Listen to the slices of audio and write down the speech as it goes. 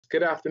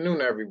Good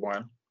afternoon,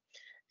 everyone,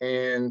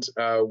 and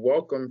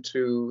welcome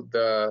to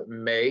the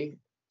May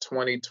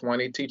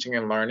 2020 Teaching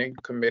and Learning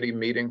Committee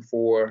meeting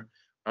for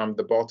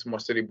the Baltimore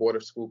City Board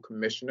of School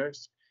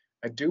Commissioners.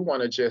 I do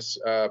want to just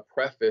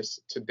preface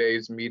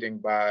today's meeting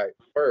by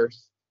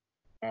first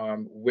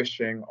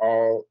wishing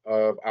all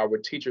of our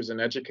teachers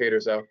and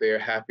educators out there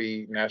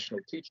happy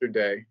National Teacher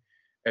Day,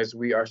 as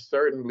we are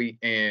certainly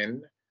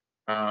in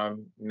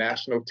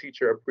National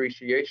Teacher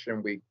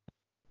Appreciation Week.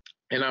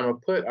 And I'm gonna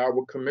put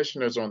our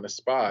commissioners on the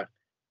spot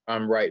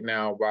right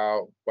now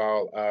while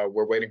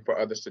we're waiting for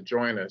others to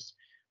join us.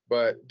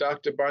 But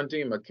Dr.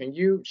 Bondima, can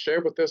you share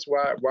with us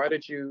why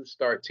did you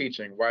start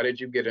teaching? Why did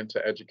you get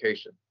into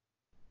education?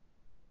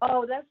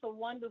 Oh, that's a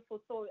wonderful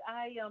story.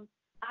 I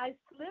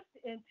slipped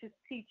into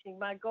teaching.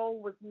 My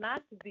goal was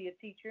not to be a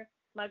teacher.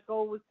 My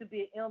goal was to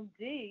be an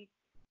MD.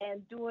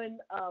 And during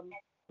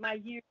my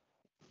year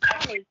in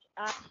college,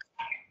 I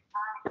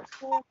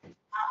was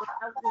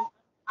in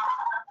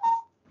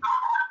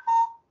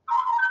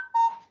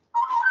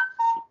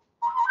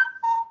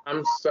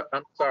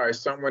I'm sorry,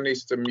 someone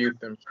needs to mute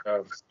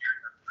themselves.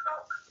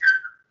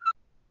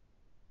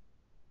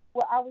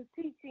 Well, I was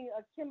teaching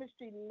a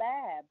chemistry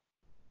lab,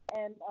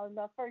 and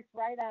my first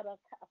right out of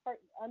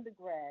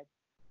undergrad,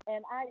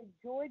 and I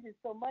enjoyed it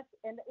so much,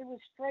 and it was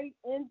straight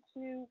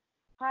into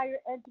higher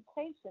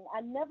education.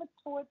 I never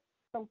taught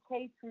from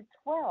K through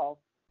 12,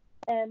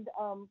 and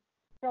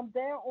from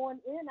there on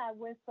in, I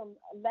went from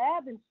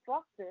lab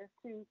instructor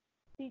to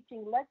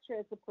teaching lecture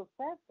as a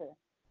professor.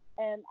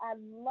 And I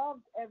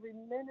loved every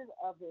minute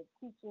of it,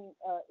 teaching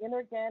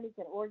inorganic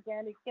and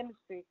organic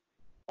chemistry.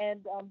 And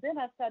then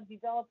I started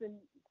developing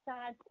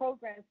science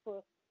programs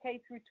for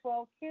K through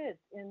 12 kids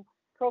in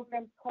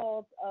programs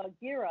called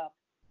Gear Up,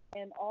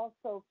 and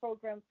also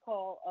programs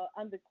called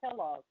Under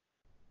Kellogg.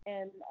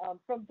 And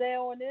from there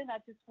on in, I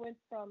just went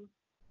from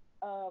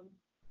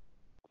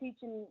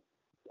teaching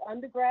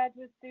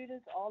undergraduate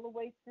students all the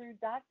way through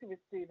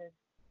doctorate students.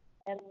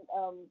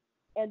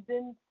 And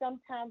then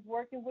sometimes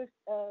working with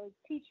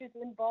teachers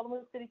in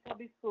Baltimore City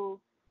Public Schools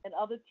and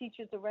other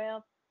teachers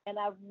around. And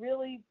I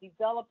really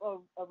developed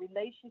a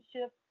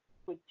relationship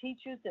with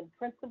teachers and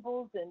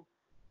principals, and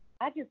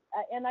I just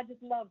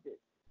loved it.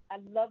 I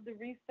loved the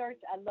research.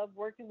 I loved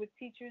working with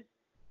teachers.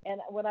 And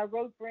when I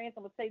wrote grants,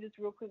 I'm gonna say this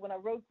real quick. When I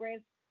wrote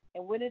grants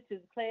and went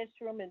into the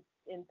classroom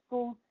in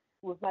school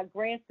with my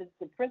grants,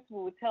 the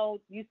principal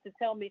used to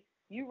tell me,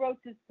 "You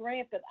wrote this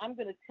grant, but I'm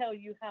gonna tell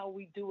you how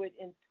we do it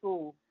in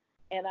school."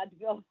 And I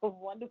developed a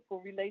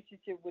wonderful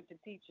relationship with the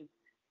teachers.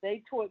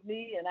 They taught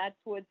me and I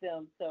taught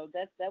them. So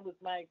that was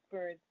my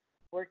experience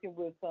working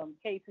with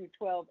K through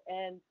 12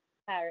 and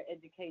higher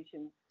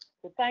education.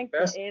 So thanks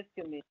for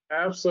asking me.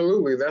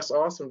 Absolutely. That's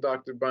awesome,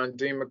 Dr.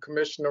 Bondima.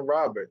 Commissioner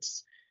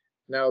Roberts.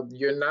 Now,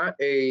 you're not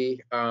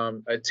a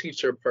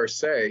teacher per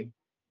se,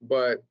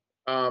 but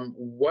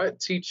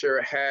what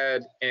teacher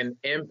had an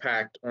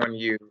impact on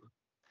you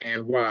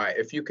and why?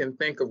 If you can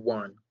think of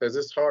one, because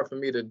it's hard for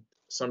me to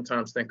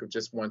sometimes think of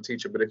just one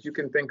teacher, but if you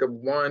can think of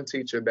one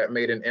teacher that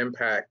made an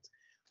impact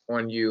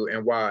on you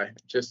and why,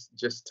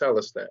 just tell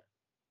us that.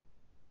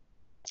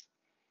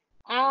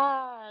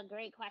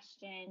 Great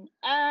question.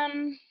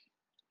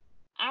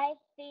 I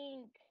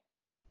think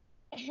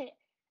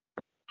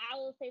I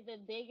will say the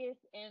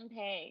biggest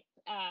impact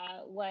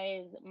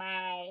was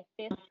my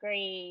 5th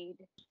grade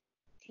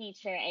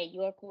teacher at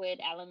Yorkwood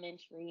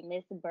Elementary,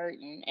 Miss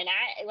Burton. And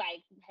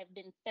I have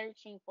been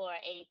searching for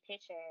a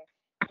picture,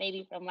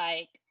 maybe from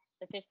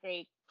the 5th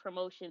grade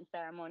promotion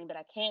ceremony, but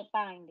I can't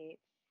find it.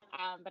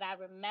 But I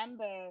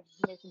remember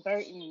Miss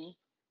Burton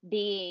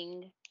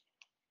being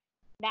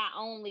not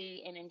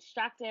only an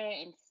instructor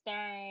and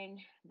stern,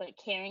 but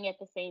caring at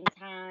the same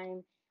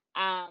time.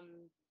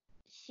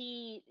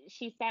 She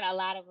set a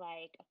lot of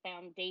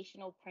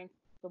foundational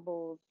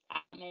principles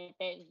at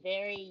that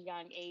very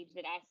young age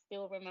that I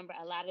still remember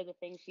a lot of the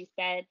things she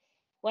said.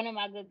 One of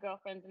my good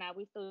girlfriends and I,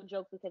 we still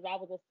joke because I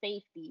was a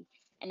safety.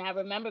 And I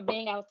remember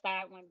being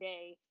outside one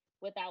day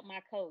without my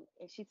coat,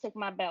 and she took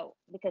my belt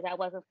because I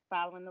wasn't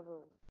following the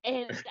rules.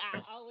 And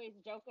I always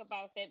joke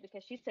about that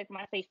because she took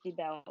my safety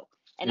belt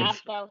and I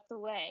felt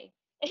away.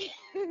 I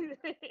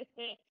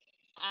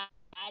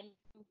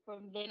knew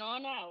from then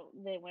on out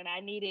that when I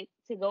needed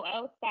to go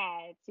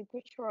outside to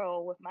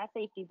patrol with my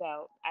safety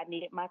belt, I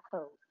needed my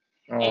coat.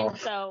 Oh. And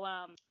so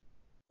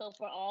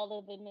for all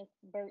of the Miss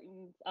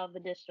Burtons of the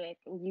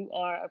district, you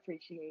are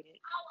appreciated.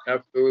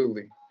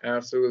 Absolutely.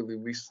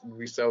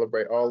 We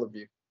celebrate all of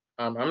you.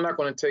 I'm not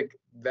going to take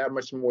that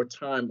much more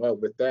time up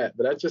with that,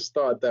 but I just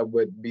thought that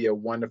would be a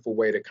wonderful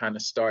way to kind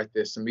of start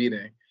this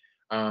meeting.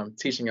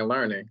 Teaching and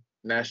Learning,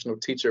 National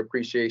Teacher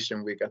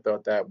Appreciation Week. I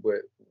thought that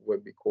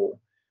would be cool.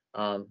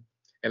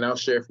 And I'll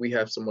share if we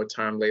have some more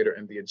time later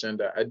in the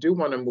agenda. I do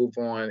want to move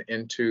on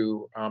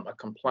into a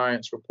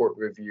compliance report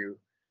review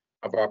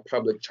of our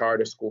public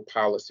charter school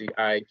policy,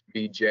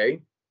 IBJ.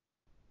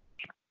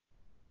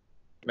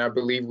 And I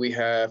believe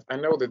I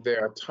know that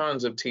there are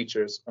tons of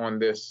teachers on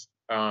this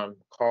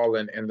call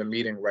in the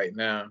meeting right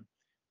now.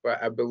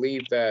 but I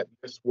believe that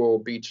this will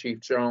be Chief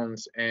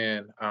Jones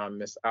and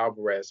Ms.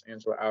 Alvarez,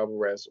 Angela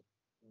Alvarez,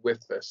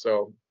 with us.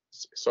 So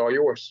it's all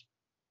yours.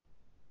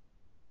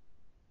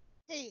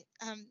 Hey,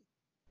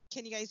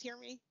 can you guys hear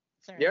me?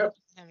 Sorry, Yep.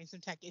 I'm having some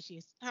tech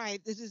issues. Hi,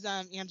 this is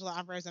Angela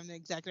Alvarez. I'm the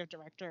Executive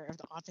Director of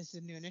the Office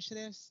of New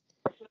Initiatives.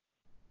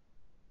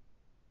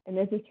 And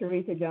this is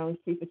Teresa Jones,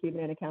 Chief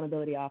Achievement and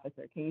Accountability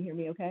Officer. Can you hear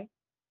me okay?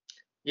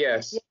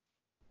 Yes.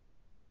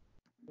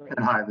 Great.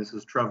 And hi, this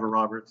is Trevor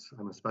Roberts.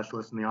 I'm a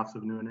specialist in the Office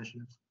of New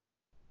Initiatives.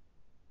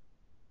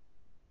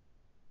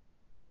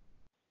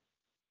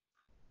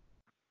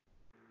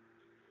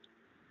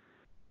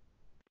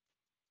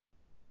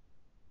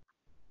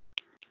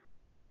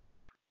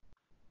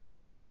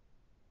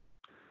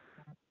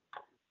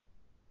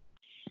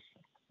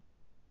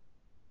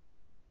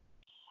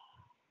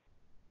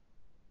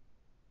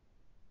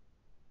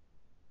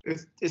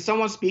 Is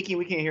someone speaking?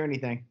 We can't hear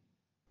anything.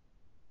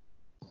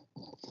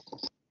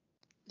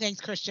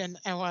 Thanks, Christian.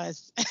 I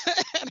was.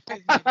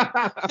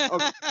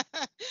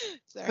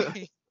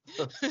 Sorry.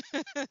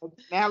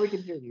 Now we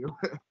can hear you.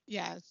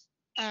 Yes.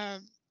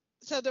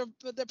 So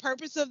the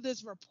purpose of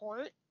this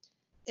report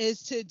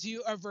is to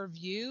do a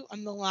review.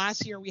 On the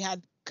last year, we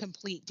had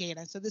complete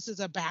data. So this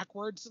is a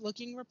backwards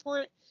looking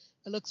report.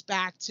 It looks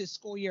back to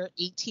school year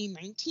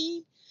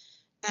 18-19.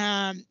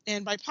 And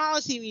by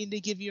policy, we need to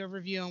give you a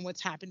review on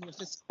what's happened with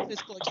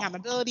fiscal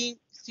accountability,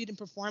 student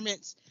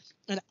performance,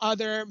 and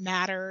other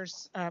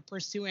matters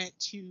pursuant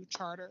to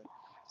charter.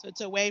 So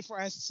it's a way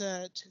for us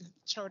to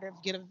sort of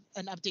get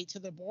an update to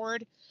the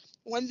board.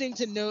 One thing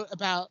to note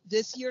about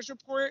this year's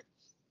report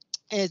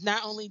is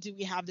not only do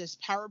we have this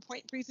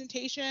PowerPoint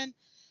presentation,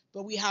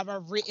 but we have a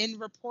written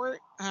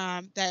report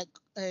that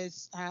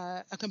is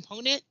a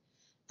component.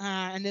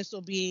 And this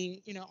will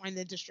be, on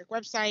the district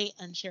website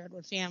and shared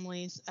with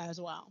families as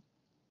well.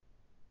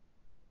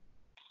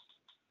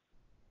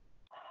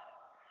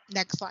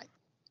 Next slide.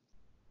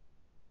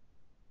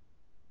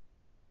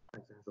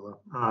 Thanks, Angela.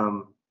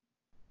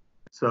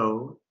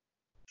 So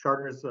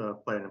charters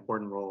play an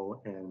important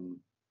role in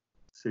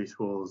City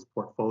Schools'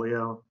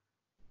 portfolio.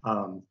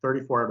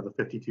 34 out of the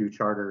 52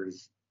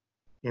 charters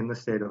in the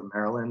state of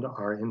Maryland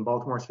are in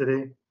Baltimore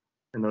City,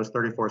 and those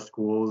 34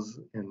 schools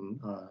in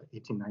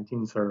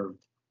 18-19 served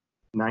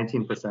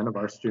 19% of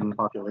our student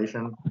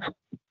population.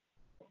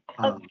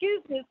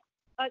 Excuse me,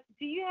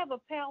 do you have a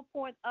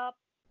PowerPoint up?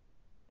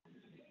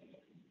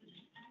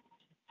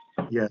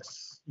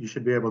 Yes, you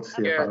should be able to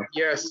see it.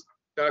 Yes,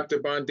 Dr.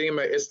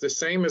 Bondima, it's the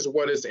same as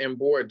what is in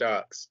board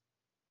docs.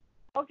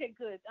 Okay,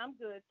 good. I'm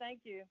good.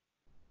 Thank you.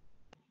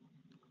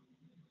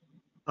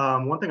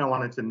 One thing I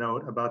wanted to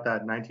note about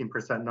that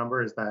 19%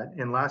 number is that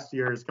in last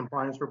year's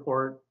compliance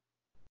report,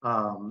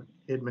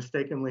 it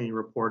mistakenly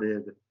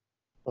reported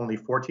only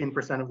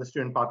 14% of the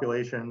student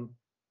population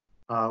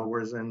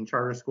was in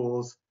charter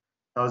schools.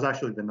 That was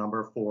actually the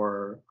number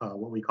for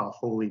what we call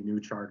wholly new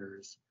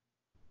charters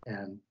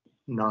and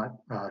not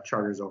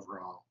charters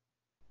overall.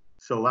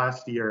 So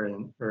last year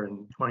in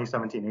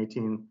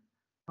 2017-18,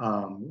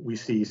 we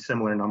see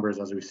similar numbers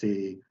as we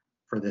see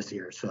for this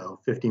year. So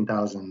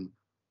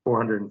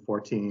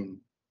 15,414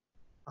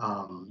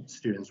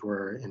 students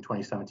were in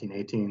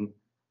 2017-18,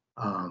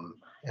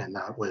 and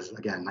that was,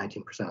 again,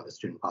 19% of the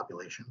student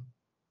population.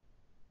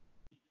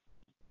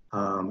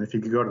 If you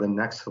could go to the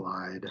next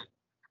slide,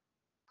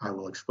 I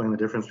will explain the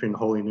difference between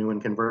wholly new and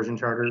conversion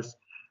charters.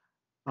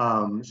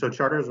 So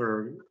charters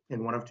are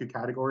in one of two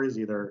categories,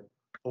 either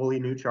wholly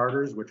new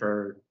charters, which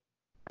are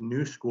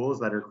new schools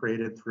that are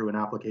created through an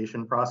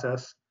application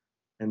process,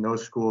 and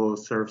those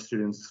schools serve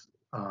students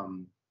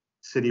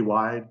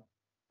citywide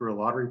through a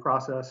lottery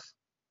process.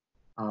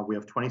 We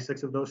have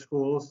 26 of those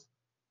schools.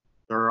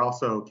 There are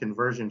also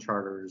conversion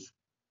charters,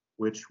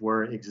 which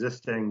were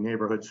existing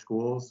neighborhood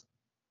schools,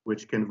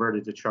 which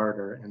converted to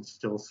charter and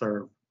still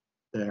serve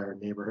their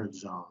neighborhood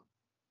zone.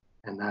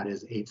 And that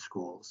is 8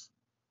 schools.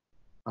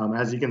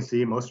 As you can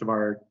see, most of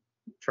our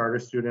charter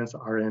students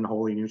are in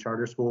wholly new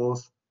charter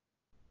schools.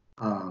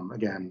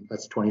 Again,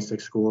 that's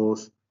 26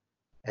 schools,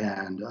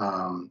 and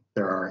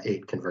there are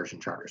 8 conversion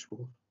charter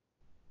schools.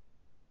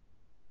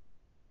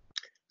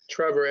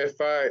 Trevor,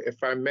 if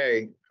I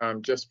may,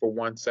 just for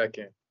 1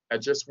 second, I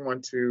just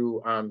want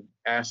to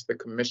ask the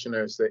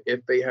commissioners that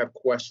if they have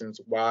questions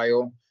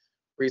while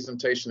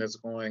presentation is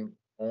going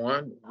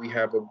on, we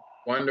have a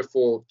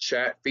wonderful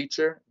chat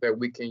feature that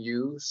we can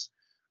use.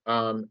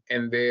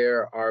 And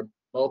there are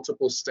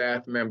multiple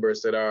staff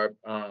members that are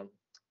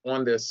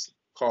on this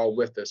call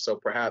with us. So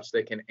perhaps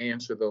they can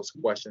answer those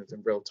questions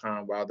in real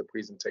time while the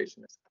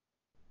presentation is.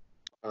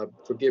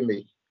 Forgive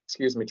me,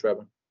 excuse me,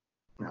 Trevor.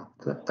 No,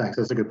 thanks,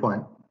 that's a good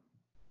point.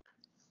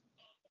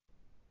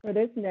 For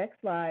this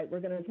next slide, we're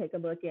going to take a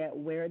look at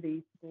where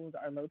these schools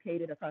are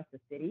located across the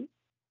city.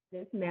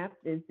 This map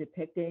is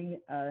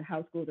depicting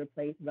how schools are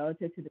placed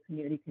relative to the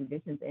Community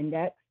Conditions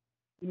Index.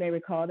 You may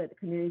recall that the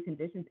Community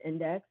Conditions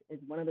Index is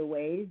one of the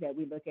ways that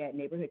we look at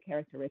neighborhood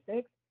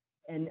characteristics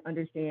and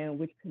understand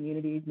which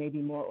communities may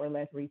be more or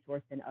less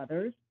resourced than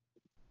others.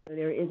 So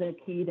there is a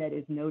key that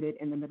is noted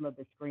in the middle of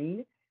the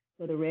screen.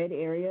 So the red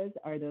areas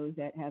are those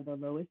that have the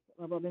lowest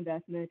level of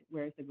investment,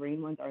 whereas the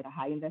green ones are the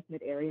high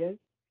investment areas.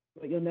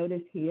 What you'll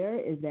notice here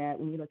is that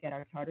when you look at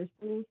our charter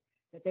schools,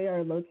 that they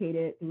are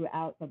located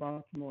throughout the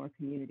Baltimore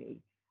community.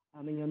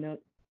 And you'll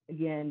note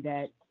again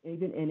that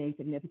even in a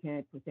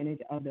significant percentage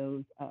of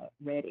those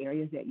red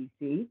areas that you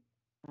see,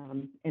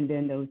 and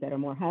then those that are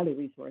more highly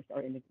resourced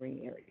are in the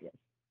green areas.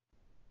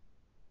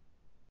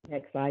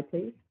 Next slide,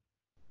 please.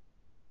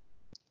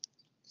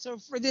 So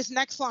for this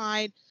next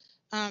slide,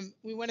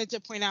 we wanted to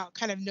point out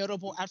kind of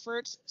notable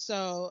efforts.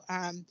 So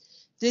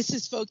this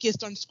is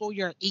focused on school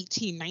year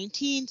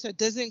 18-19, so it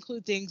doesn't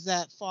include things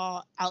that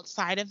fall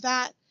outside of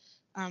that.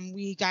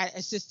 We got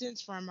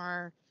assistance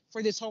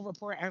for this whole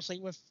report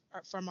actually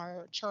from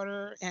our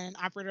charter and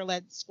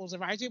operator-led schools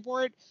advisory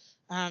board.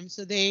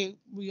 So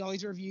we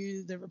always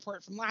review the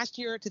report from last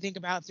year to think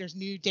about if there's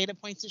new data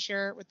points to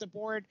share with the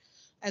board,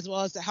 as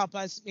well as to help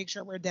us make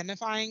sure we're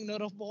identifying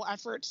notable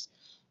efforts.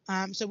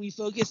 So we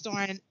focused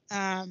on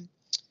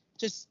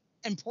just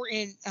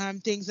important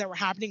things that were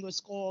happening with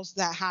schools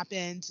that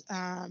happened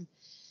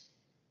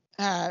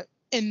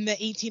in the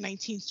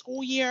 18-19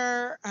 school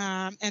year,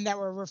 and that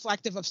were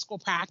reflective of school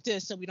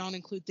practice. So we don't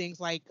include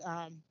things like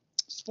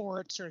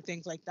sports or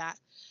things like that.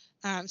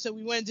 So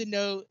we wanted to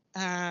note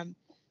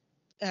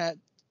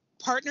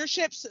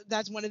partnerships.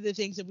 That's one of the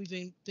things that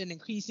we've been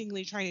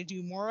increasingly trying to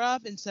do more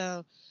of. And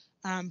so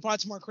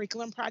Baltimore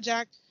Curriculum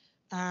Project,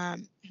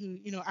 who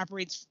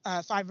operates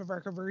 5 of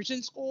our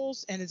conversion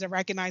schools and is a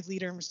recognized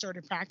leader in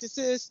restorative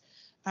practices,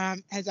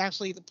 has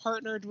actually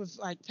partnered with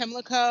like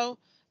Pimlico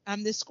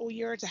this school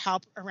year to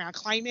help around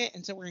climate.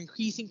 And so we're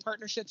increasing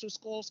partnerships with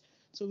schools.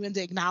 So we want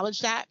to acknowledge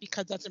that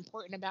because that's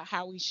important about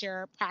how we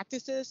share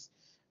practices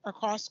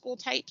across school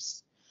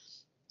types.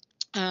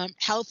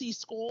 Healthy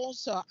schools,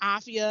 so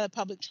AFIA,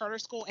 Public Charter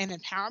School, and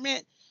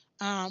Empowerment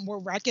were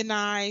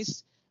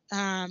recognized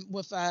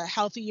with a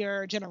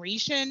Healthier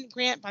Generation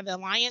grant by the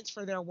Alliance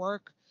for their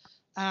work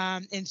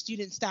in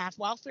student staff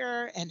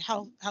welfare and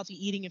healthy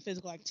eating and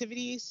physical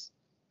activities.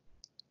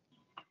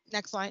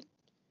 Next slide.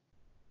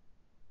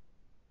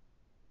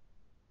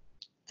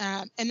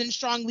 And then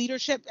strong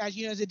leadership. As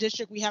you know, as a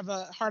district, we have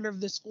a Heart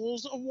of the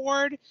Schools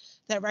Award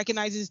that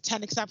recognizes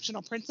 10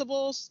 exceptional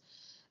principals.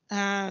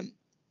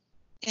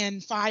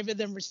 And 5 of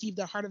them received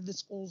the Heart of the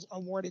Schools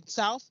Award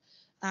itself.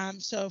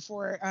 So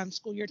for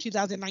school year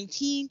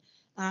 2019,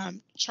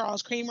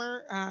 Charles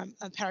Kramer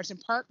of Patterson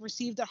Park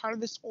received the Heart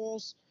of the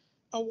Schools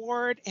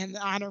Award, and the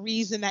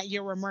honorees in that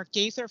year were Mark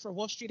Gaither for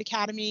Wolf Street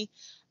Academy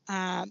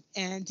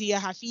and Dia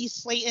Hafiz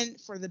Slayton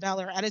for the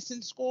Bel Air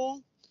Edison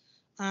School.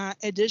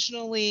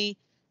 Additionally,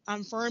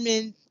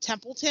 Furman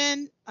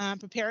Templeton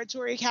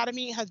Preparatory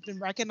Academy has been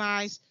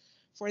recognized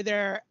for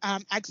their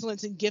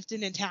excellence in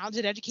gifted and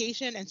talented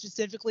education, and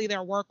specifically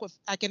their work with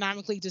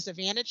economically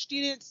disadvantaged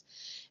students.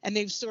 And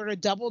they've sort of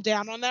doubled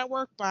down on that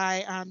work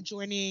by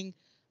joining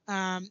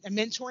a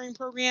mentoring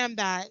program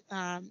that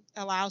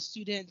allows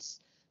students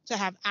to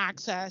have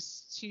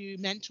access to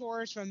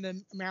mentors from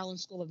the Maryland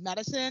School of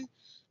Medicine,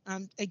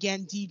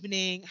 again,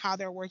 deepening how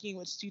they're working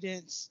with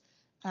students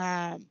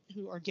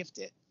who are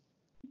gifted.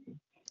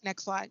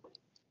 Next slide.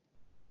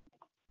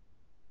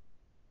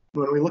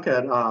 When we look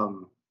at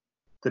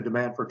the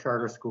demand for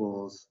charter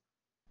schools,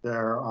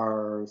 there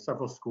are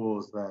several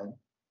schools that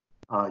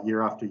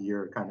year after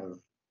year kind of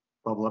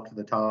bubble up to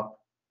the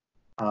top.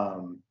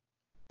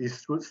 These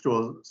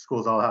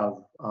schools all have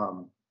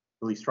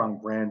really strong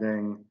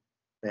branding.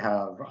 They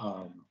have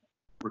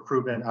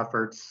recruitment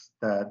efforts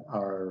that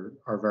are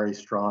very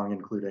strong,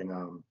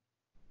 including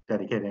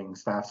dedicating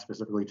staff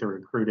specifically to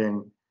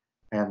recruiting.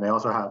 And they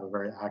also have a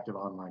very active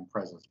online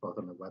presence, both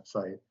on the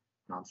website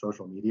and on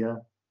social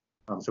media.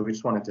 So we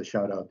just wanted to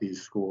shout out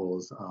these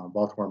schools.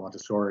 Baltimore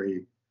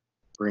Montessori,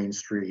 Green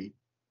Street,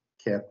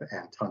 KIPP,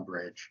 and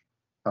Tunbridge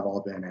have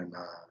all been in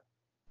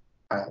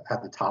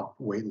at the top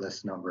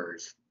waitlist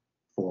numbers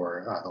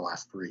for the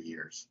last 3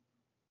 years.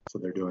 So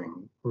they're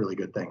doing really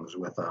good things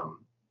with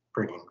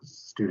bringing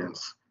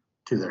students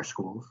to their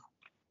schools.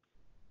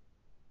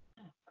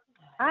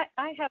 I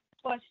have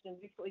a question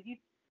before you.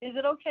 Is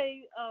it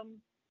okay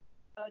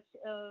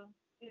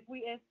if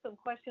we ask some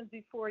questions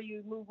before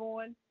you move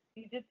on?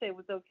 You did say it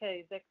was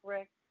okay. Is that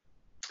correct?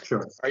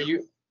 Sure.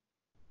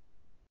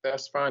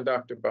 That's fine,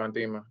 Dr.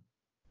 Bondima.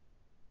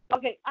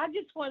 Okay, I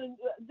just want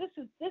to.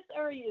 This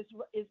area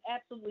is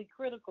absolutely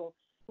critical.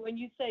 When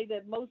you say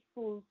that most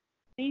schools,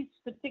 these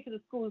particular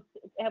schools,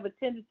 have a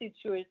tendency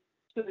to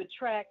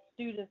attract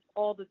students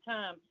all the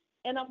time,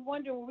 and I'm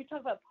wondering when we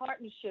talk about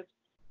partnerships,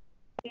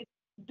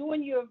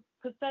 doing your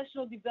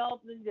professional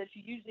development that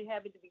you usually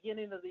have at the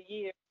beginning of the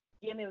year,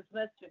 beginning of the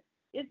semester,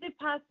 is it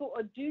possible,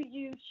 or do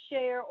you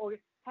share or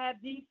have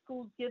these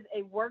schools give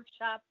a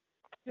workshop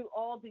to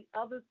all the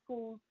other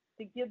schools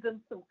to give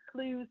them some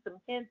clues, some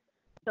hints,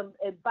 some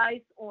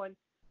advice on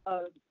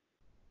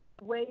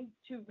ways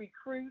to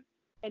recruit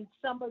and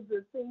some of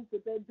the things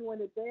that they're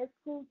doing at their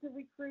school to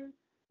recruit?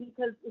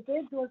 Because if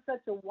they're doing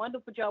such a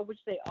wonderful job,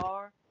 which they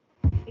are,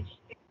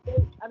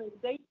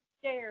 they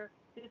share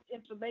this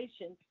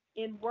information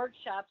in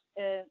workshops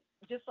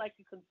just like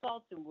a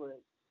consultant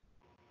would.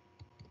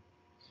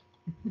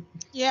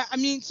 Yeah, I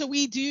mean, so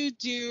we do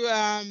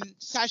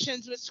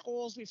sessions with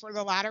schools before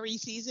the lottery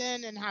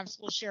season and have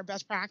schools share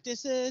best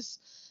practices.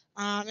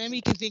 And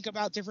we can think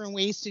about different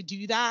ways to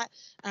do that.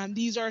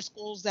 These are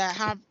schools that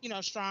have,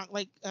 strong,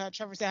 like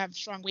Trevor said, have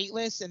strong wait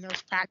lists, and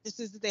there's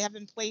practices that they have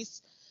in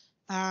place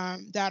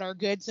that are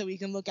good. So we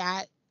can look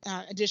at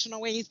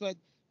additional ways, but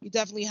we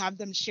definitely have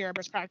them share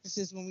best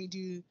practices when we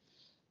do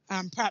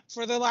prep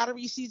for the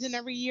lottery season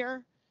every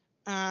year.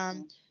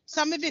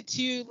 Some of it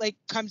too, like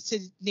comes to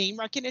name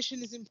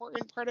recognition is an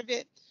important part of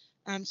it.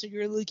 So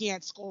you're looking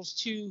at schools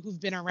too who've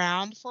been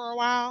around for a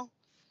while.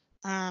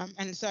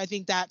 And so I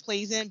think that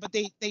plays in, but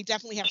they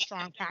definitely have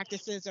strong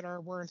practices that are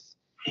worth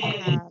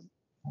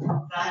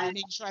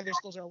making sure other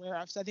schools are aware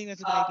of. So I think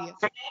that's a good idea.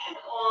 Stand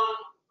on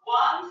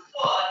one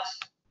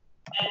foot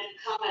and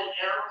become an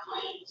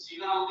airplane. So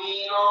you're gonna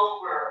lean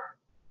over.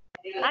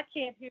 I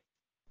can't hear.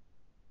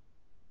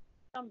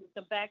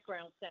 The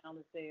background sound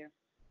is there.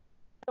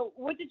 So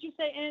what did you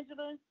say,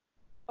 Angela?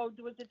 Oh,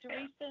 was it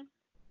Teresa?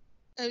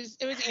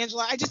 It was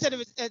Angela. I just said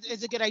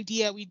it's a good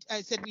idea.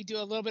 I said we do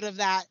a little bit of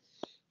that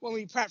when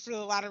we prep for the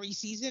lottery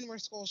season, where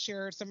schools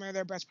share some of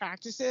their best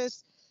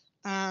practices.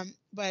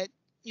 But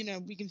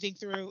we can think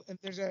through if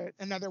there's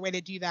another way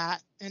to do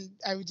that. And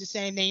I would just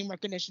say name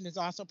recognition is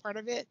also part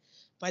of it.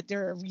 But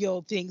there are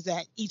real things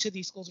that each of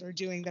these schools are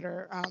doing that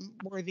are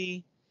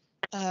worthy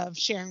of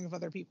sharing with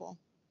other people.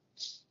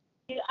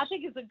 Yeah, I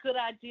think it's a good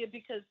idea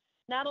because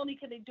not only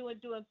can they do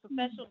it doing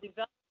professional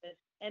development,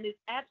 and it's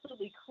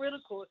absolutely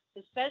critical,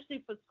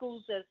 especially for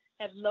schools that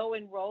have low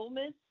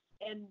enrollment,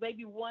 and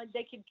maybe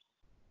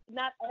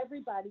not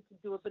everybody can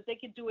do it, but they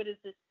can do it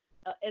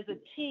as a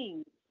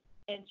team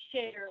and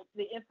share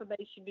the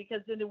information,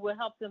 because then it will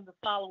help them the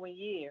following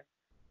year.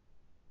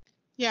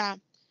 Yeah,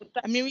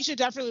 I mean, we should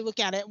definitely look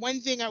at it. One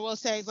thing I will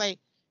say is, like,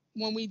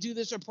 when we do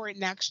this report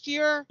next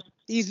year,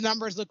 these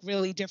numbers look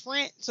really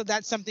different. So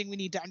that's something we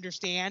need to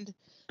understand.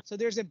 So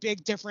there's a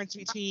big difference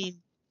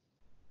between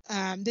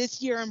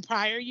this year and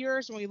prior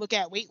years when we look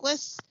at wait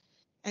lists,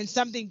 and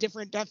something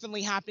different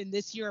definitely happened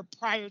this year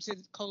prior to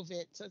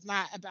COVID. So it's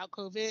not about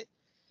COVID.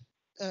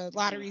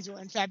 Lotteries were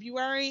in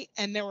February,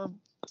 and there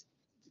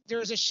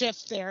was a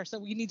shift there. So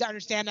we need to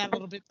understand that a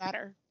little bit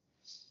better.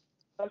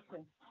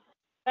 Okay.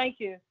 Thank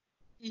you.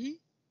 Mm-hmm.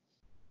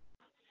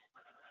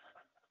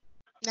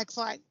 Next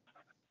slide.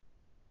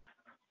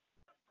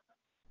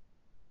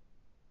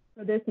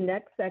 For this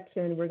next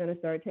section, we're going to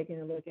start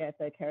taking a look at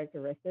the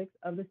characteristics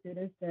of the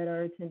students that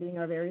are attending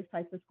our various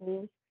types of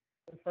schools.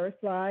 The first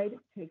slide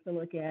takes a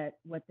look at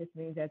what this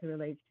means as it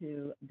relates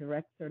to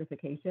direct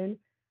certification.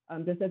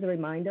 Just as a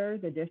reminder,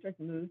 the district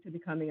moved to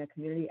becoming a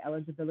community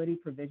eligibility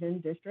provision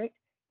district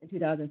in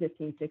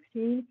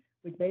 2015-16,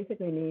 which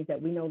basically means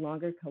that we no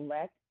longer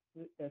collect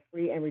the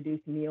free and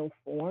reduced meal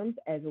forms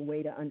as a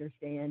way to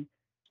understand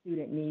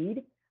student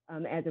need.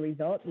 As a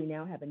result, we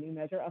now have a new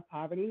measure of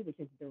poverty, which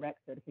is direct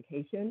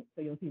certification.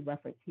 So you'll see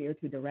reference here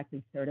to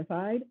directly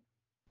certified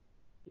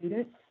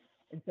students.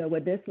 And so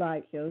what this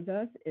slide shows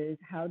us is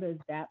how does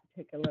that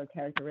particular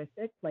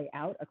characteristic play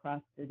out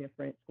across the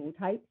different school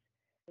types.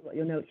 So what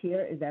you'll note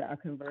here is that our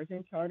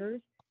conversion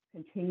charters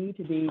continue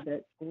to be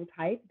the school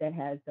type that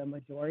has the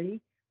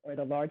majority, or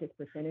the largest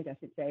percentage, I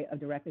should say, of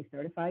directly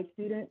certified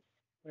students,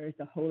 whereas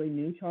the wholly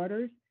new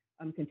charters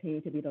continue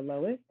to be the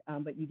lowest,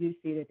 but you do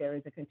see that there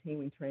is a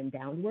continuing trend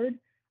downward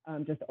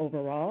just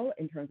overall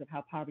in terms of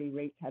how poverty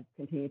rates have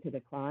continued to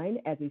decline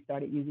as we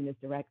started using this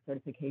direct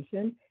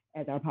certification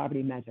as our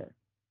poverty measure.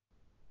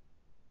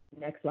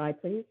 Next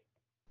slide, please.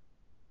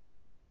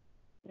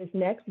 This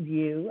next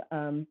view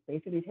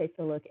basically takes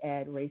a look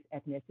at race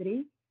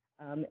ethnicity.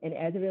 And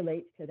as it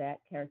relates to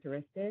that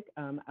characteristic,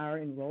 our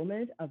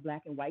enrollment of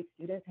Black and white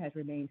students has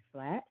remained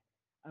flat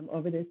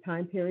over this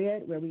time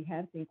period, where we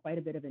have seen quite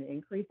a bit of an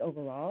increase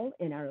overall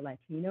in our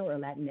Latino or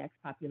Latinx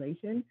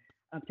population,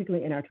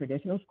 particularly in our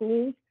traditional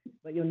schools.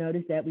 But you'll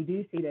notice that we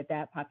do see that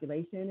that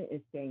population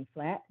is staying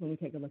flat when we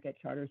take a look at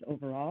charters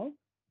overall.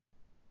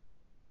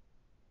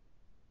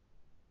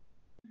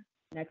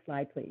 Next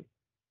slide, please.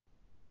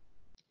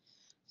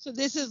 So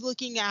this is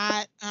looking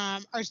at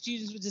our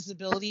students with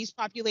disabilities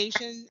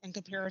population in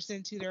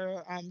comparison to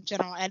their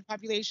general ed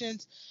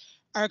populations.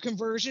 Our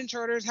conversion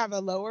charters have a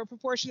lower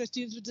proportion of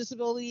students with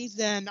disabilities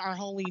than our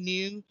wholly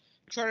new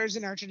charters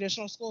in our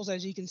traditional schools,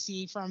 as you can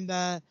see from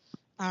the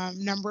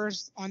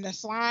numbers on the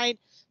slide.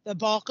 The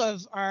bulk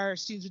of our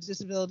students with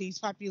disabilities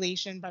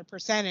population by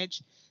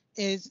percentage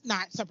is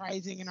not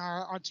surprising in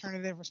our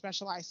alternative or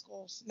specialized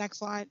schools. Next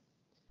slide.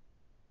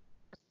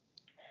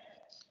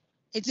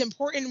 It's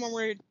important when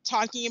we're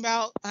talking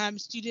about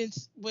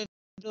students with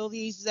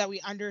disabilities that we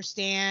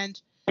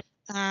understand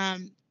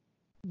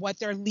what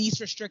their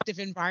least restrictive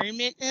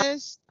environment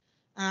is.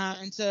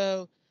 And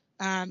so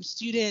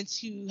students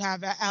who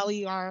have a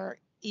LEREA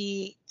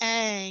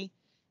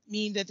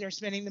mean that they're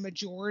spending the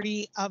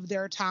majority of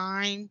their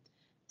time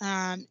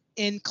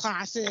in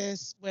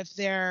classes with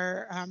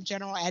their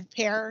general ed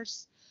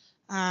peers.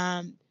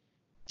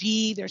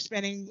 B, they're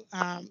spending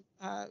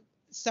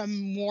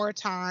some more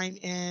time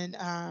in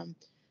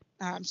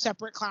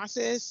separate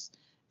classes,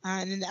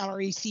 and then the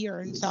LREC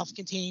are in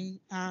self-contained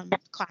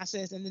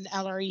classes, and then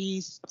other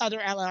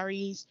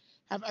LREs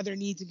have other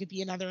needs and could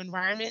be in other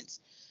environments.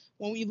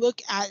 When we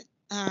look at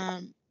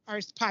our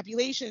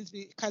populations,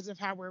 because of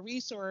how we're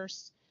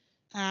resourced,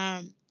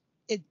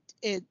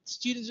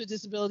 students with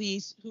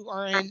disabilities who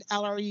are in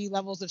LRE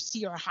levels of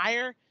C or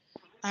higher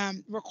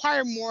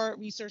require more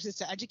resources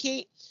to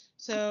educate.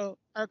 So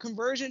our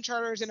conversion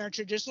charters in our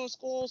traditional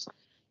schools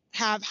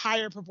have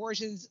higher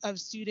proportions of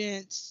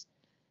students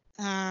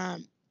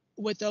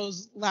with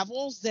those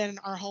levels than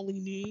our wholly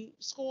new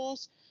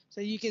schools.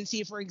 So you can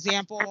see, for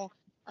example,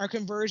 our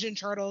conversion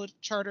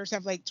charters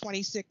have like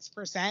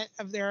 26%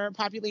 of their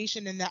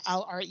population in the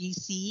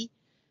LREC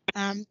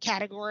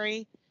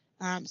category.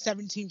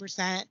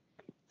 17%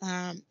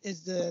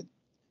 is the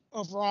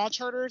overall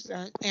charters,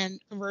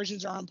 and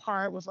conversions are on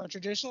par with our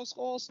traditional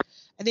schools.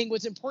 I think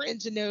what's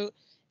important to note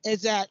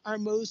is that our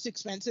most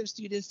expensive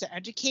students to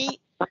educate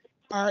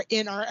are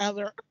in our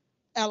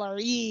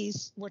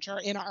LREs, which are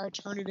in our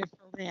alternative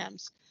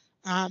programs.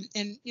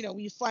 And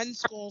we fund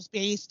schools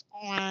based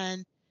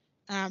on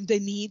the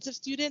needs of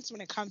students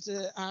when it comes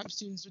to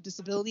students with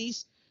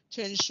disabilities,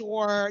 to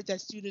ensure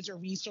that students are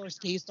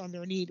resourced based on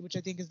their need, which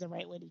I think is the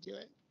right way to do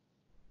it.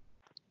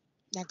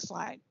 Next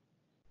slide.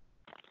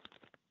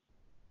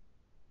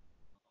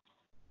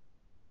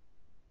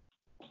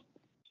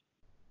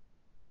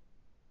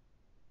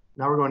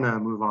 Now we're going to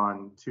move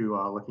on to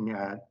looking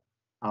at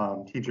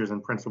teachers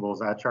and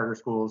principals at charter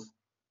schools.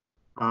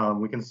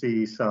 We can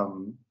see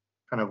some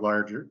kind of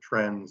larger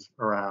trends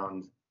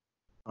around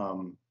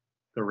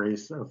the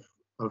race of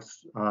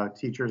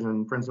teachers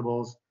and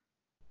principals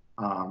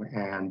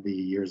and the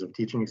years of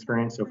teaching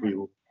experience. So if we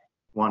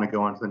want to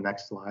go on to the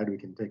next slide, we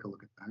can take a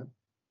look at that.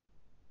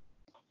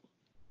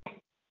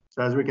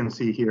 So as we can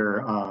see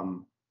here,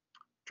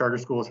 charter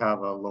schools have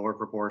a lower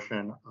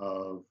proportion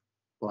of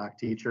Black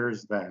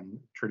teachers than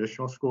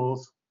traditional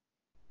schools.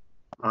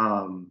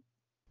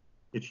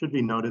 It should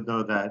be noted,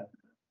 though, that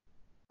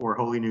for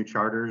wholly new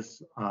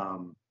charters,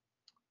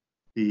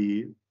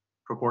 the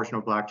proportion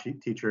of Black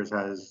teachers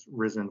has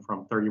risen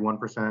from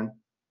 31%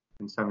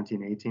 in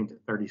 17-18 to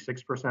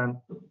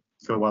 36%.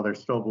 So while they're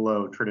still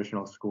below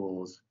traditional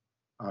schools,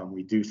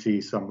 we do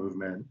see some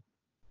movement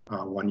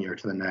one year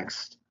to the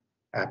next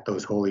at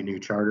those wholly new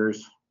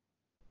charters.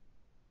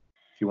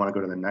 If you want to go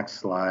to the next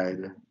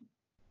slide,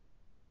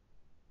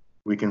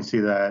 we can see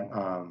that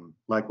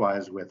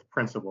likewise with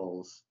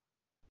principals,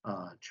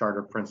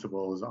 charter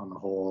principals on the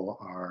whole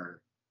are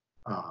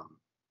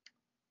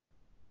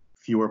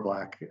fewer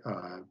Black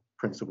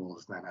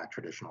principals than at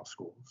traditional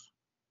schools.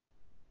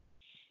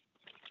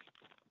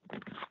 I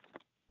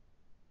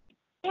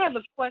have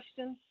a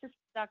question. This is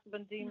Dr.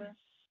 Bandima.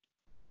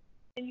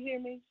 Can you hear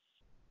me?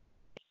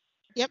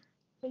 Yep.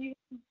 Can you?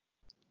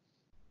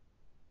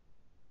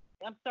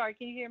 I'm sorry.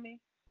 Can you hear me?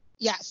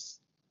 Yes.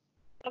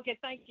 Okay.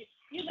 Thank you.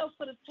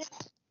 For the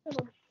past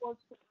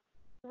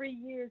 3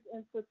 years,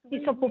 and for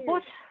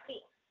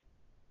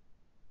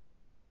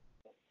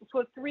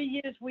 3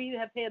 years, we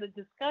have had a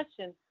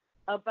discussion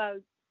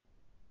about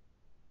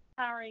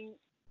hiring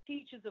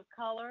teachers of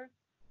color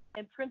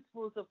and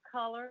principals of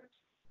color,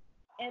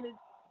 and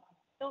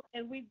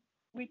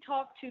we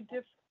talk to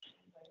different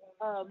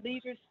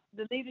leaders,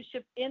 the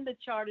leadership in the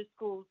charter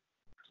schools,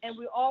 and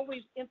we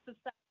always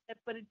emphasize that,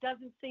 but it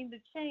doesn't seem to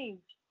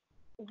change.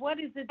 What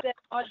is it that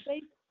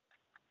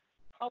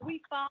are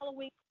we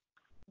following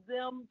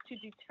them to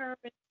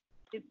determine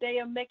if they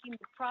are making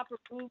the proper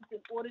moves in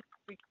order to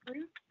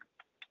recruit?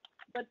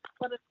 But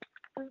what are the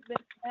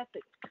recruitment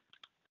methods?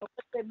 Or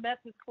what are their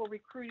methods for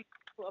recruiting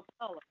people of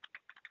color?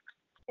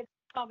 It's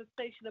a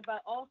conversation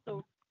about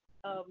also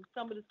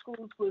some of the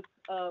schools with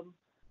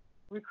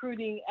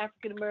recruiting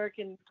African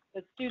American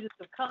students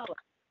of color.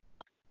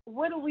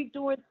 What are we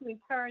doing to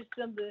encourage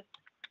them to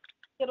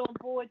get on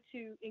board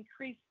to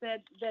increase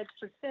that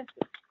percentage?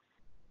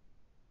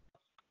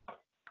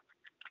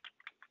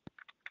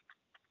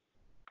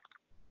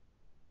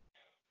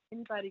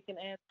 Anybody can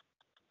answer.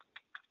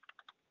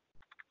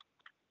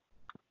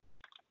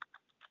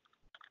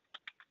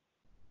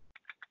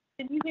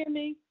 Can you hear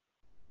me?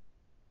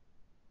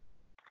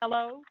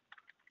 Hello?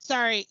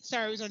 Sorry,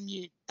 I was on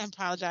mute. I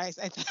apologize.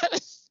 I thought it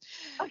was,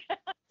 Okay.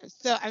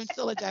 so I'm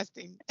still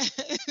adjusting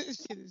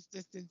to this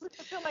distance.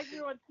 I feel like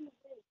we're on TV.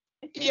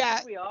 Yeah.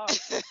 We are.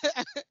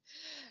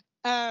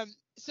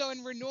 So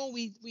in renewal,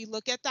 we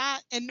look at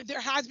that, and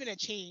there has been a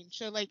change.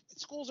 So like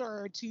schools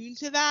are attuned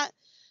to that.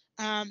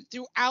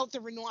 Throughout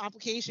the renewal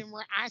application,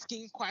 we're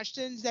asking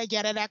questions that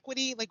get at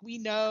equity. Like we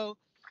know,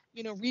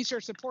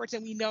 research supports,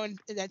 and we know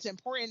that's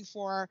important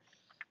for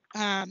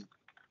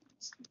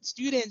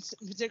students,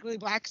 particularly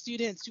Black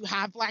students, who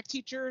have Black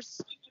teachers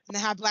and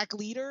have Black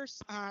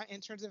leaders in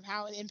terms of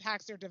how it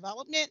impacts their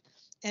development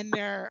and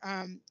their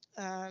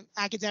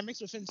academics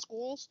within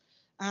schools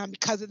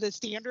because of the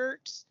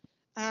standards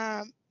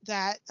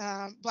that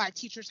Black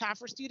teachers have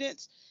for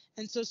students.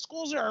 And so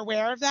schools are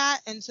aware of that.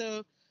 And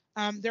so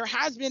there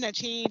has been a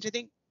change. I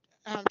think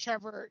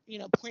Trevor,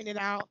 pointed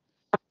out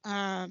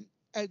a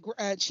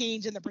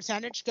change in the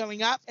percentage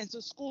going up. And so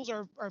schools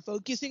are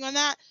focusing on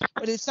that,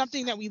 but it's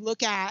something that we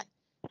look at.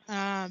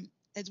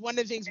 It's one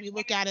of the things we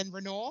look at in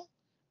renewal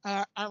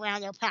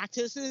around their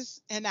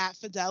practices and that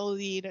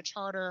fidelity to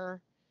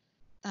charter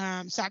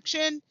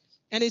section.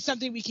 And it's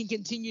something we can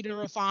continue to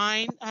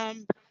refine,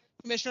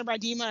 Commissioner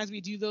Bardema, as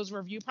we do those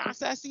review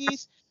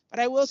processes. But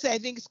I will say, I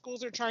think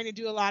schools are trying to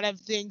do a lot of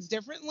things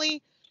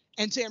differently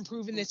and to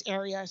improve in this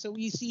area. So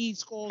we see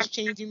schools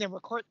changing their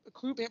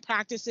recruitment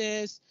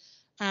practices,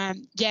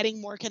 getting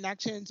more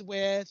connections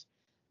with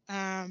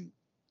our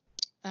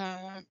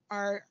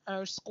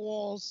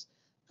schools,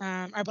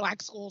 our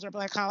Black schools, our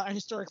Black college,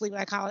 historically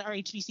Black college, our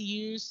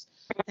HBCUs,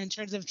 in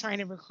terms of trying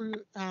to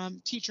recruit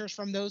teachers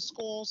from those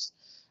schools.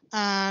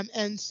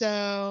 And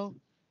so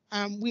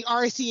we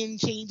are seeing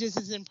changes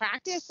as in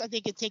practice. I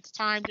think it takes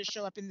time to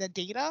show up in the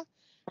data,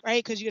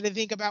 right? Because you got to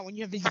think about when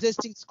you have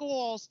existing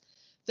schools,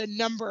 the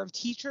number of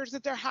teachers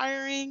that they're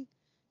hiring,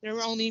 there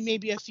are only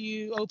maybe a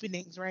few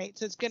openings, right?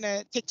 So it's going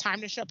to take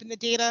time to show up in the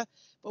data,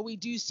 but we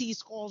do see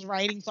schools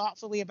writing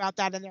thoughtfully about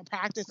that in their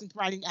practice and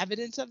providing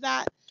evidence of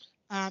that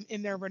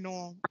in their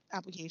renewal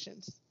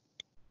applications.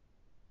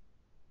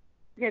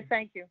 Okay,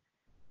 thank you.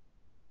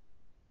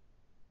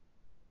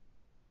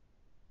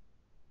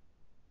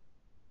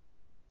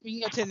 We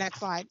can go to the next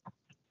slide.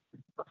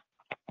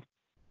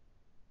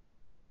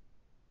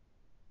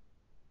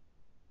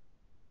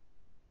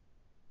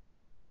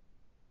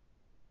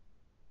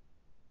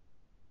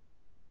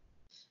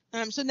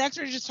 So next,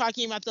 we're just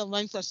talking about the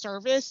length of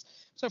service.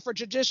 So for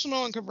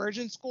traditional and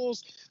conversion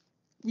schools,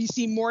 we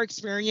see more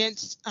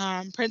experienced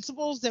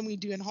principals than we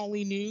do in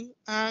wholly new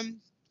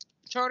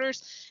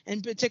charters.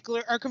 In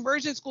particular, our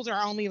conversion schools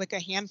are only like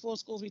a handful of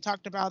schools. We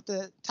talked about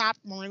the top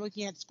when we're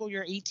looking at school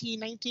year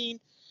 18-19.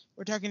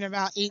 We're talking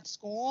about 8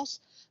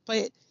 schools,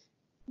 but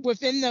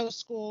within those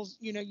schools,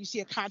 you know, you see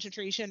a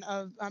concentration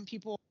of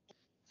people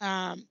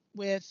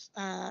with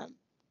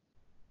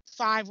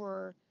 5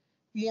 or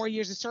more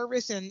years of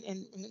service and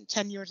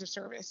 10 years of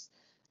service.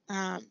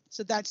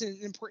 So that's an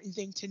important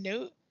thing to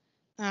note.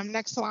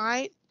 Next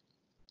slide.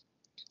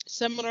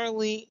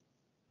 Similarly,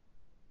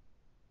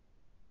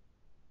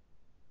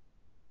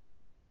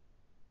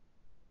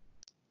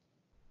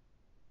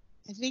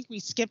 I think we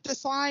skipped a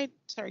slide.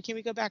 Sorry, can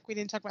we go back? We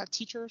didn't talk about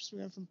teachers. We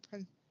went from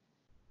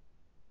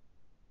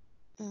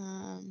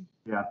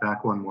yeah,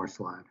 back one more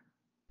slide.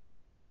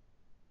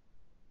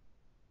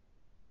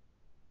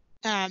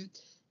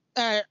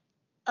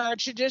 Our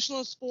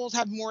traditional schools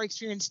have more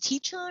experienced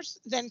teachers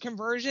than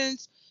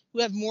conversions,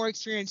 who have more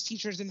experienced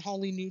teachers than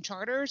wholly new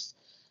charters.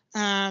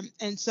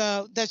 And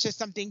so that's just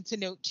something to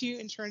note too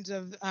in terms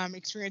of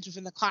experience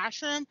within the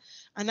classroom.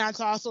 And that's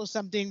also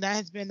something that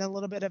has been a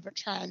little bit of a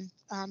trend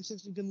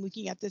since we've been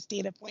looking at this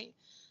data point,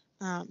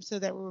 so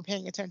that we were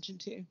paying attention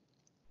to.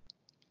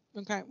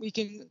 Okay, we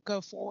can go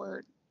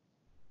forward.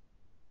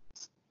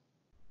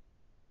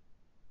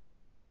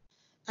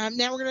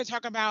 Now we're going to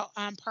talk about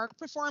park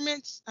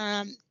performance.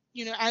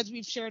 You know, as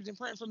we've shared, it's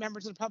important for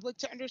members of the public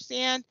to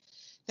understand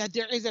that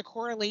there is a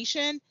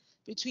correlation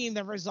between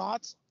the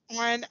results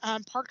on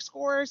park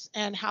scores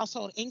and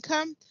household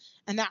income,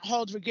 and that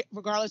holds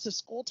regardless of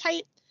school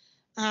type.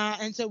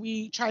 And so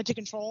we try to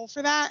control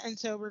for that. And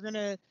so we're going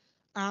to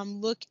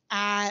look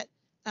at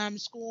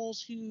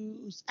schools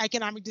whose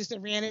economic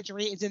disadvantage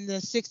rate is in the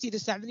 60 to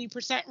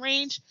 70%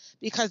 range,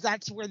 because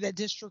that's where the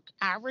district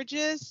average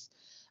is.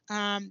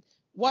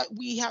 What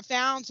we have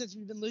found since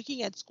we've been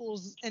looking at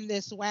schools in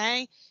this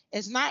way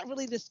is not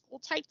really the school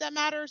type that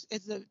matters.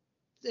 It's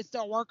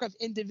the work of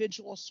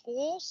individual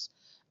schools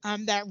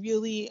that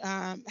really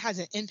has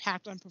an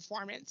impact on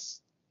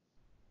performance.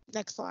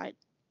 Next slide.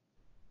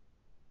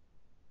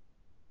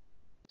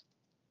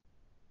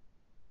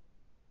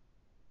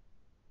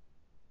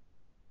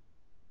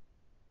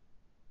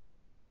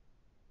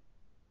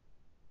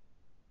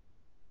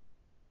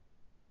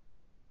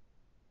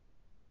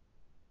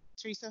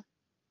 Teresa.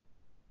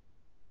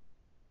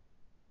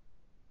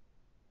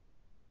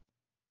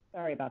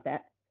 Sorry about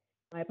that.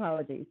 My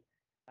apologies.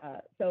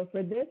 So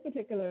for this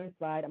particular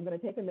slide, I'm going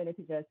to take a minute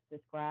to just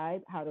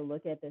describe how to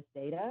look at this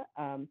data.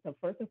 So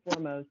first and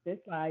foremost, this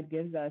slide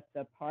gives us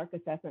the park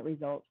assessment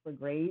results for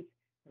grades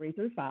 3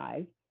 through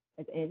 5.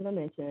 As Angela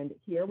mentioned,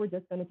 here we're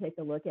just going to take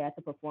a look at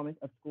the performance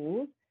of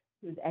schools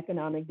whose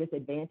economic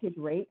disadvantage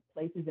rate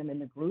places them in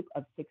the group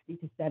of 60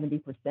 to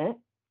 70%.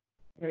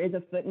 There is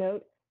a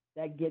footnote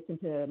that gets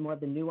into more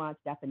of the nuanced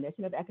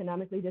definition of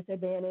economically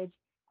disadvantaged.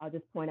 I'll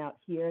just point out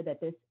here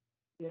that this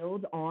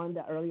builds on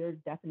the earlier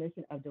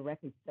definition of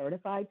directly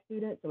certified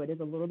students. So it is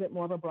a little bit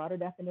more of a broader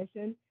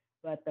definition,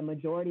 but the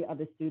majority of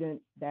the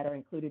students that are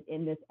included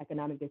in this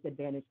economic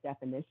disadvantage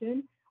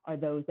definition are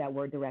those that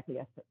were directly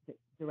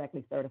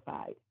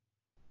certified.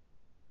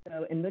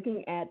 So in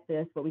looking at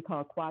this, what we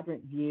call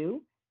quadrant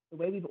view, the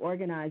way we've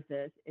organized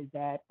this is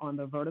that on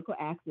the vertical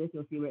axis,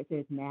 you'll see where it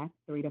says math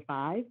 3 to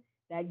 5.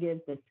 That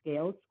gives the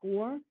scale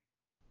score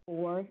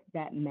for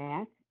that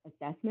math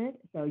assessment.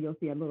 So you'll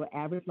see a little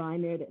average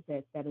line there that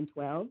says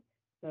 712.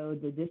 So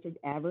the district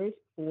average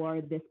for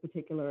this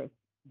particular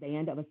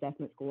band of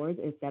assessment scores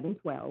is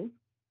 712.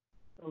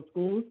 So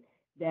schools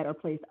that are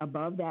placed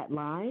above that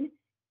line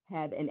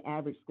have an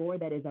average score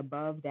that is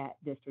above that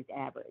district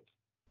average.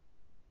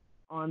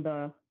 On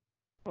the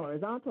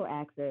horizontal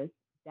axis,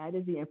 that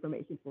is the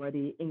information for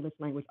the English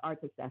language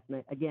arts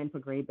assessment, again, for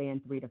grade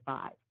band 3 to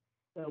 5.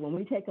 So when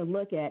we take a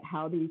look at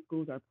how these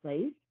schools are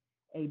placed,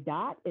 a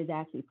dot is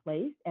actually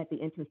placed at the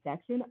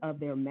intersection of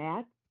their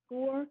math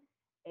score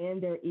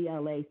and their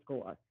ELA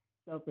score.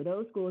 So for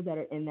those schools that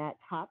are in that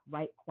top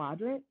right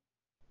quadrant,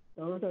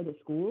 those are the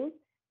schools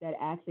that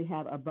actually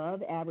have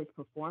above average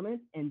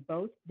performance in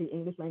both the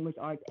English language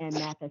arts and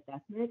math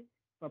assessment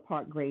for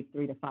part grades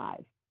 3 to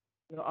 5.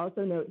 You'll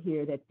also note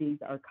here that these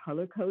are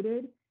color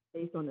coded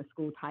based on the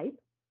school type.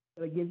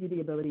 So it gives you the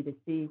ability to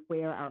see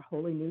where our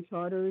wholly new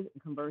charters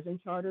and conversion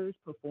charters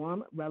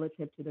perform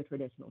relative to the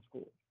traditional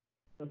schools.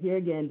 So here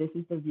again, this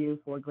is the view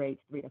for grades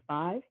 3 to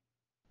 5.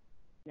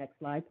 Next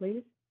slide,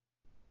 please.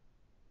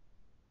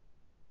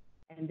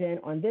 And then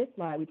on this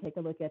slide, we take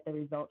a look at the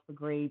results for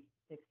grades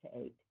 6 to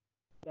 8.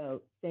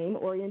 So same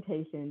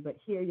orientation, but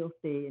here you'll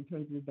see in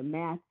terms of the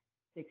math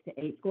 6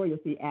 to 8 score, you'll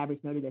see average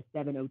noted as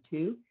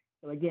 702.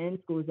 So again,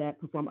 schools that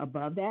perform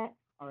above that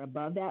are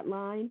above that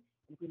line.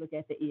 If we look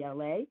at the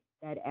ELA,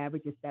 that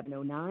average is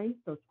 709.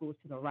 So schools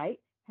to the right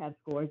have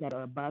scores that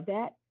are above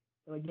that.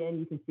 So again,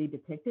 you can see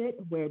depicted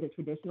where the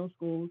traditional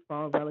schools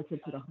fall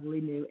relative to the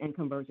wholly new and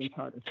conversion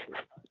charter schools.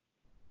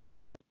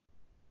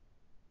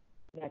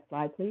 Next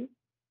slide, please.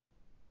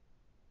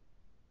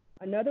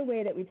 Another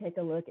way that we take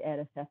a look at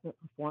assessment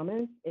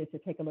performance is to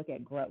take a look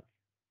at growth.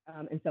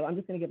 And so I'm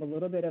just going to give a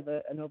little bit of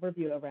an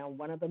overview around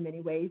one of the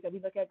many ways that we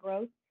look at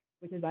growth,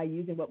 which is by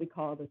using what we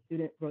call the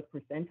student growth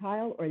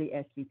percentile, or the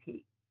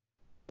SGP.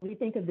 We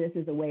think of this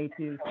as a way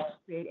to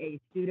create a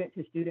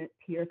student-to-student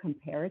peer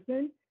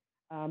comparison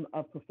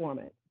of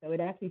performance. So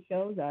it actually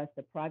shows us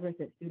the progress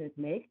that students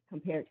make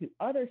compared to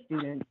other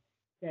students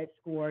that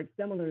scored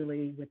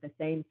similarly with the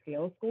same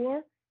scale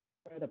score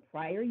for the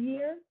prior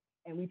year.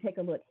 And we take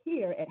a look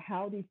here at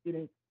how these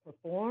students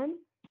perform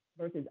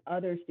versus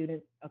other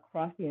students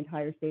across the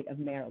entire state of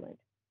Maryland.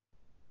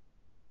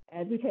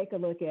 As we take a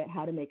look at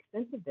how to make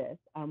sense of this,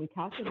 we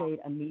calculate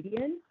a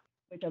median,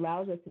 which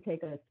allows us to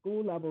take a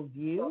school level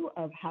view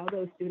of how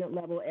those student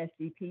level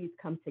SGPs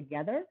come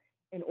together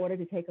in order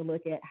to take a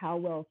look at how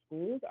well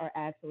schools are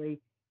actually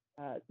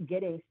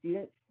getting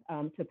students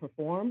to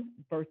perform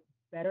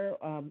better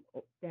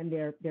than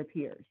their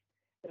peers.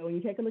 So when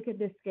you take a look at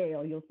this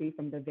scale, you'll see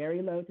from the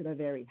very low to the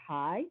very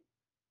high,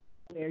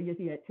 where you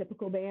see a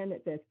typical band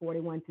that says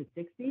 41 to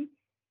 60.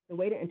 The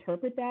way to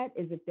interpret that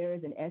is if there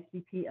is an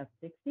SGP of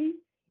 60,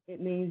 it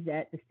means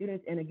that the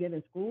students in a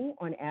given school,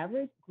 on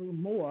average, grew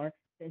more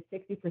than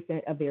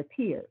 60% of their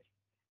peers.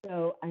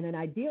 So in an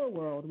ideal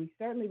world, we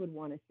certainly would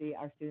want to see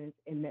our students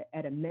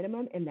at a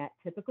minimum in that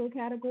typical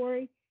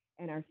category.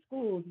 And our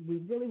schools, we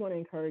really want to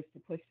encourage to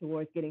push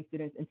towards getting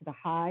students into the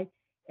high,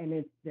 and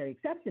it's very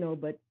exceptional,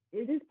 but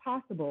it is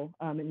possible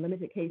in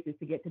limited cases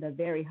to get to the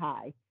very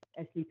high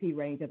SGP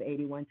range of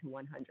 81 to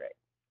 100.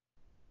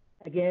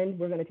 Again,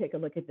 we're going to take a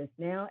look at this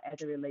now as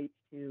it relates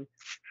to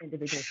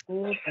individual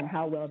schools and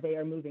how well they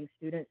are moving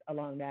students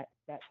along that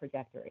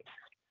trajectory.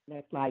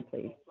 Next slide,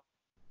 please.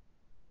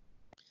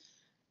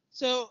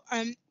 So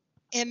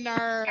in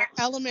our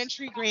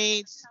elementary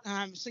grades,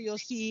 so you'll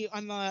see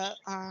on the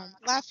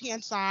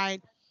left-hand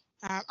side,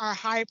 our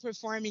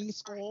high-performing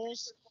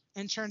schools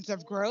in terms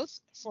of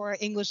growth for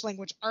English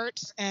language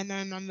arts, and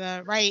then on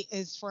the right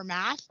is for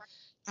math.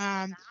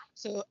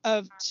 So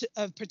of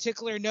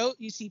particular note,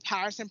 you see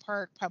Patterson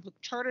Park Public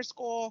Charter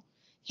School,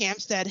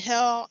 Hampstead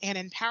Hill, and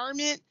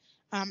Empowerment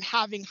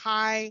having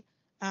high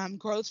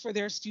growth for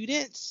their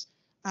students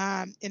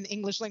in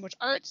English language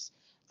arts.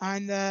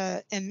 In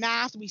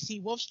math, we see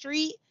Wolf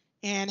Street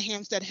and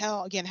Hampstead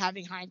Hill, again,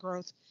 having high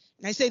growth.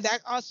 And I say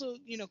that also,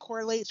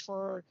 correlates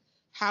for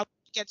how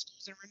we get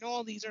schools in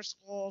renewal. These are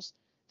schools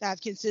that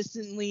have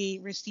consistently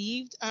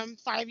received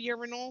 5-year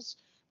renewals,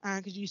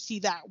 because you see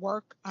that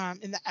work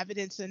in the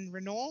evidence in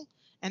renewal.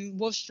 And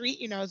Wolf Street,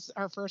 is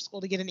our first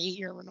school to get an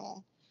 8-year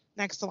renewal.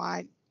 Next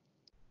slide.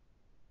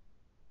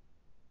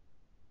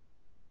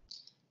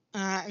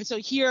 And so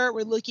here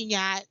we're looking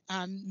at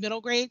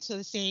middle grade, so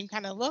the same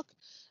kind of look.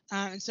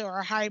 And so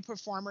our high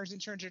performers in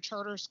terms of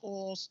charter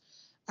schools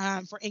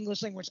for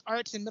English language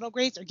arts in middle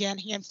grades, again,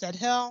 Hampstead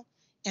Hill,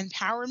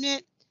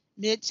 Empowerment,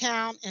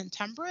 Midtown, and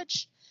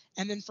Tunbridge.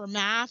 And then for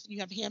math,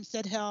 you have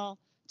Hampstead Hill,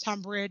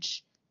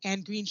 Tunbridge,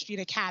 and Green Street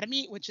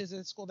Academy, which is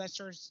a school that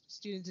serves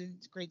students in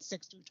grades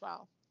 6 through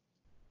 12.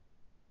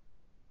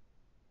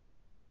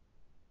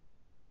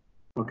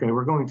 Okay,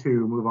 we're going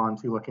to move on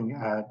to looking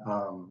at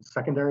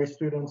secondary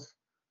students.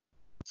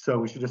 So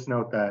we should just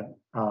note that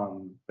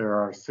there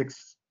are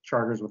 6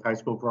 charters with high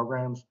school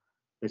programs.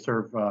 They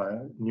serve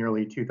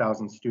nearly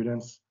 2,000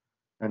 students.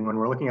 And when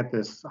we're looking at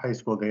this high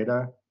school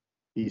data,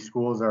 the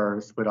schools are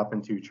split up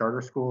into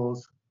charter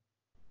schools,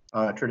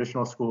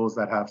 traditional schools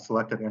that have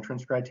selective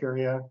entrance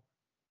criteria,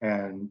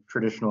 and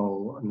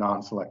traditional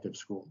non-selective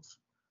schools.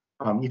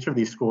 Each of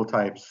these school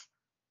types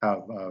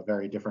have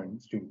very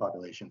different student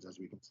populations, as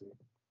we can see.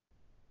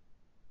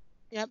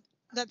 Yep,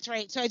 that's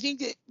right. So I think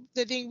that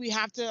the thing we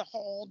have to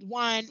hold,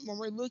 one, when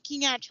we're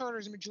looking at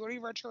charters, the majority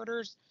of our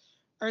charters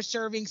are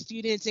serving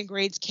students in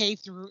grades K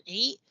through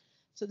 8.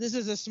 So this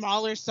is a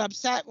smaller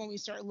subset when we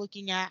start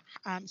looking at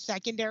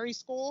secondary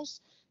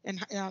schools and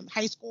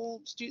high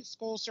school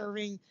schools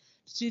serving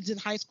students in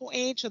high school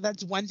age. So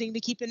that's one thing to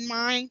keep in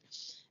mind.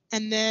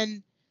 And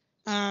then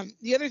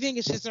the other thing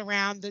is just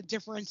around the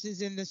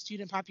differences in the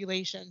student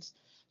populations.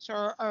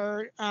 So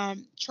our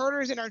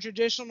charters in our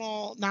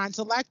traditional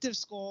non-selective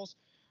schools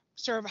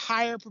serve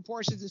higher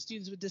proportions of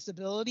students with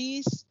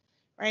disabilities,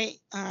 right?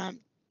 24%,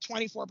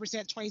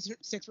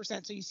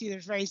 26%. So you see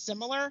there's very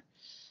similar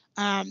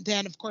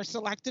than, of course,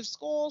 selective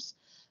schools.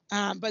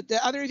 But the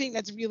other thing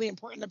that's really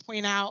important to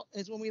point out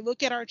is when we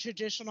look at our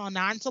traditional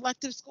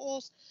non-selective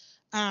schools,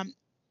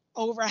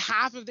 over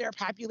half of their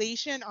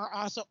population are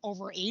also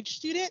overage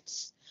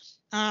students.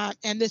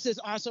 And this is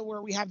also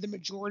where we have the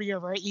majority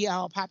of our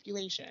EL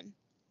population.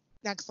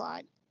 Next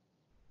slide.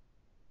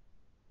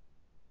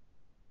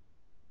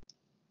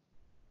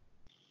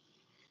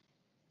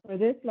 For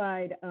this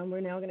slide,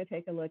 we're now going to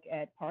take a look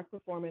at PARCC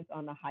performance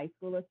on the high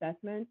school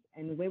assessments.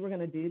 And the way we're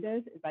going to do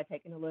this is by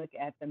taking a look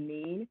at the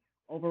mean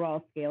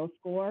overall scale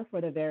score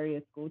for the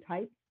various school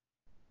types.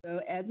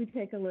 So as we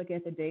take a look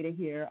at the data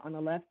here, on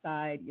the left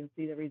side, you'll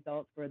see the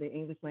results for the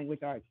English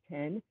Language Arts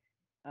 10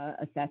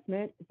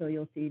 assessment. So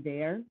you'll see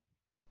there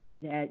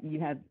that you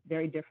have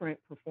very different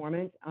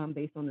performance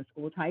based on the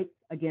school types.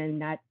 Again,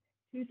 not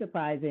too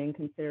surprising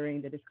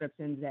considering the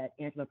descriptions that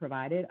Angela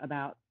provided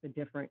about the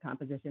different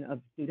composition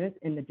of students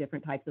in the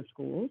different types of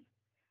schools.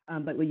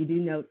 But what you do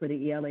note for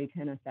the ELA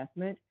 10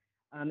 assessment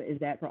is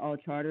that for all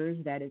charters,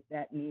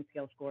 that mean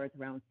scale score is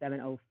around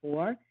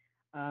 704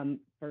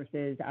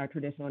 versus our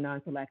traditional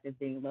non-selective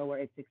being lower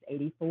at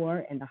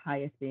 684 and the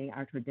highest being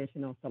our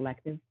traditional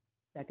selective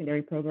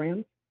secondary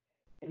programs.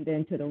 And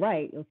then to the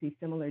right, you'll see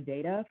similar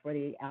data for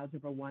the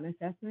Algebra 1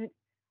 assessment.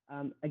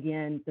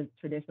 Again, the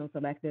traditional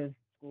selective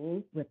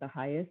schools with the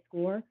highest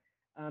score.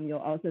 You'll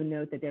also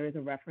note that there is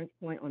a reference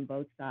point on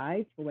both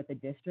sides for what the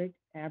district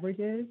average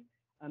is.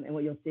 And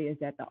what you'll see is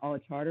that the all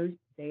charters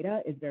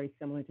data is very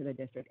similar to the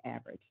district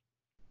average.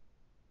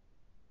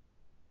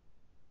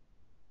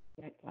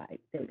 Next slide,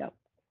 there we go.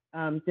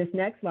 This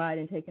next slide,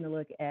 and taking a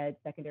look at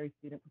secondary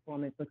student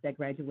performance, looks at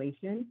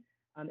graduation.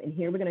 And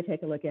here we're going to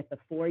take a look at the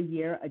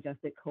 4-year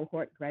adjusted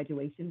cohort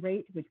graduation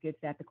rate, which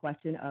gets at the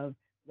question of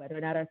whether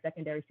or not our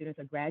secondary students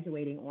are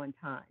graduating on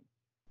time.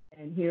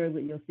 And here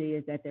what you'll see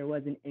is that there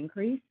was an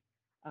increase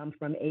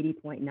from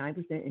 80.9%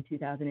 in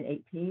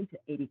 2018 to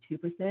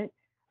 82%.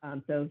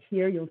 So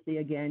here you'll see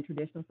again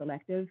traditional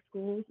selective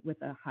schools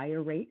with a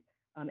higher rate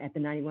at the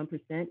 91%,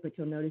 but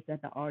you'll notice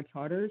that the all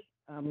charters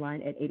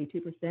line at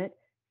 82%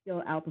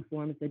 still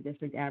outperforms the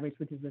district average,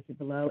 which is listed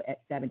below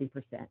at 70%.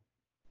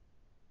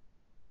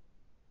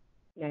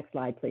 Next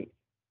slide, please.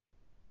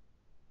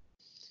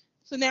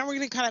 So now we're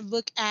going to kind of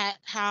look at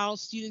how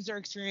students are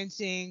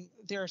experiencing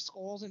their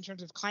schools in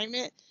terms of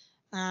climate.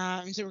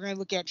 And so we're going to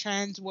look at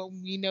trends. What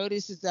we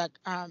notice is that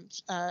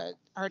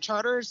our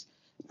charters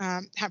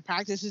have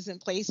practices in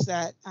place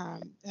that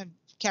have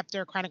kept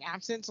their chronic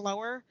absence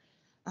lower,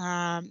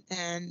 but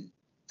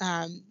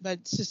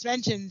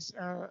suspensions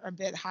are a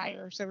bit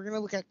higher. So we're going to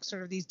look at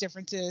sort of these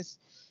differences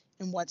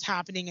in what's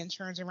happening in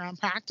terms around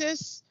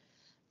practice.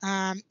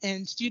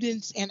 And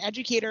students and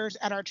educators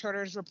at our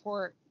charters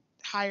report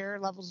higher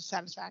levels of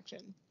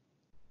satisfaction.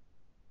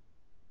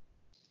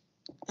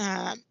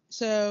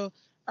 So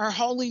our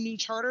wholly new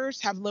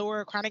charters have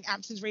lower chronic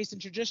absence rates than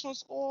traditional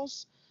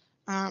schools,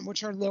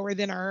 which are lower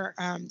than our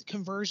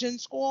conversion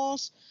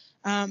schools.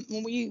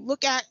 When we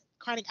look at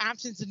chronic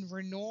absence and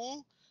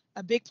renewal,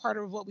 a big part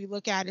of what we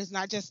look at is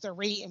not just the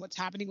rate and what's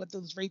happening with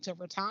those rates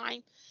over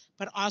time,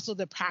 but also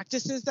the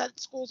practices that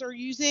schools are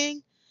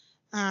using.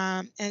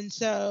 And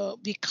so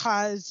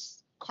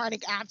because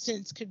chronic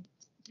absence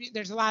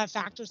there's a lot of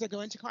factors that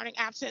go into chronic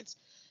absence.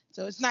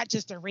 So it's not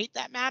just the rate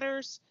that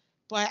matters,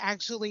 but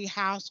actually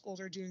how schools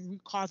are doing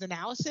root cause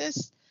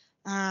analysis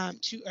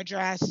to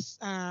address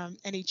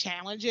any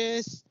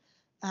challenges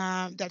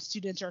that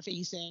students are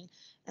facing.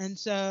 And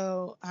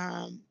so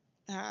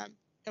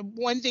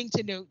one thing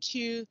to note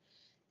too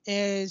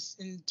is,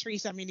 and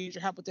Teresa, I may need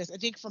your help with this, I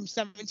think from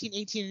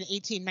 1718 and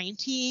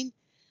 1819,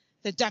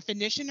 the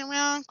definition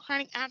around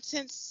chronic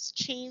absence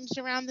changed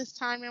around this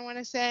time, I want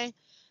to say.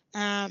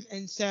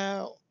 And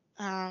so,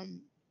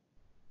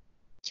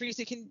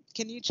 Teresa, can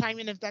you chime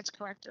in if that's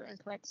correct or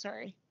incorrect?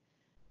 Sorry.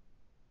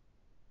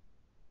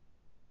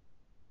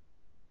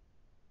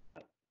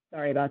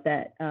 Sorry about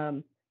that.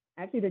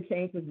 Actually, the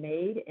change was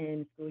made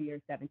in school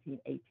year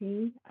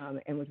 17-18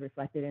 and was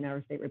reflected in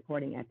our state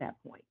reporting at that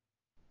point.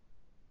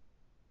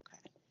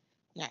 Okay.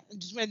 Yeah, I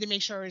just wanted to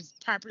make sure I was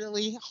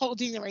properly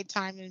holding the right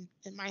time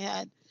in my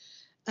head.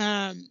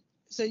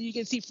 So you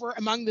can see for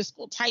among the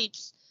school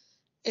types,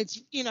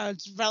 it's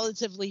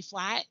relatively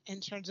flat in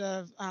terms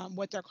of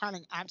what their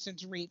chronic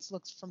absence rates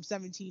looks from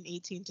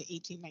 17-18 to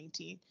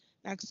 18-19.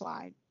 Next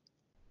slide.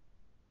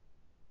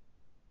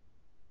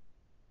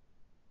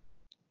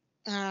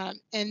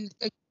 And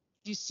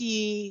you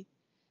see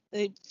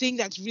the thing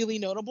that's really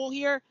notable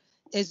here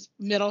is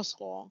middle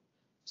school.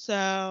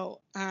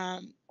 So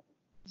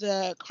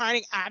the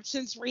chronic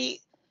absence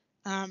rate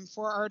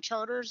for our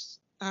charters,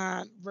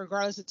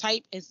 regardless of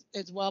type, is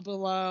well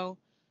below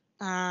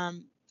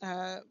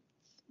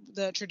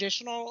the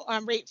traditional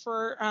rate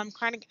for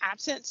chronic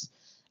absence.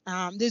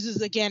 This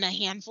is, again, a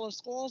handful of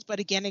schools, but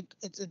again,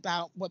 it's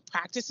about what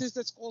practices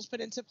that schools put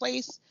into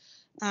place.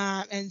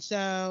 And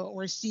so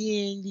we're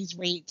seeing these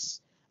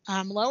rates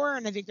lower,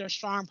 and I think there's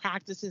strong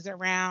practices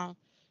around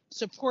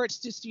supports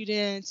to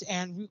students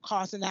and root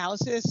cause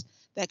analysis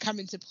that come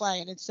into play.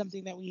 And it's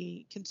something that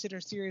we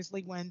consider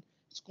seriously when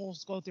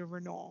schools go through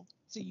renewal.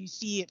 So you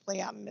see it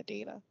play out in the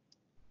data.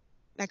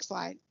 Next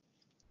slide.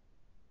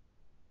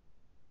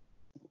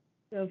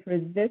 So for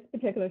this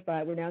particular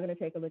slide, we're now going to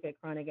take a look at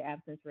chronic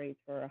absence rates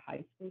for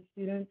high school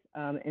students.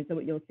 And so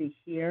what you'll see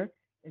here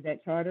is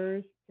that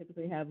charters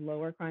typically have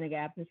lower chronic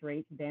absence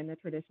rates than the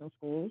traditional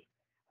schools.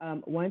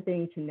 One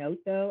thing to note,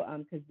 though,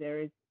 because there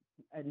is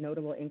a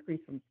notable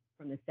increase from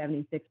the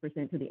 76%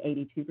 to the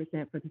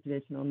 82% for the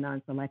traditional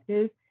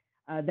non-selective,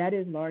 that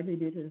is largely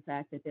due to the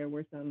fact that there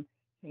were some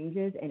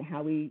changes in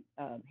how we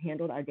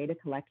handled our data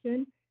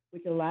collection,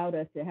 which allowed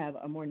us to have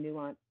a more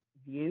nuanced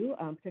view,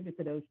 particularly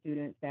for those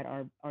students that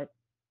are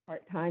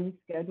part-time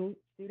scheduled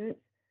students.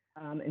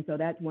 And so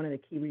that's one of the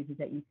key reasons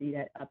that you see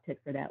that uptick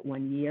for that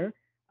 1 year,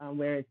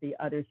 whereas the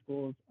other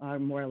schools are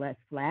more or less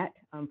flat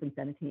from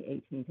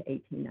 17-18 to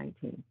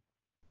 18-19.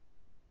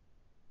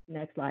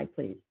 Next slide,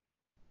 please.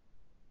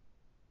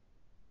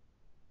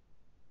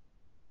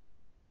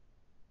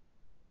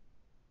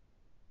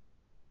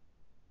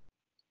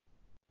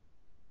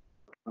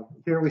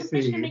 Here we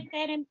see. Commissioner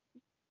McFadden,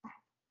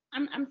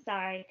 I'm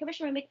sorry.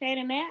 Commissioner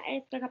McFadden, may I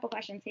ask a couple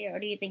questions here, or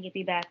do you think it'd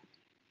be best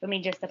for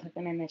me just to put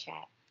them in the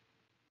chat?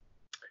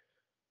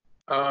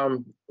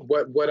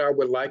 What I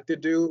would like to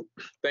do,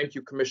 thank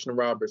you, Commissioner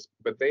Roberts,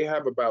 but they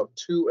have about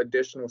 2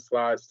 additional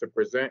slides to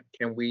present.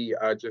 Can we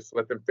just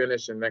let them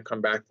finish and then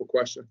come back for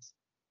questions?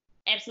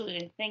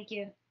 Absolutely, thank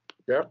you.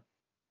 Yep.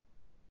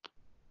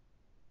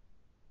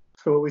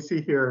 So what we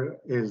see here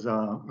is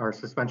our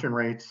suspension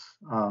rates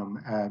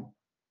at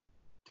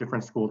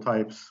different school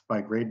types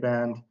by grade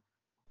band.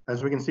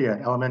 As we can see,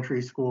 at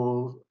elementary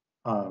schools,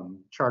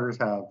 charters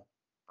have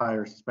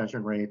higher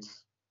suspension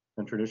rates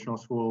than traditional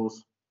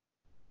schools.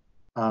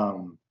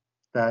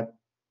 That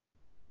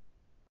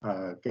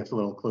gets a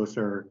little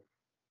closer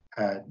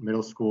at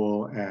middle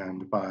school,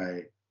 and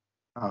by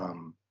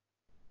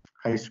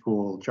high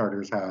school,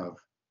 charters have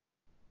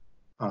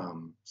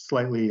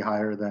slightly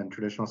higher than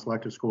traditional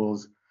selective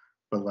schools,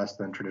 but less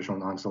than traditional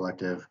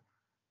non-selective.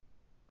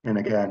 And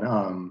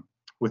again,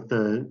 with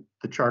the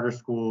charter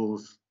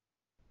schools,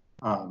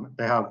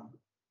 they have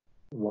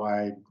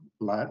wide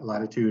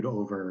latitude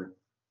over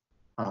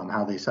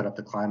how they set up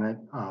the climate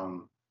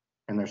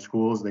in their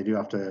schools. They do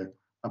have to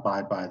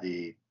abide by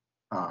the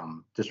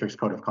district's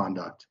code of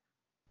conduct,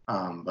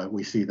 but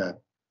we see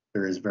that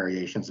there is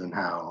variations in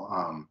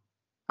how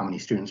many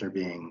students are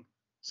being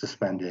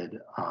suspended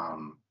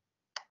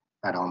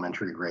at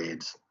elementary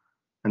grades.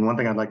 And one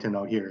thing I'd like to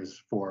note here is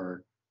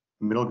for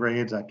middle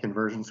grades at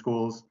conversion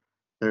schools,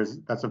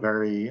 that's a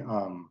very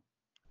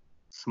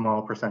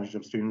small percentage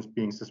of students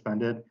being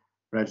suspended.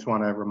 But I just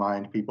want to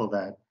remind people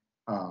that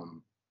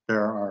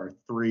there are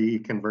 3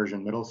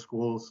 conversion middle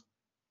schools.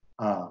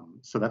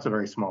 So that's a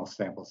very small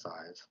sample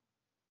size.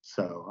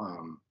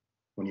 So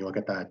when you look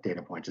at that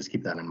data point, just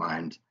keep that in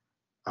mind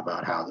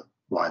about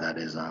why that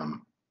is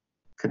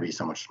could be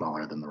so much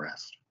smaller than the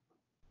rest.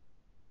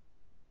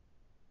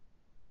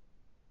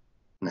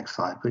 Next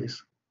slide,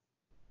 please.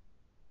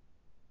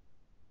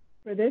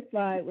 For this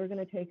slide, we're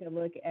going to take a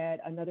look at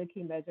another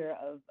key measure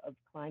of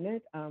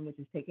climate, which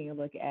is taking a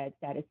look at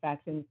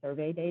satisfaction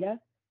survey data.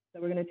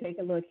 So we're going to take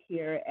a look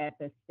here at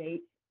the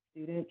state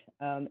student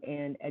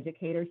and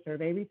educator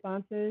survey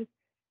responses.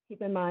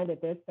 Keep in mind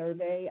that this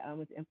survey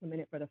was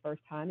implemented for the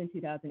first time in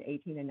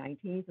 2018 and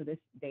 19. So this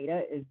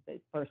data is the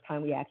first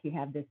time we actually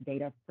have this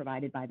data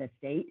provided by the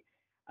state.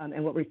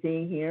 And what we're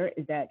seeing here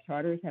is that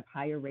charters have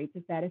higher rates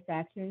of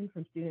satisfaction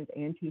from students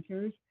and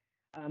teachers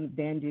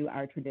than do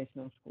our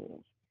traditional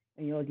schools.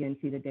 And you'll again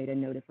see the data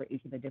noted for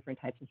each of the different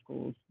types of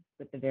schools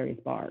with the various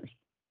bars.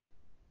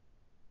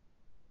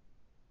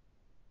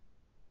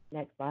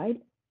 Next slide.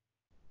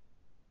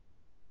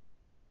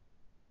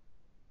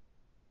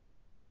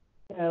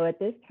 So at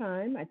this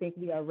time, I think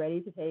we are ready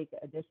to take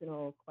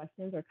additional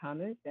questions or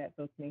comments that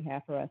folks may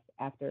have for us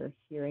after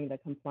hearing the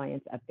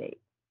compliance update.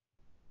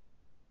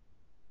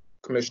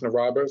 Commissioner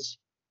Roberts.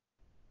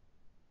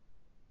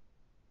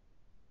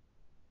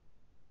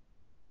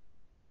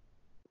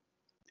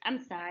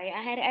 I'm sorry,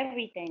 I had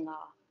everything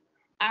off.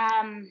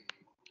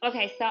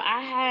 Okay, so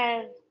I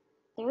have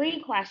 3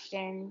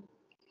 questions,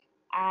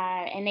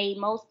 and they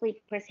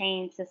mostly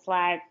pertain to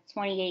slides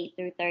 28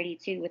 through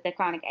 32 with the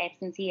chronic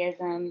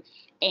absenteeism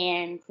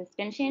and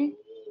suspension.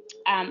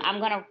 I'm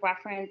going to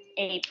reference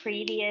a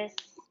previous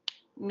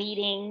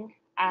meeting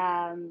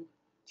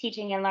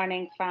teaching and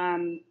learning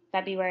from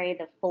February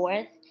the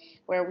 4th,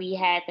 where we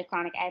had the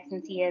chronic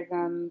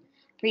absenteeism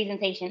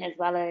presentation as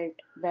well as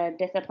the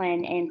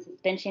discipline and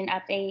suspension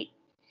update.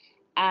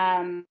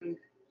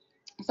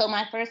 So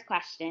my first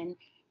question,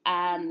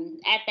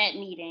 at that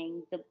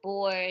meeting, the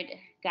board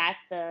got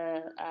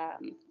the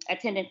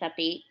attendance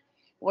update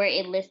where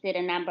it listed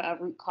a number of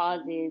root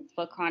causes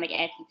for chronic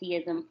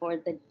absenteeism for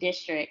the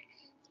district,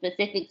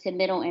 specific to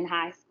middle and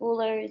high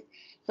schoolers.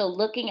 So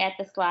looking at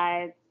the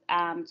slides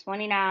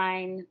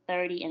 29,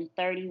 30, and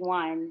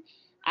 31,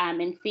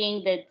 and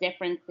seeing the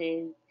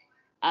differences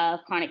of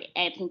chronic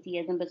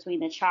absenteeism between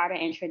the charter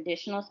and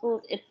traditional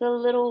schools, it's a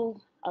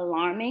little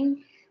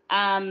alarming.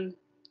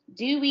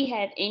 Do we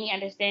have any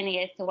understanding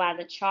as to why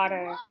the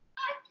charter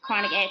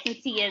chronic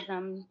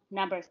absenteeism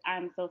numbers,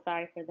 I'm so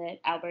sorry for that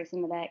outburst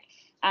in the back.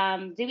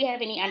 Do we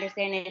have any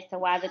understanding as to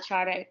why the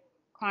charter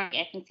chronic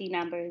absentee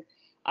numbers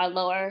are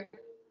lower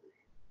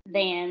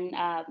than,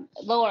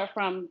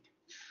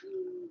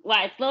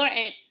 why it's lower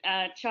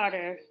at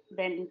charter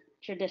than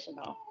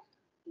traditional?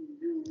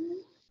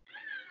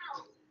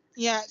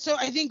 Yeah, so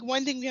I think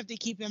one thing we have to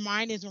keep in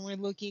mind is when we're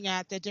looking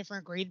at the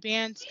different grade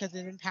bands, because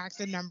it impacts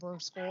the number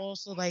of schools.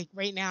 So like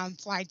right now,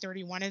 slide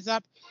 31 is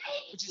up,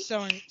 which is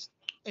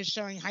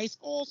showing high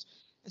schools.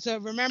 And so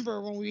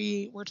remember when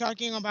we were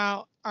talking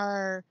about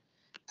our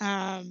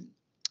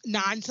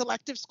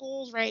non-selective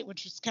schools, right,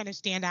 which is kind of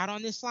stand out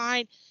on this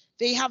slide,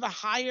 they have a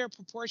higher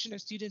proportion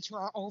of students who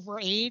are over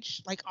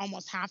age, like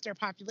almost half their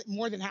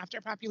more than half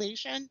their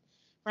population,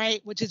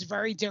 right, which is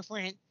very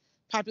different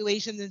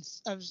population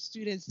of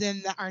students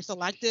than our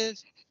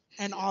selective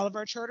and all of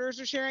our charters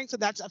are sharing. So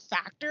that's a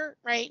factor,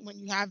 right? When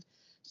you have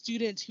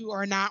students who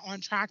are not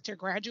on track to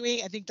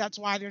graduate, I think that's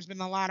why there's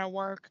been a lot of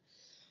work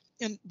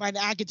by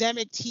the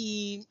academic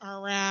team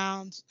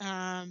around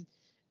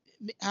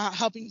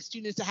helping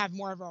students to have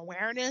more of an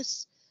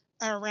awareness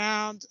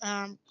around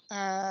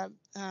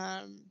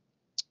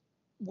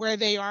where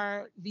they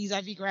are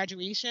vis-a-vis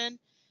graduation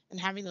and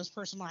having those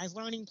personalized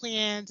learning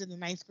plans and the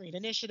ninth grade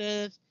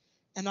initiative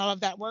and all of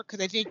that work.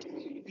 Because I think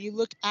if you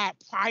look at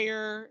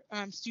prior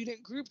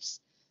student groups,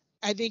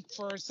 I think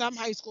for some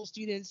high school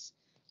students,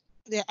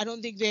 I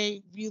don't think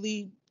they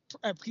really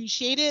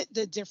appreciated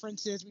the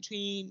differences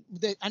between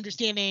the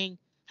understanding,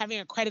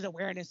 having a credit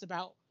awareness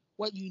about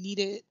what you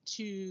needed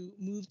to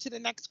move to the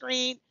next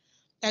grade,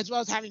 as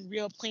well as having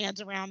real plans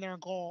around their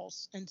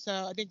goals. And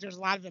so I think there's a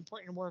lot of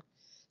important work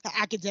that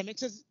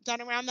academics has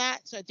done around that.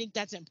 So I think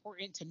that's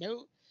important to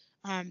note.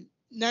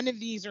 None of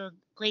these are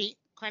great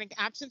chronic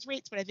absence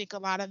rates, but I think a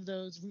lot of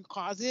those root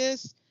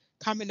causes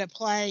come into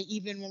play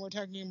even when we're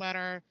talking about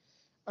our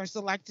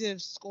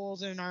selective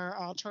schools and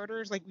our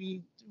charters. Like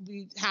we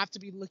have to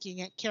be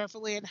looking at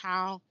carefully at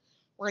how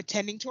we're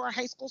attending to our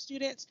high school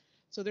students.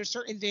 So there's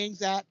certain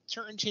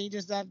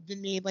changes that have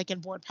been made, like in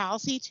board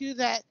policy too,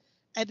 that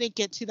I think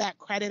get to that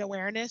credit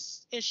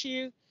awareness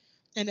issue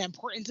and the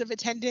importance of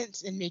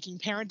attendance and making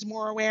parents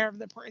more aware of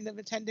the importance of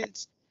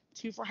attendance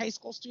too for high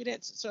school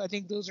students. So I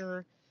think those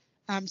are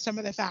some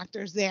of the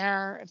factors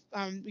there.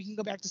 We can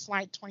go back to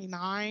slide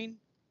 29.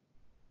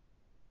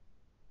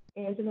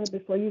 Angela,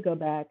 before you go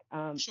back,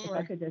 Sure. if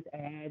I could just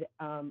add,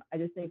 I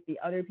just think the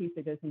other piece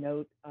to just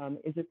note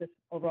is just this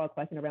overall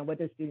question around what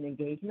does student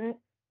engagement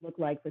look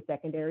like for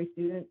secondary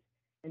students.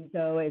 And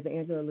so as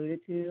Angela alluded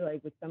to,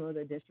 like with some of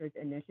the district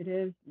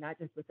initiatives, not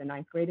just with the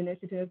ninth grade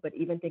initiative, but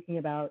even thinking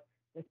about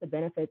just the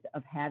benefits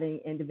of having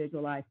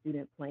individualized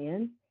student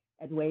plans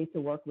as ways to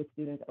work with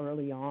students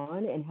early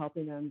on and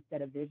helping them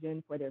set a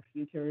vision for their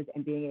futures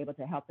and being able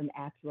to help them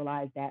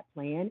actualize that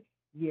plan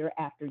year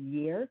after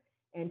year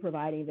and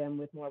providing them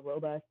with more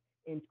robust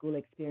in-school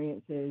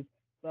experiences,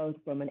 both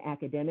from an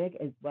academic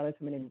as well as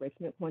from an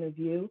enrichment point of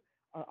view,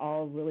 are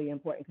all really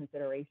important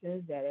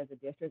considerations that as a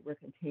district we're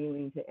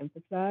continuing to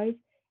emphasize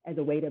as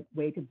a way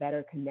to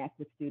better connect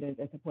with students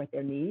and support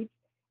their needs.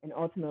 And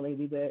ultimately,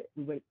 we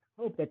would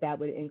hope that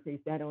would increase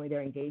not only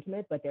their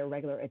engagement, but their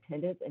regular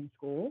attendance in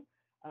school.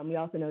 We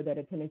also know that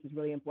attendance is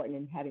really important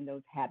in having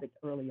those habits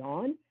early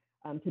on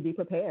to be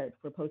prepared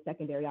for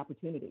post-secondary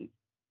opportunities.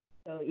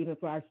 So even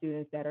for our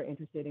students that are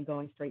interested in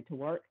going straight to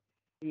work,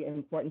 the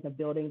importance of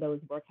building those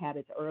work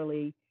habits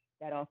early,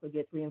 that also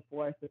gets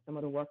reinforced with some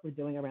of the work we're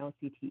doing around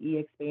CTE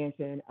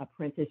expansion,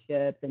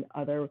 apprenticeships, and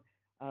other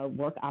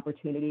work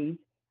opportunities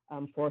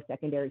for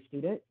secondary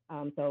students.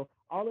 So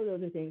all of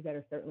those are things that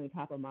are certainly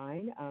top of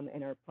mind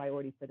and are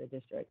priorities for the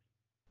district.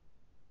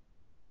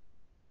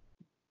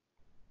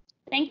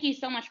 Thank you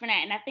so much for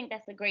that. And I think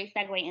that's a great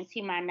segue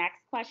into my next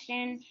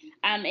question.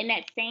 In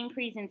that same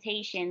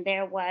presentation,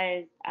 there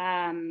was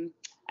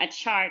a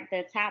chart,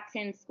 the top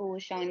 10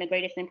 schools showing the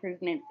greatest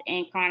improvements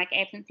in chronic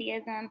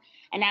absenteeism.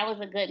 And that was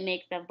a good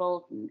mix of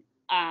both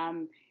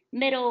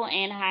middle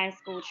and high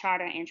school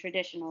charter and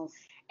traditional.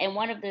 And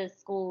one of the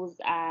schools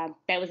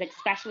that was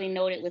especially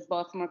noted was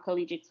Baltimore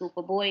Collegiate School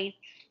for Boys.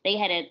 They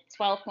had a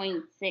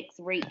 12.6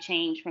 rate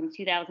change from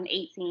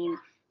 2018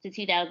 to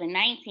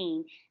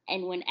 2019.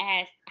 And when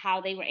asked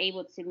how they were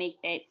able to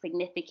make that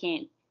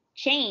significant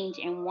change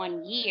in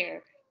 1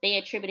 year, they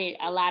attributed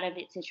a lot of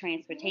it to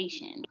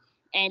transportation.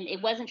 and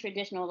it wasn't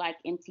traditional like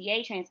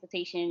MTA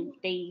transportation.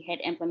 They had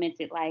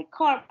implemented like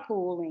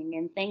carpooling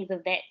and things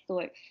of that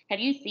sort. Have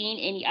you seen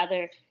any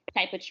other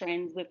type of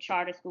trends with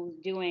charter schools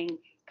doing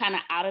kind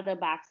of out of the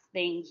box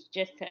things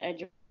just to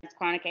address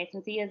chronic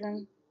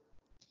absenteeism?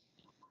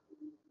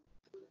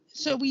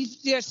 So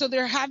so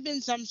there have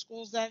been some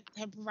schools that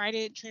have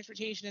provided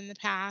transportation in the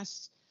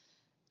past.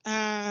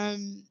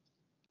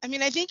 I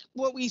mean, I think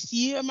what we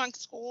see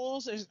amongst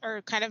schools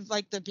are kind of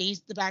like the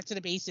back to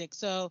the basics.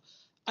 So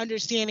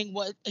understanding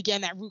what,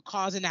 again, that root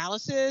cause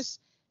analysis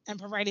and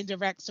providing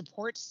direct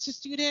supports to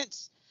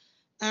students.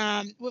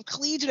 With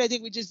collegiate, I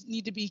think we just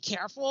need to be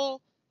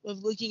careful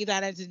with looking at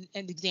that as an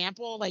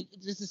example. Like,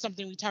 this is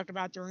something we talked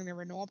about during the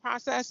renewal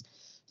process.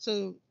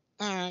 So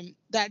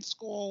that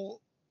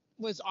school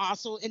was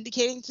also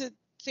indicating to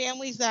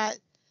families that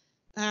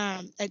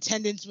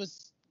attendance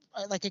was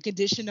like a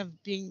condition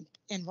of being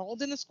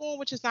enrolled in the school,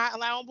 which is not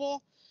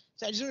allowable.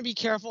 So I just want to be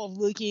careful of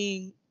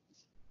looking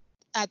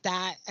at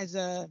that as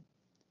a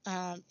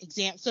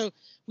exam. So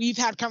we've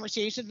had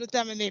conversations with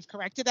them and they've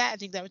corrected that. I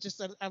think that was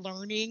just a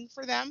learning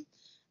for them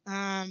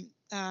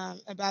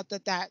about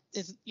that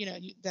is,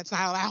 that's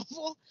not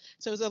allowable.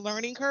 So it's a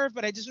learning curve,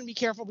 but I just want to be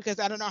careful because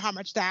I don't know how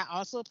much that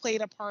also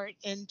played a part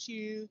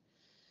into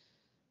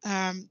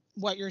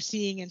what you're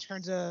seeing in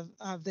terms of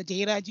the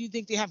data. I do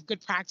think they have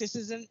good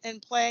practices in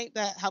play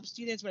that help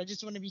students, but I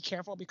just want to be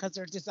careful because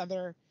there's this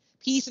other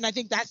piece. And I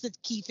think that's the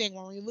key thing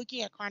when we're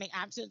looking at chronic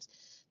absence.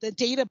 The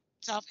data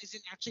itself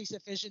isn't actually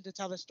sufficient to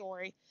tell the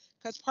story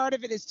because part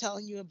of it is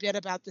telling you a bit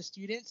about the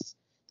students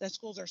that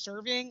schools are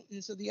serving.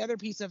 And so the other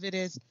piece of it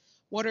is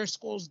what are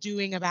schools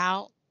doing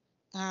about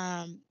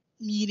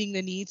meeting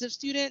the needs of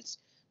students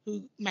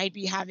who might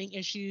be having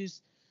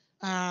issues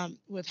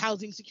with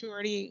housing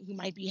security, who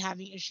might be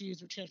having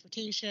issues with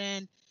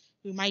transportation,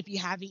 who might be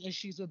having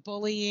issues with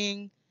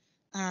bullying,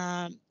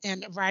 and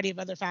a variety of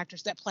other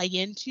factors that play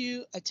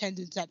into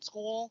attendance at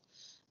school.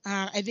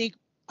 I think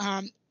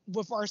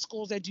with our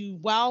schools that do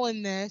well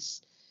in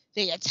this,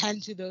 they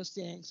attend to those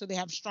things. So they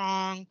have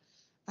strong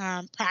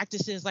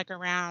practices like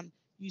around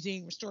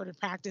using restorative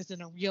practice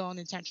in a real and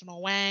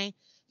intentional way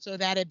so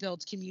that it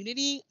builds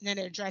community and then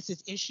it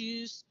addresses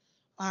issues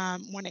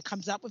when it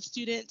comes up with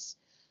students.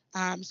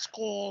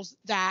 Schools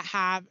that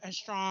have a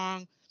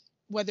strong,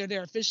 whether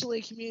they're officially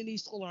a community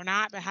school or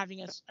not, but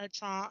having a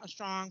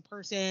strong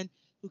person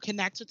who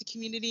connects with the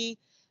community.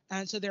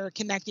 And so they're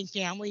connecting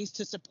families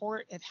to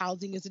support if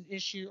housing is an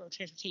issue or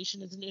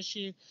transportation is an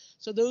issue.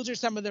 So those are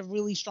some of the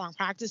really strong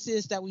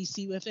practices that we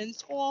see within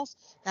schools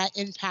that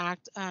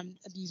impact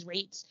these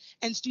rates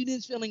and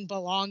students feeling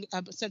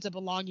a sense of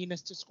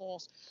belongingness to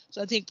schools.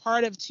 So I think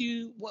part of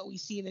what we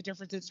see in the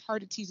difference is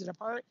hard to tease it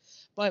apart,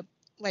 but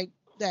like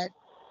that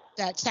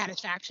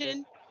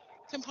satisfaction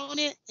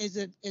component is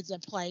a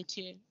play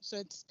too. So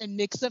it's a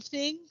mix of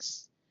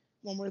things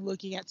when we're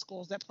looking at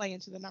schools that play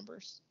into the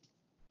numbers.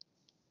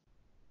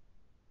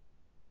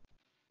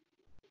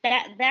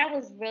 That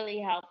was really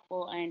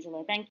helpful,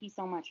 Angela. Thank you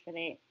so much for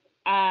that.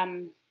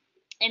 And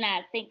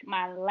I think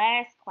my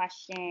last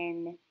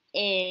question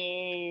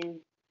is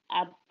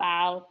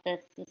about the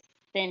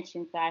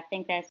suspension. So I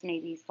think that's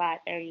maybe slide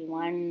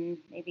 31,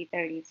 maybe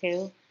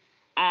 32.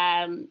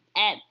 At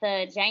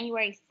the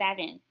January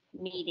 7th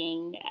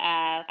meeting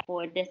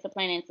for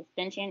discipline and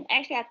suspension,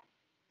 actually,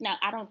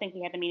 I don't think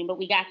we had the meeting, but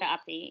we got the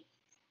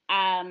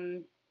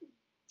update.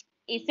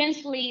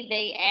 Essentially,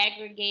 they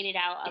aggregated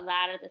out a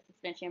lot of the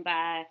suspension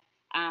by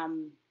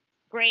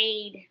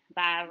grade,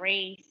 by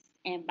race,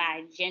 and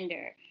by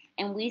gender.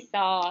 And we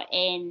saw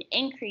an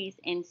increase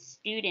in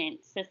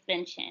student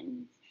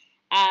suspensions.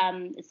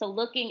 So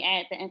looking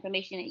at the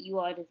information that you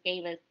all just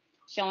gave us,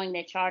 showing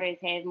that charters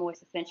have more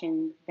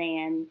suspensions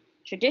than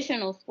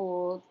traditional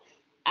schools,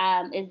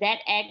 is that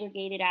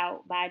aggregated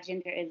out by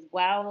gender as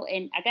well?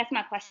 And I guess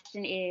my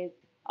question is,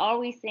 are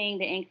we seeing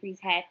the increase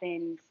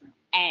happen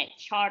at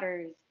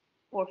charters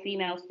for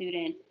female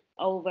students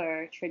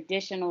over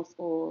traditional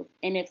schools?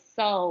 And if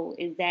so,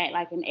 is that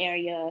like an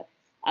area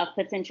of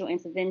potential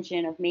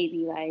intervention of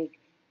maybe like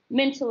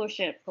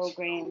mentorship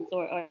programs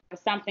or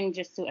something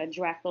just to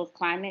address those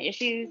climate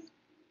issues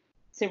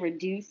to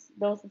reduce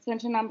those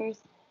suspension numbers?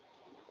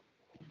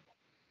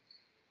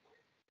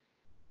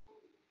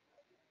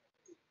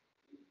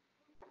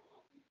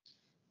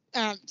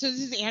 So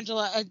this is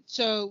Angela.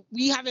 So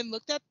we haven't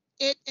looked at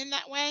it in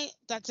that way.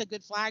 That's a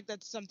good flag.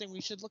 That's something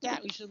we should look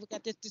at. We should look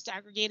at this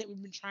disaggregated.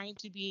 We've been trying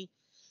to be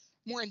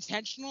more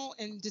intentional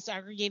in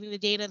disaggregating the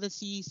data to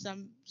see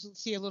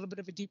a little bit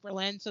of a deeper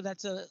lens. So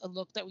that's a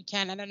look that we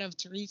can. I don't know if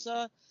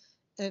Teresa,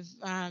 if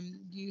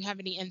you have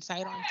any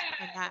insight on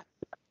that.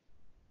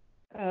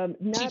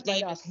 Not Chief right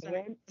Davis, offhand.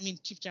 sorry. I mean,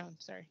 Chief Jones,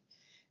 sorry.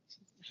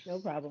 No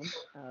problem.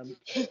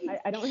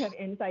 I don't have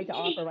insight to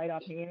offer right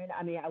offhand.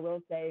 I mean, I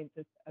will say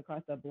just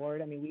across the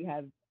board, I mean, we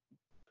have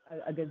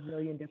a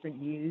gazillion different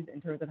views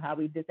in terms of how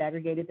we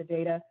disaggregated the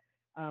data.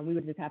 We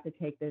would just have to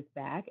take this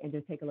back and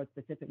just take a look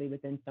specifically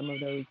within some of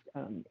those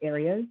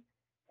areas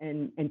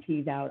and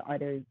tease out, are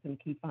there some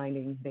key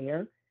findings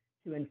there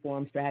to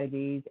inform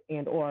strategies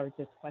and or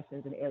just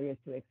questions and areas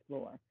to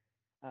explore.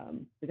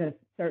 Because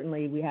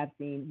certainly we have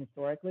seen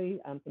historically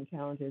some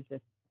challenges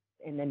just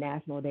in the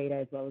national data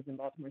as well as in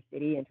Baltimore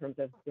City in terms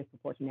of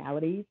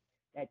disproportionalities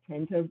that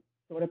tend to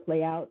sort of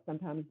play out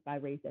sometimes by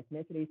race,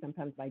 ethnicity,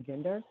 sometimes by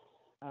gender.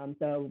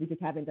 So we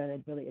just haven't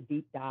done really a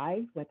deep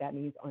dive what that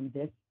means on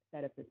this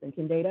set of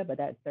suspension data, but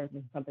that's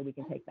certainly something we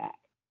can take back.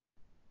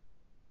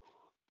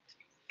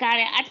 Got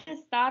it. I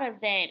just thought of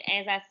that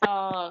as I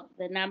saw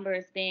the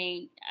numbers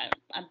being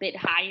a bit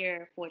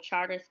higher for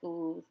charter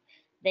schools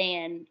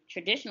than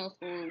traditional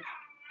schools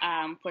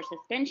for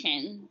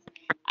suspensions.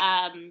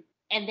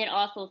 And then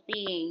also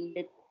seeing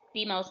the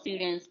female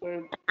students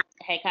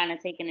had kind of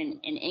taken an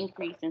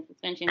increase in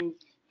suspensions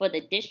for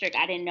the district.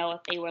 I didn't know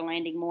if they were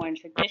landing more in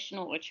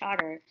traditional or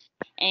charter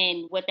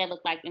and what that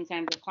looked like in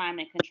terms of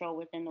climate control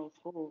within those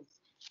schools.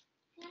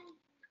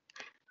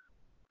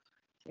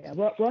 Yeah,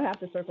 we'll have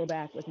to circle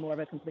back with more of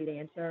a complete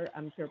answer.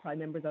 I'm sure probably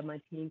members of my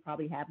team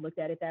probably have looked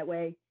at it that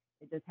way.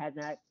 It just has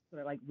not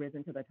sort of like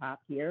risen to the top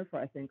here for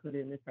us to include it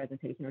in this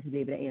presentation or to be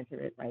able to answer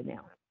it right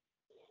now.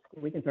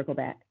 We can circle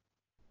back.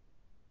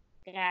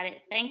 Got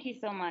it. Thank you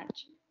so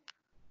much.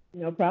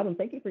 No problem.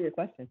 Thank you for your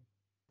question.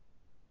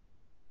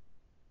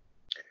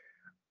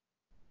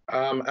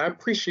 I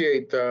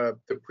appreciate the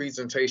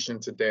presentation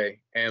today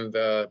and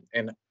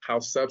how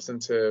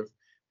substantive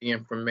the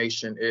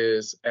information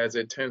is, as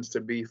it tends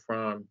to be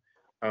from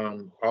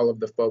all of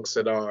the folks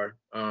that are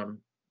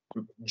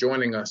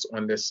joining us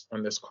on this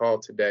call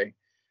today.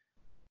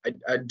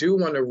 I do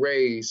want to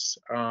raise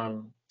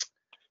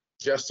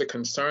just a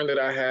concern that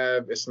I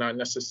have. It's not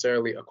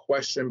necessarily a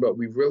question, but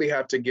we really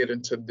have to get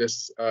into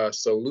this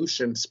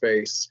solution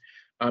space,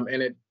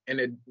 and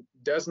it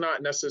does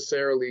not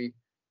necessarily.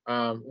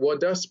 Well,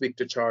 it does speak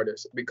to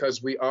charters,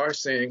 because we are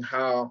seeing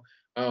how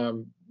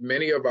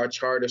many of our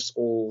charter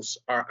schools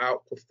are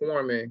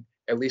outperforming,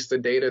 at least the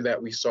data that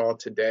we saw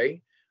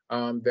today.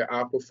 They're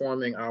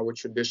outperforming our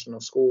traditional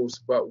schools.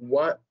 But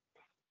what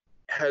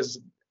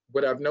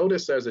I've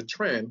noticed as a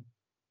trend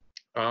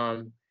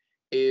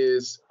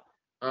is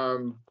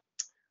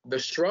the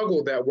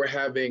struggle that we're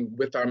having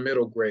with our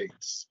middle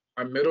grades.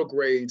 Our middle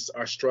grades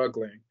are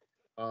struggling,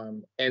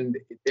 and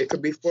it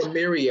could be for a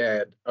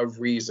myriad of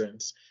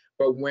reasons.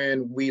 But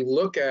when we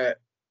look at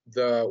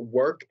the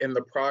work and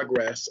the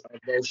progress of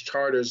those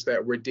charters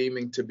that we're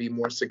deeming to be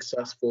more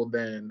successful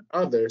than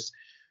others,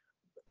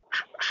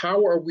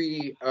 how are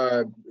we,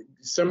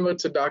 similar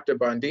to Dr.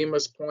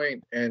 Bondima's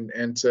point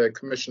and to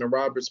Commissioner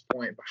Roberts'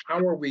 point, how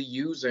are we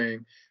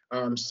using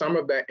some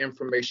of that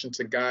information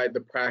to guide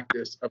the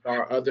practice of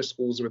our other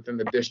schools within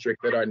the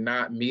district that are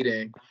not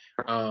meeting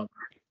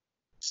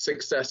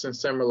success in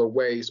similar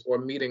ways or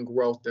meeting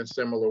growth in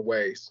similar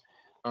ways?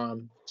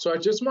 So I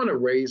just want to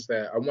raise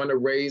that. I want to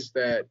raise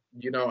that,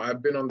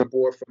 I've been on the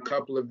board for a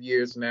couple of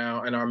years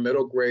now, and our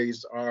middle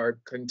grades are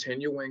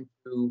continuing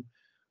to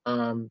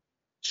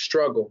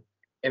struggle.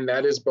 And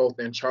that is both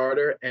in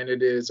charter and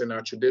it is in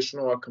our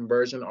traditional or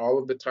conversion, all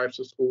of the types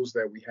of schools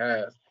that we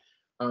have.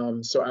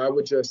 So I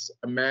would just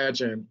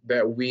imagine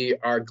that we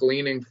are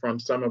gleaning from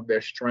some of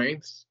their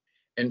strengths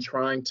and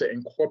trying to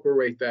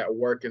incorporate that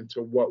work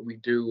into what we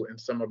do in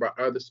some of our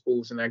other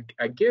schools. And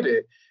I get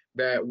it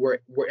that we're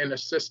in a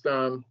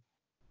system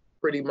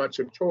pretty much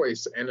of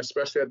choice, and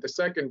especially at the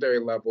secondary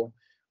level,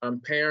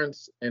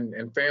 parents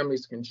and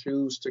families can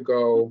choose to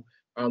go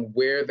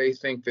where they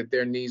think that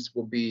their needs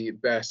will be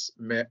best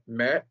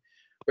met.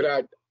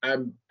 But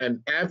I'm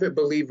an avid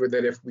believer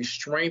that if we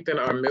strengthen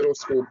our middle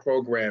school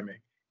programming,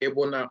 it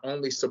will not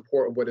only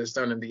support what is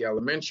done in the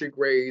elementary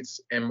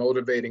grades and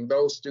motivating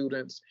those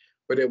students,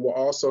 but it will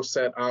also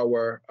set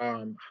our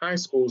high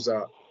schools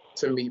up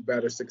to meet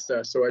better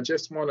success. So I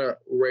just want to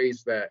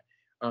raise that.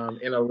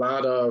 In a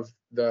lot of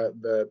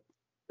the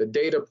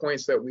data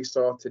points that we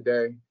saw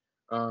today,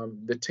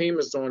 the team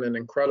is doing an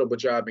incredible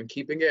job in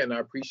keeping it, and I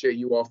appreciate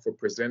you all for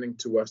presenting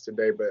to us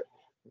today, but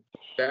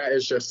that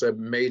is just a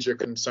major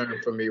concern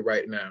for me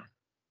right now.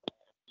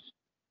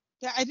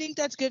 Yeah, I think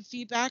that's good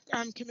feedback,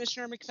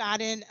 Commissioner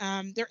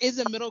McFadden. There is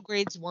a middle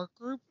grades work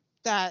group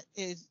that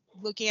is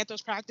looking at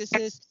those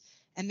practices,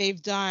 and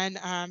they've done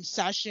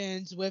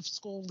sessions with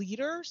school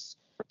leaders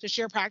to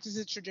share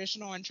practices,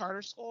 traditional and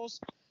charter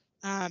schools,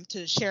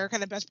 to share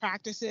kind of best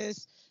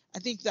practices. I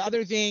think the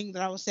other thing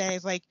that I will say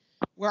is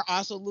we're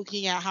also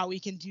looking at how we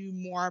can do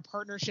more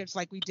partnerships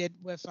like we did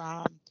with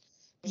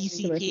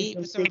BCP,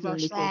 with some of our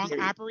strong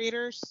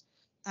operators,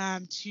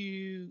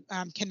 to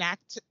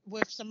connect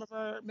with some of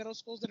our middle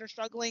schools that are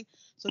struggling.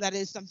 So that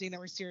is something that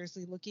we're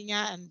seriously looking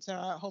at. And so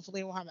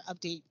hopefully we'll have an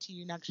update to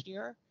you next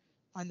year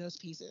on those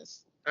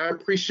pieces. I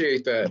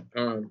appreciate that,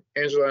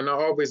 Angela, and I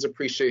always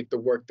appreciate the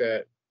work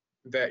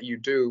that you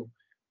do.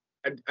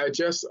 I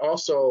just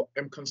also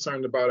am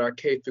concerned about our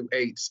K through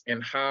 8s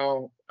and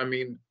how,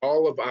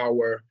 all of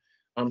our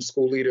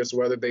school leaders,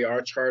 whether they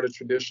are charter,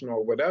 traditional,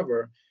 or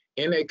whatever,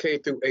 in a K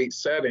through 8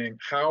 setting,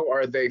 how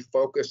are they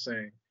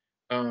focusing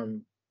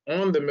on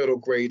the middle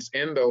grades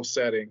in those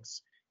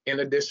settings, in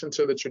addition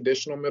to the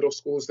traditional middle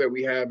schools that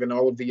we have and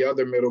all of the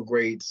other middle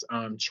grades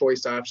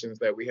choice options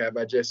that we have?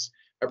 I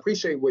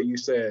appreciate what you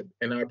said,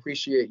 and I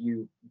appreciate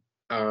you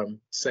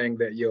saying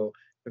that you'll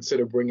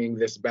consider bringing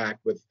this back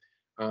with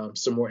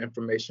some more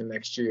information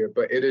next year.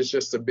 But it is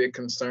just a big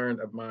concern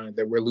of mine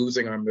that we're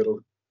losing our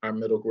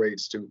middle grade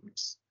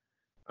students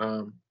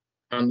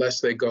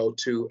unless they go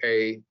to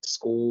a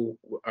school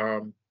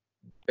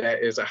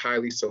that is a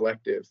highly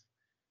selective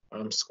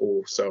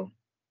school. So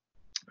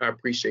I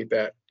appreciate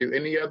that. Do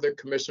any other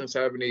commissioners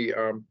have any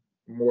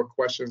more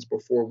questions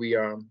before we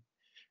and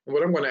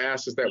what I'm going to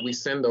ask is that we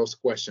send those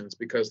questions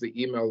because the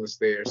email is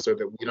there so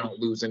that we don't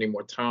lose any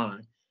more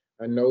time.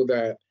 I know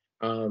that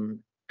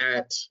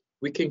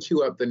we can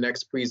queue up the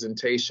next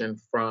presentation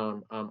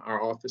from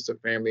our Office of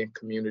Family and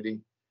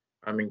Community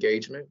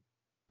Engagement.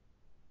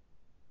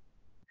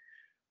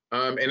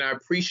 And I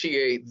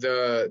appreciate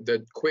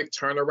the quick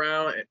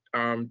turnaround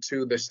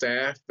to the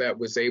staff that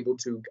was able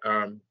to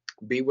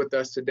be with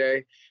us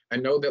today. I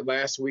know that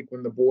last week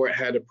when the board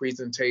had a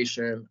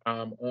presentation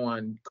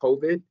on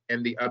COVID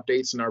and the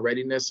updates and our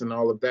readiness and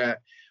all of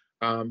that,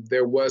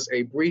 there was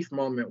a brief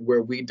moment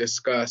where we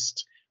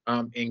discussed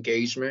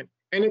engagement,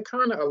 and it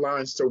kind of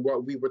aligns to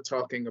what we were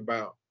talking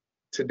about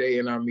today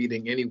in our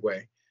meeting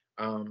anyway.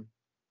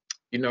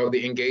 You know,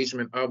 the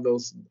engagement of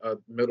those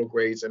middle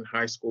grades and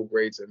high school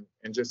grades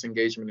and just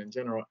engagement in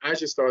general. I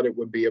just thought it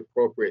would be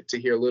appropriate to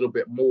hear a little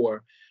bit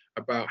more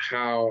about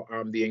how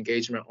the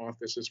engagement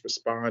office is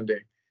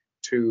responding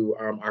to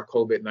our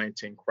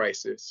COVID-19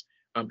 crisis,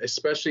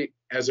 especially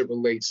as it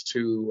relates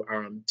to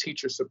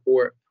teacher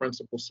support,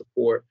 principal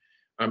support.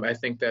 I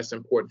think that's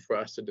important for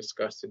us to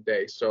discuss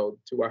today. So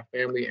to our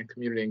family and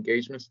community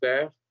engagement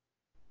staff,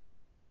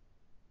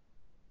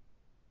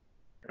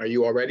 are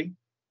you all ready?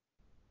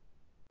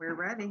 We're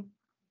ready.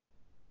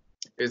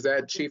 Is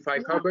that Chief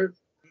Ike Hubbard?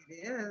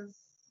 It is.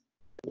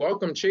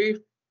 Welcome, Chief.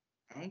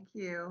 Thank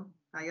you.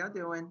 How y'all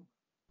doing?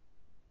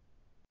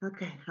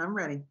 Okay, I'm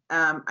ready.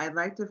 I'd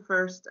like to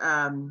first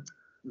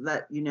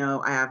let you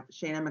know I have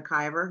Shana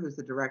McIver, who's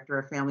the Director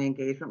of Family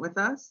Engagement with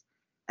us,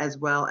 as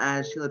well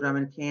as Sheila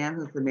Drummond-Cam,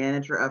 who's the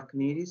Manager of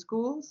Community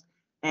Schools,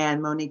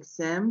 and Monique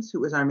Sims,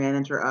 who is our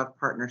Manager of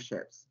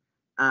Partnerships.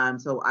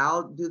 So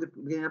I'll do the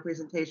beginning of the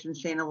presentation.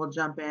 Shana will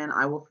jump in.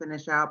 I will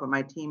finish out, but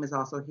my team is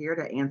also here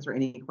to answer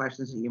any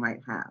questions that you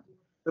might have.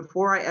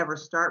 Before I ever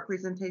start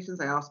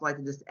presentations, I also like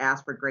to just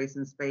ask for grace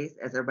and space.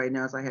 As everybody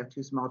knows, I have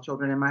 2 small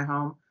children in my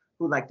home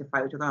who like to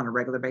fight each other on a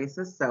regular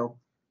basis. So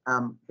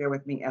bear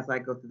with me as I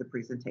go through the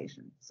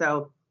presentation.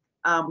 So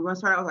we want to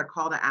start out with our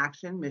call to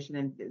action, mission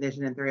and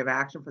vision and theory of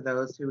action. For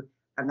those who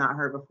have not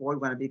heard before, we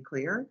want to be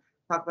clear.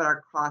 Talk about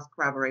our cross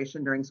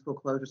collaboration during school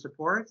closure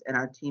supports and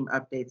our team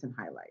updates and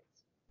highlights.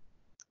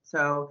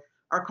 So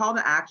our call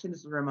to action,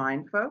 just to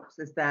remind folks,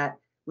 is that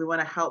we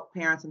want to help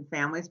parents and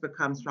families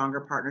become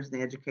stronger partners in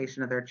the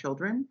education of their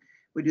children.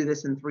 We do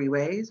this in 3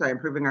 ways: by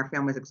improving our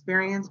families'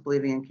 experience,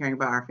 believing and caring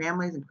about our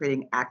families, and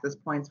creating access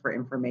points for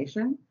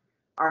information.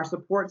 Our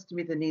supports to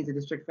meet the needs of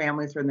district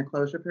families during the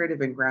closure period have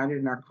been grounded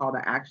in our call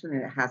to action,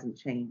 and it hasn't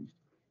changed.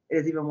 It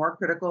is even more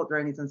critical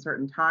during these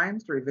uncertain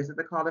times to revisit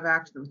the call to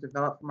action that was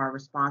developed from our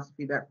response to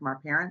feedback from our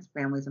parents,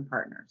 families, and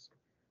partners.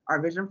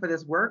 Our vision for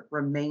this work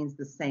remains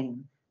the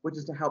same, which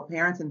is to help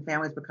parents and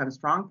families become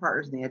strong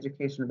partners in the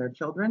education of their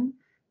children.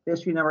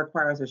 This,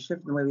 requires a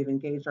shift in the way we've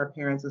engaged our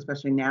parents,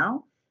 especially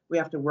now. We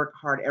have to work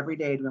hard every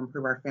day to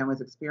improve our families'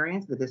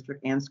 experience at the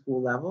district and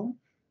school level.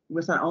 We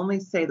must not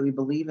only say that we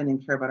believe in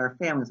and care about our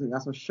families, we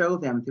also show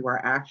them through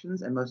our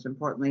actions. And most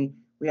importantly,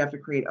 we have to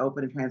create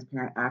open and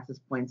transparent access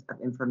points of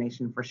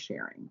information for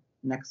sharing.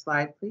 Next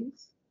slide,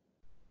 please.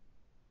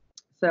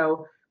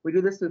 So we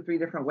do this through 3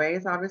 different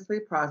ways, obviously: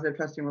 positive,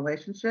 trusting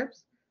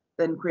relationships,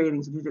 then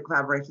creating strategic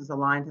collaborations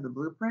aligned to the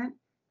blueprint,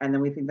 and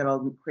then we think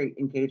that'll create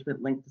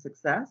engagement linked to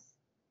success.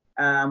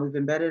 We've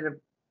embedded a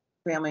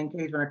family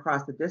engagement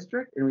across the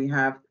district, and we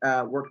have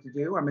work to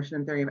do. Our mission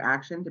and theory of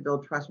action to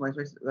build trust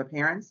relationships with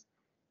parents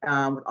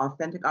with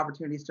authentic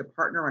opportunities to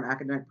partner on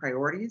academic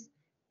priorities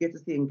gives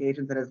us the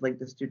engagement that is linked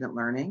to student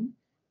learning.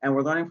 And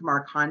we're learning from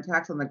our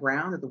contacts on the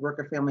ground that the work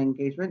of family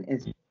engagement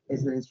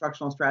is an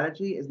instructional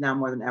strategy is now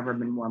more than ever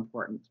been more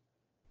important.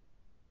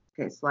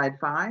 Okay, slide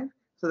 5.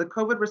 So the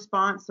COVID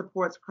response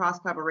supports cross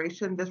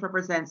collaboration. This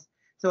represents,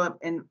 so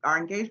in our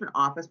engagement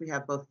office, we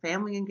have both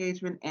family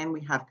engagement and we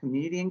have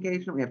community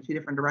engagement. We have 2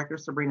 different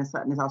directors. Sabrina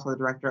Sutton is also the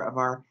director of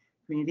our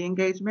community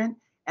engagement.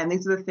 And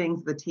these are the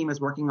things the team is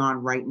working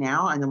on right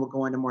now, and then we'll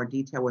go into more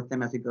detail with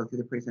them as we go through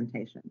the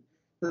presentation.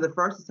 So the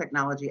first is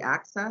technology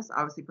access,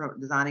 obviously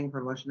designing and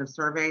promotion of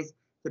surveys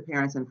to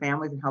parents and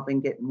families and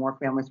helping get more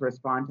families to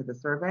respond to the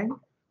survey.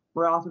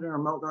 We're also doing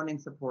remote learning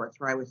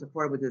supports, right? We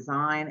supported with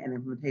design and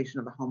implementation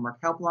of the homework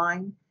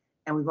helpline.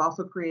 And we've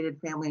also created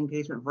family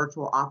engagement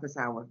virtual office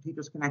hours.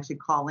 Teachers can actually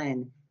call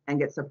in and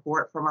get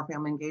support from our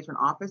family engagement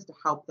office to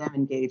help them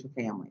engage with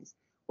families.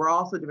 We're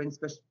also doing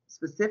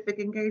specific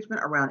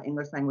engagement around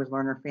English language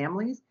learner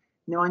families,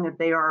 knowing that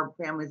they are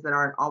families that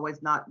aren't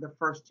always not the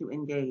first to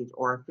engage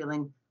or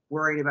feeling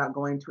worried about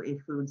going to a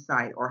food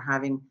site or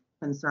having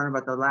concern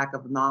about the lack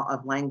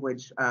of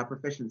language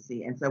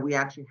proficiency. And so we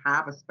actually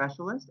have a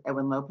specialist,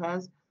 Edwin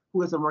Lopez,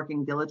 who has been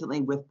working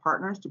diligently with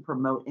partners to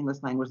promote English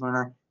language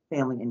learner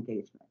family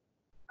engagement.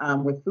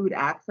 With food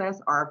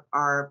access,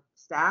 our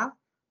staff,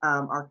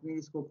 our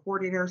community school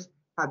coordinators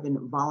have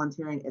been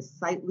volunteering as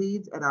site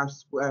leads at our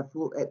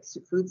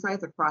food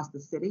sites across the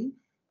city.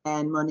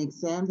 And Monique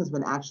Sims has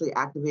been actually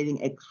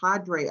activating a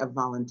cadre of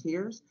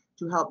volunteers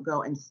to help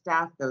go and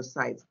staff those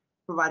sites,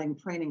 providing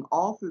training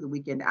all through the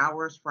weekend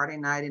hours, Friday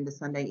night into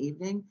Sunday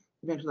evening,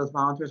 to make sure those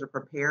volunteers are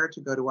prepared to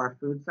go to our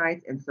food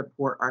sites and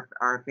support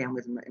our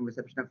families in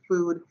reception of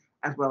food,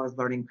 as well as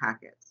learning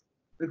packets.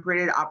 We've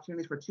created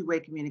opportunities for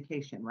two-way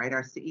communication, right?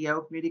 Our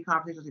CEO community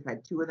conversations, we've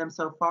had 2 of them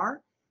so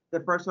far.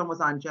 The first one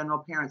was on general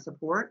parent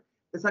support.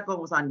 The second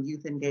one was on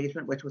youth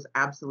engagement, which was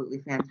absolutely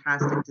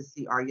fantastic to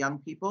see our young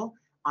people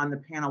on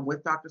the panel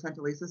with Dr.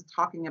 Santelises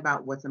talking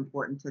about what's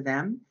important to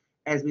them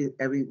as we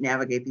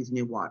navigate these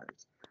new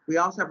waters. We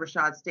also have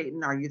Rashad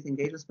Staten, our youth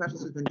engagement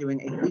specialist, who's been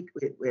doing a week.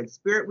 We had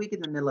Spirit Week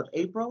in the middle of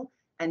April,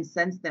 and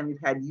since then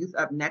we've had Youth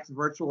Up Next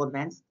virtual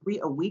events,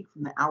 3 a week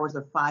from the hours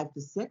of 5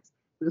 to 6,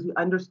 because we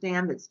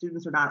understand that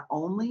students are not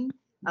only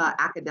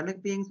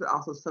academic beings, but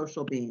also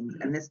social beings.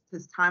 And this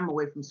time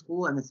away from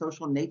school and the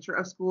social nature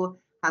of school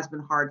has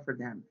been hard for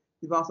them.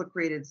 We've also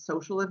created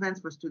social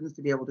events for students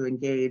to be able to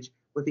engage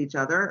with each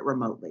other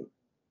remotely.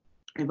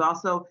 We've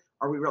also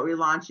are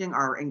relaunching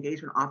our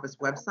engagement office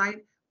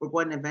website. We're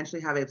going to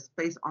eventually have a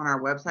space on our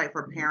website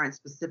for parents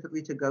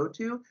specifically to go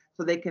to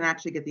so they can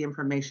actually get the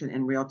information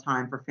in real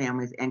time for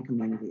families and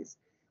communities.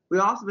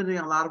 We've also been doing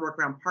a lot of work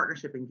around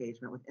partnership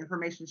engagement with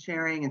information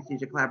sharing and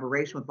strategic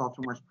collaboration with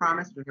Baltimore's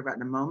Promise, which we'll hear about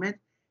in a moment,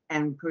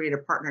 and create a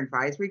partner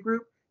advisory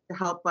group to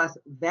help us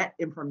vet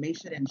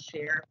information and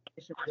share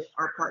information with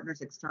our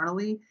partners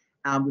externally.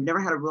 We've never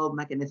had a real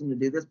mechanism to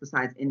do this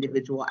besides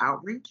individual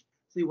outreach.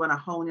 So we want to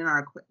hone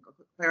in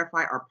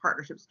clarify our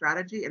partnership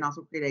strategy and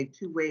also create a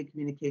two-way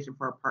communication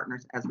for our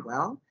partners as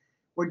well.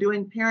 We're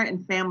doing parent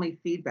and family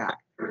feedback.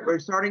 We're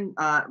starting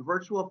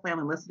virtual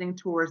family listening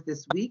tours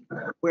this week,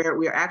 where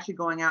we are actually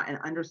going out and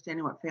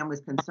understanding what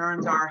families'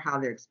 concerns are, how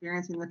they're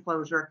experiencing the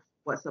closure,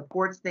 what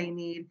supports they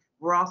need.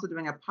 We're also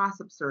doing a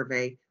POSSIP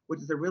survey, which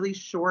is a really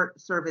short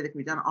survey that can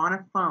be done on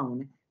a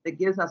phone that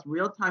gives us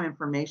real-time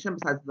information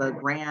besides the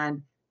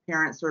grand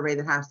parent survey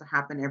that has to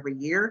happen every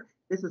year.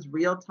 This is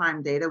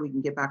real-time data we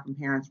can get back from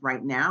parents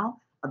right now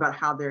about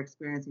how they're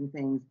experiencing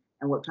things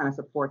and what kind of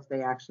supports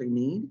they actually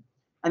need.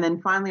 And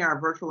then finally,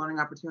 our virtual learning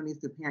opportunities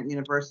through Parent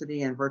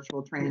University and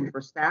virtual training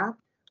for staff.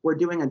 We're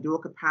doing a dual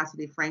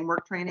capacity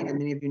framework training, and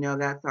many of you know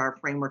that's our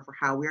framework for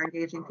how we're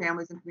engaging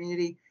families and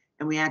community.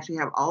 And we actually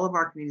have all of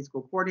our community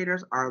school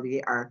coordinators, our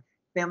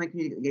family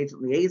community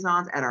engagement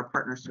liaisons at our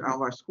partners, all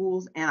of our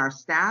schools, and our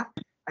staff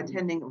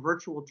attending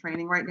virtual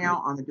training right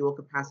now on the dual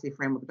capacity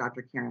framework with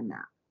Dr. Karen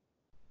Knapp.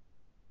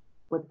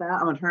 With that,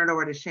 I'm going to turn it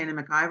over to Shannon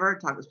McIver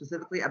to talk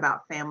specifically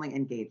about family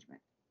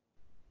engagement.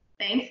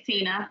 Thanks,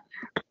 Tina.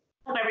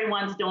 Hope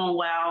everyone's doing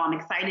well. I'm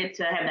excited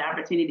to have the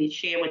opportunity to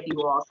share with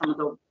you all some of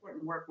the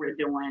important work we're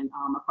doing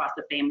across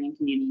the family and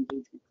community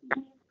engagement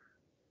team.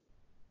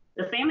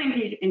 The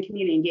family and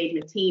community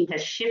engagement team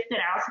has shifted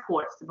our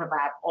supports to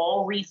provide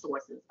all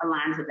resources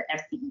aligned to the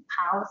FCE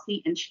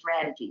policy and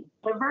strategy,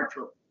 but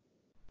virtually.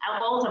 Our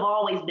goals have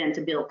always been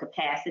to build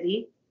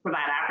capacity,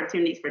 provide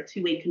opportunities for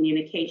two-way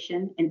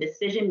communication and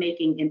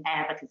decision-making and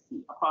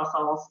advocacy across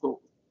all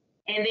schools.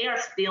 And they are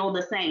still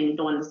the same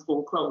during the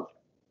school closure.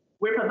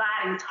 We're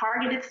providing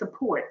targeted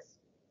supports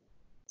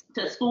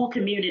to school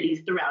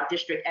communities through our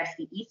district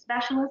FCE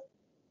specialists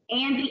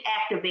and the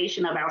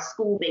activation of our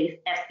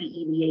school-based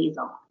FCE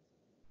liaisons.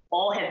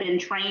 All have been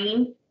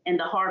trained in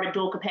the Harvard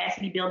Dual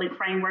Capacity Building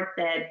Framework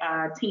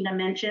that Tina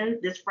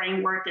mentioned. This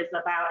framework is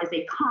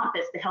a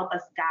compass to help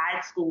us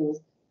guide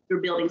schools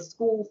through building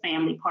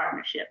school-family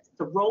partnerships.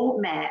 It's a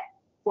roadmap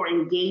for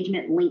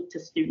engagement linked to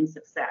student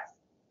success.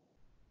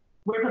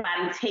 We're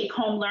providing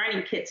take-home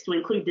learning kits to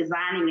include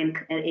designing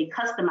a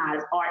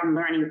customized art and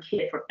learning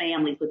kit for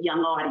families with young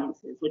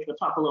audiences, which we'll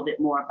talk a little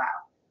bit more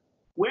about.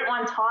 We're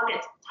on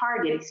target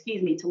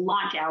to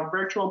launch our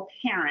virtual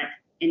parent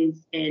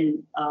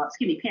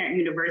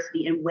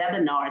university and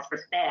webinars for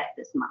staff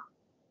this month.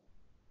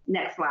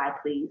 Next slide,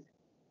 please.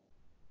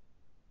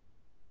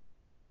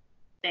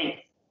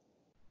 Thanks.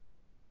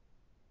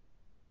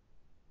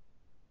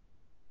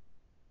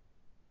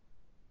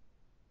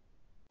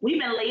 We've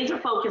been laser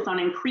focused on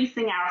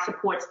increasing our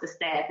supports to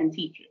staff and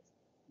teachers.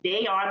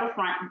 They are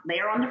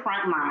on the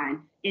front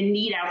line and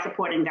need our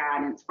support and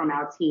guidance from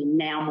our team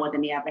now more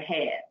than they ever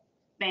have.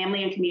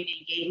 Family and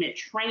community engagement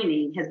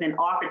training has been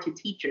offered to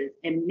teachers,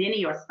 and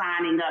many are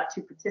signing up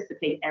to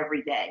participate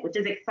every day, which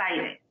is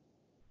exciting.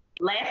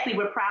 Lastly,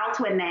 we're proud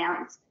to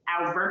announce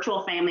our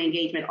virtual family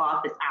engagement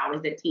office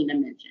hours that Tina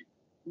mentioned.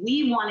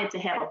 We wanted to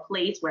have a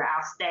place where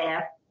our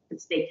staff could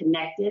stay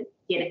connected,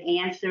 get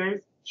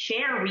answers,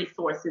 share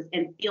resources,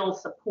 and feel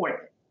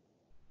supported.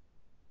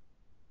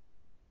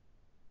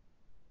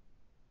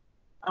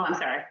 Oh, I'm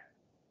sorry.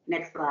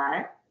 Next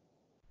slide.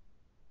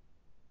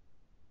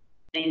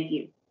 Thank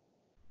you.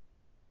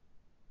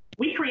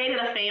 We created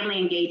a family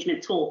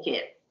engagement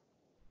toolkit.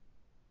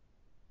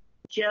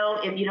 Joe,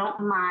 if you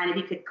don't mind, if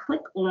you could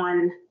click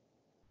on,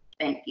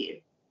 thank you.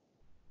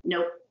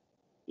 Nope.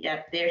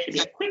 Yep, there should be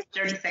a quick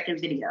 30-second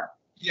video.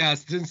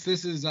 Yes, since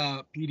this is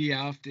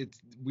PDF,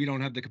 we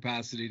don't have the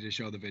capacity to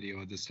show the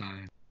video at this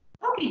time.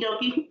 Okie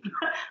dokie.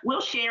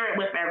 We'll share it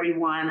with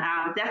everyone.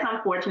 That's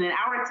unfortunate.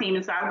 Our team,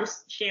 and so I'll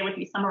just share with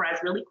you, summarize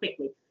really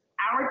quickly.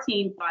 Our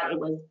team thought it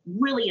was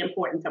really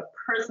important to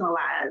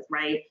personalize,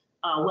 right?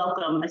 A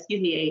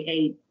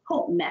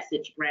hope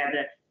message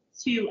rather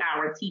to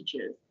our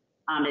teachers.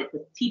 It's a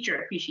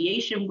Teacher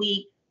Appreciation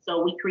Week.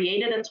 So we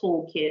created a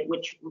toolkit,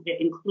 which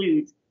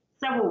includes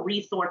several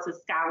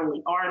resources,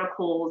 scholarly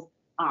articles,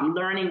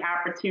 learning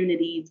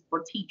opportunities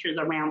for teachers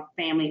around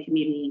family and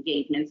community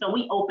engagement. So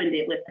we opened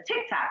it with a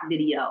TikTok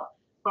video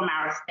from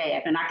our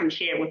staff, and I can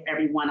share with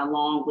everyone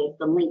along with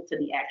the link to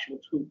the actual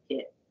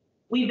toolkit.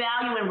 We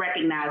value and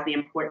recognize the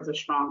importance of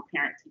strong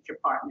parent-teacher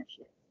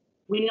partnerships.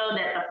 We know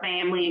that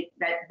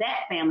that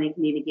family and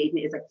community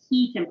engagement is a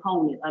key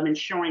component of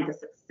ensuring the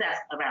success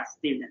of our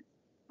students.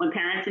 When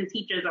parents and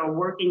teachers are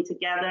working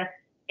together,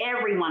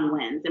 everyone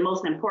wins, and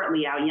most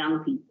importantly, our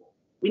young people.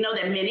 We know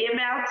that many of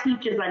our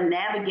teachers are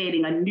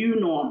navigating a new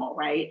normal,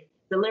 right?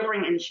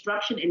 Delivering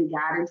instruction and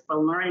guidance for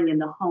learning in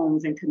the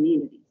homes and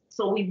communities.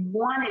 So we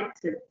wanted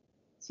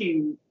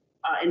to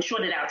ensure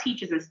that our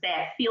teachers and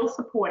staff feel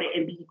supported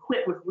and be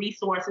equipped with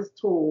resources,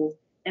 tools,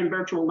 and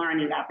virtual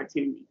learning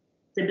opportunities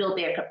to build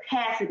their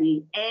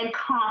capacity and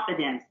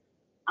confidence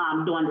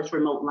during this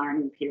remote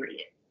learning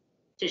period.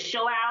 To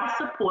show our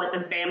support,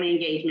 the family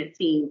engagement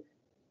team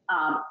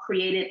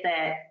created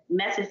that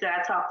message that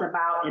I talked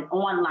about, an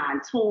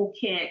online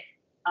toolkit.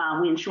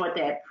 We ensured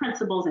that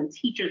principals and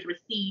teachers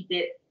received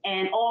it,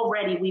 and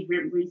already we've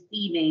been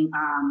receiving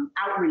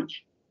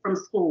outreach from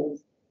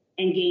schools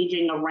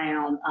engaging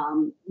around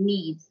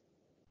needs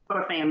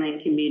for family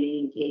and community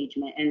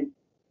engagement. And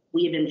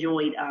we have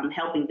enjoyed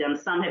helping them.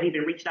 Some have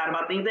even reached out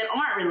about things that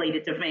aren't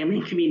related to family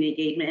and community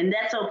engagement, and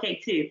that's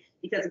okay too,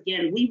 because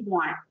again, we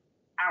want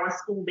our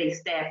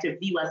school-based staff to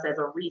view us as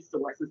a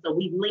resource. And so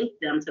we link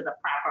them to the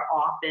proper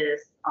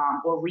office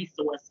or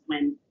resource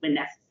when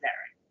necessary.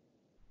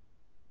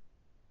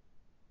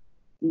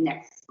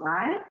 Next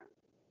slide.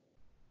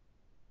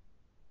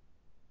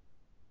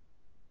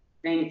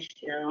 Thanks,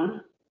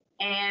 Joan.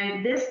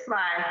 And this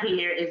slide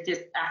here is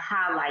just a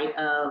highlight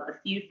of a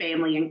few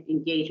family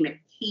engagement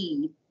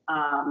key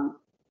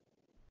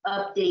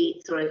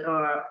updates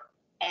or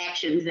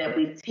actions that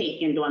we've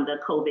taken during the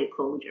COVID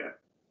closure.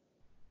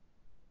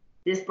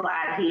 This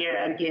slide here,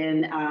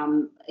 again,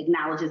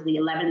 acknowledges the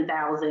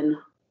 11,000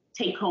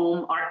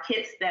 take-home art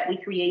kits that we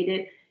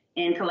created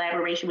in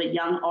collaboration with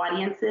young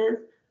audiences.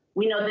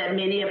 We know that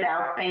many of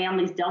our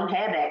families don't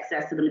have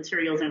access to the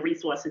materials and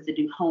resources to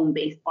do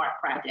home-based art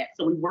projects.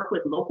 So we work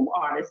with local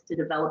artists to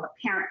develop a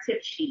parent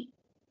tip sheet,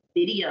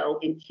 video,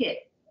 and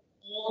kit,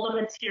 all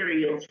the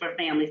materials for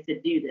families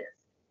to do this.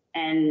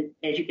 And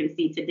as you can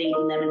see, to date,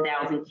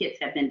 11,000 kits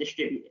have been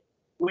distributed.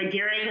 We're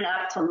gearing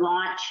up to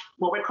launch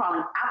what we're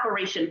calling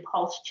Operation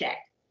Pulse Check,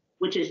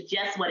 which is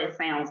just what it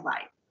sounds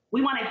like.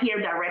 We want to hear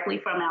directly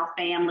from our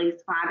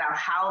families, find out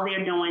how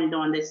they're doing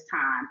during this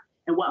time,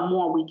 and what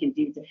more we can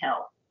do to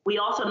help. We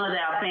also know that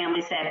our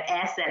families have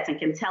assets and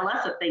can tell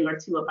us a thing or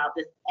two about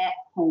this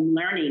at-home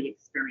learning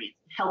experience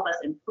to help us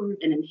improve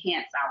and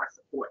enhance our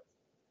support.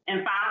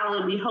 And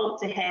finally, we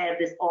hope to have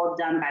this all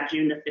done by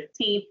June the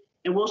 15th,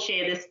 and we'll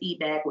share this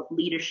feedback with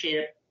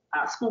leadership,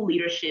 school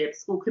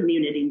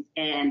communities,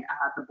 and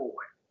the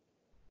board.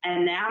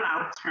 And now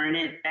I'll turn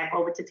it back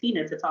over to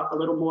Tina to talk a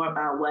little more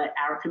about what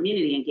our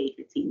community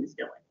engagement team is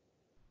doing.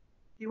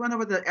 Do you want to know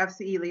what the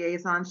FCE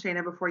liaison,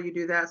 Shana, before you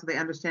do that, so they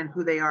understand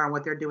who they are and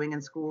what they're doing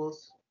in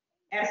schools?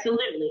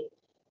 Absolutely.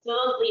 So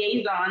those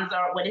liaisons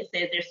are what it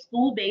says, they're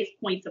school-based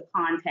points of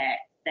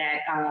contact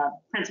that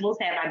principals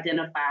have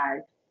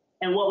identified.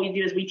 And what we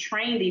do is we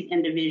train these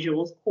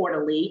individuals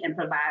quarterly and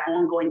provide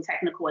ongoing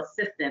technical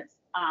assistance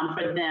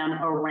for them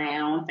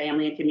around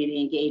family and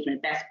community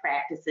engagement, best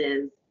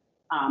practices,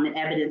 and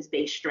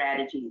evidence-based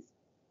strategies.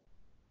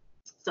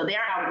 So they're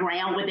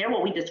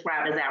what we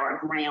describe as our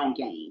ground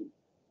game.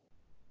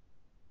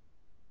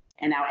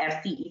 And our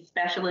FCE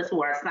specialists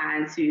who are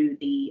assigned to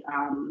the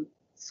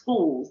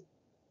schools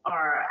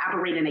are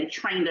operating in a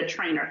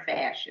train-the-trainer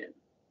fashion.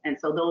 And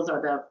so those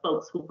are the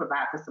folks who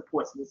provide the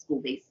support to the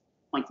school-based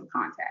points of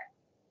contact.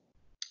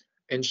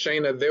 And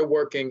Shana, they're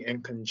working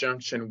in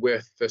conjunction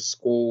with the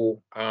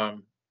school,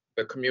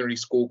 the community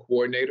school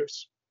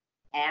coordinators?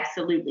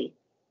 Absolutely,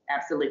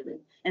 absolutely.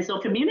 And so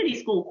community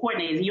school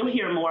coordinators, you'll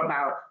hear more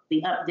about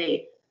the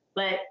update,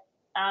 but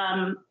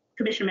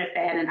Commissioner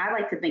McFadden, I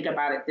like to think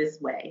about it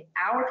this way.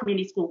 Our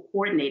community school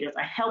coordinators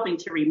are helping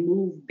to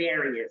remove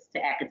barriers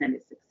to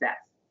academic success.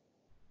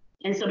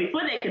 And so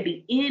before there could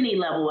be any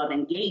level of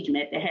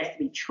engagement, there has to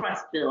be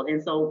trust built.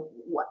 And so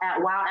while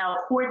our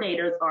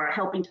coordinators are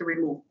helping to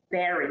remove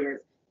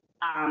barriers,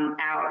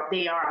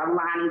 they are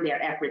aligning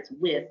their efforts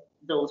with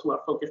those who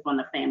are focused on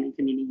the family and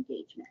community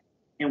engagement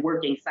and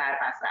working side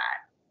by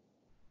side.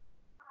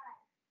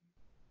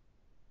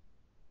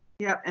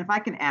 Yeah, and if I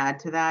can add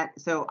to that,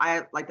 so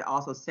I like to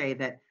also say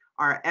that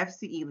Our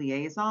FCE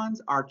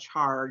liaisons are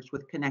charged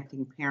with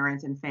connecting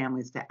parents and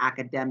families to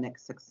academic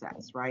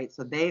success, right?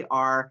 So they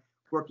are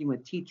working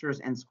with teachers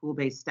and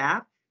school-based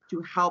staff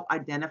to help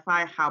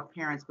identify how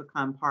parents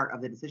become part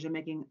of the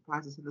decision-making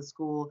process of the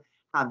school,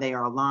 how they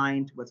are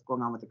aligned to what's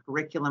going on with the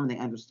curriculum, they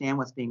understand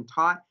what's being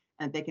taught,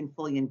 and they can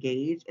fully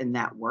engage in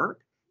that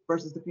work.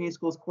 Versus the community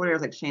schools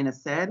coordinators, like Shana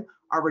said,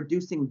 are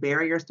reducing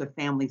barriers to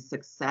family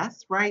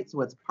success, right?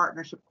 So it's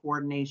partnership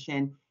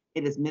coordination.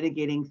 It is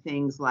mitigating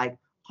things like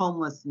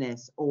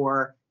homelessness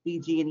or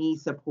BG&E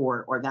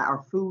support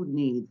or food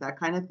needs, that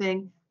kind of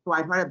thing. So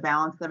I try to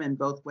balance them in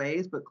both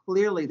ways, but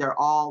clearly they're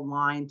all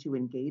aligned to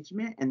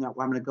engagement, and I'm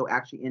going to go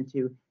actually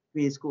into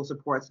community school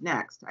supports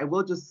next. I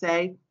will just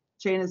say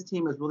Shana's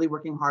team is really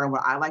working hard on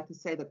what I like to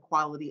say, the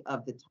quality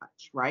of the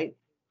touch, right?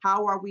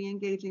 How are we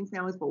engaging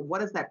families, but what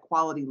does that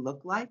quality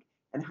look like?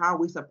 And how are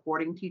we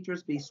supporting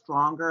teachers be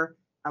stronger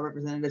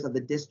representatives of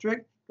the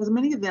district? Because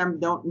many of them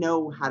don't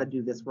know how to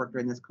do this work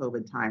during this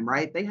COVID time,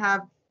 right? They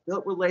have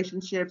built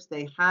relationships,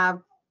 they have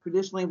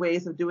traditionally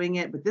ways of doing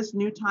it, but this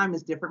new time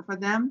is different for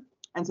them.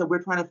 And so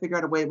we're trying to figure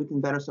out a way we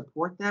can better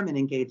support them in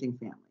engaging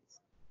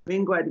families. We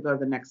can go ahead and go to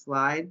the next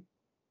slide.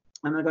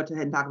 I'm going to go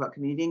ahead and talk about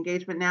community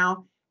engagement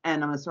now.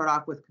 And I'm going to start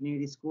off with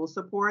community school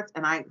supports.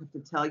 And I have to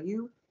tell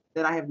you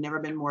that I have never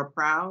been more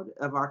proud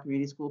of our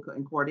community school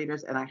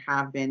coordinators, and I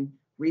have been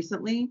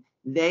recently.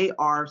 They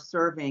are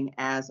serving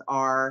as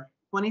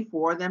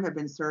 24 of them have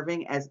been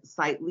serving as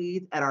site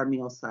leads at our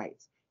meal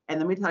sites. And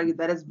let me tell you,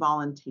 that is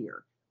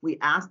volunteer. We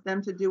asked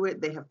them to do it.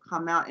 They have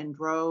come out in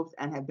droves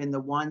and have been the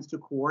ones to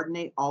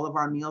coordinate all of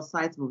our meal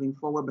sites moving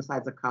forward,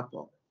 besides a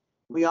couple.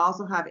 We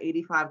also have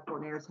 85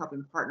 coordinators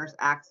helping partners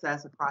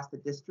access across the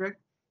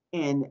district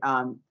in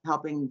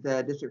helping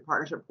the district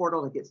partnership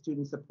portal to get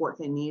student support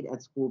they need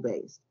at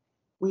school-based.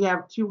 We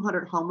have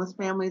 200 homeless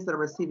families that are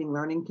receiving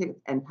learning kits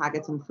and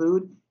packets and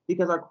food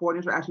because our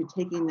coordinators are actually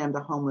taking them to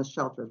homeless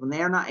shelters. When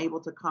they are not able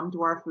to come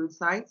to our food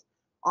sites,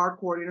 our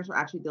coordinators are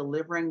actually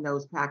delivering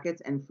those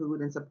packets and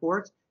food and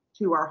supports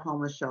to our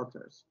homeless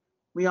shelters.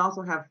 We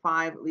also have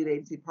 5 lead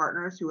agency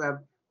partners who have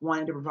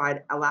wanted to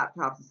provide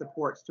laptops and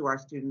supports to our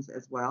students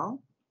as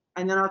well.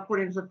 And then our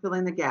coordinators are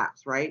filling the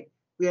gaps, right?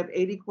 We have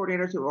 80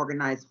 coordinators who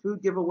organize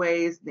food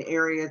giveaways in the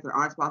areas that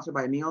aren't sponsored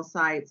by meal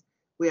sites.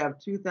 We have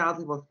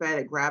 2,000 people fed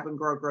at grab and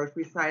go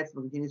grocery sites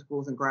from community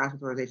schools and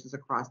grassroots organizations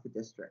across the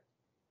district.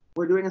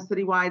 We're doing a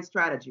citywide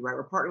strategy, right?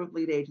 We're partnering with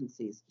lead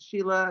agencies.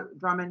 Sheila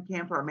Drummond,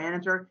 Camp, our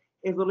manager,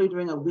 is literally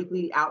doing a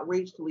weekly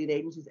outreach to lead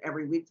agencies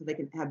every week so they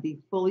can be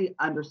fully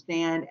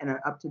understand and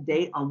are up to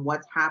date on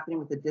what's happening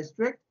with the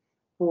district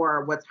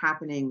for what's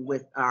happening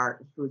with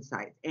our food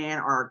sites and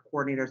our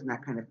coordinators and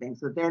that kind of thing.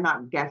 So that they're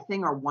not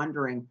guessing or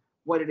wondering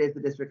what it is the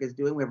district is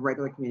doing. We have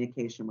regular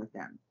communication with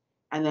them.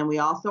 And then we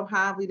also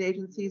have lead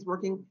agencies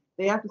working.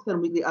 They have to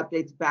send weekly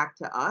updates back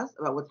to us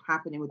about what's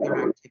happening with their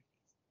activities.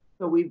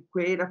 So we've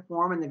created a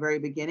form in the very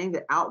beginning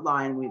that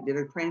outlined, we did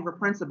a training for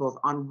principals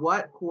on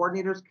what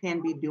coordinators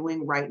can be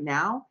doing right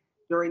now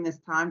during this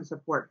time to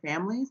support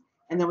families.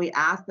 And then we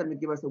asked them to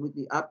give us a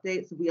weekly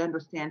update so we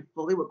understand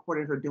fully what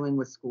coordinators are doing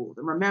with schools.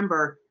 And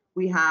remember,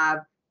 we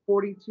have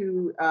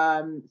 42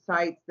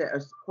 sites that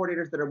are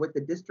coordinators that are with the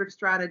district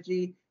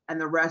strategy,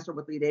 and the rest are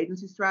with lead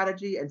agency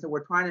strategy. And so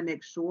we're trying to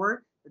make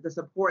sure that the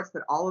supports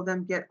that all of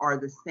them get are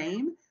the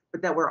same,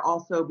 but that we're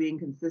also being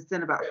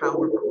consistent about how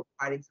we're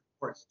providing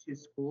supports to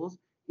schools,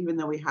 even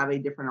though we have a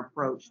different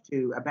approach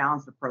to a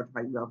balanced approach, if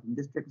I will, from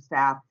district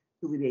staff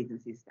to lead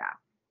agency staff.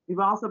 We've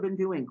also been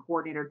doing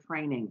coordinator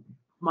training.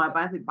 My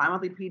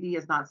bi-monthly PD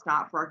has not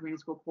stopped for our community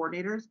school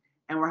coordinators,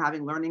 and we're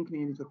having learning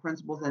communities with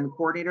principals and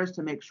coordinators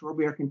to make sure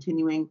we are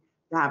continuing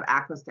to have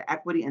access to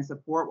equity and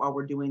support while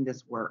we're doing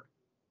this work.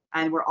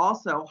 And we're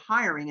also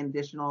hiring an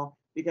additional,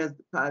 because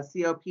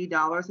COP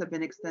dollars have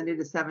been extended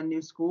to 7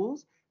 new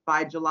schools.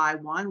 By July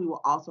 1, we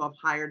will also have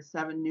hired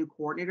 7 new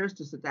coordinators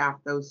to staff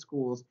those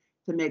schools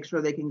to make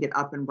sure they can get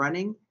up and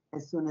running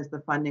as soon as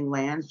the funding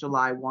lands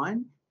July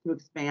 1 to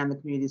expand the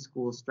community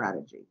school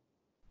strategy.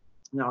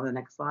 Now, the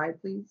next slide,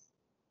 please.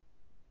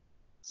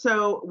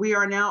 So we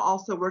are now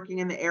also working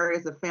in the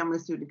areas of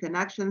family-student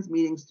connections,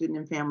 meeting student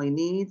and family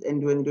needs,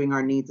 and doing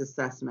our needs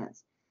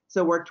assessments.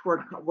 So we're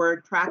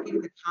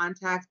tracking the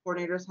contacts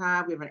coordinators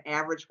have. We have an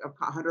average of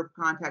 100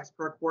 contacts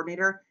per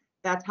coordinator.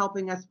 That's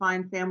helping us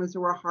find families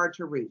who are hard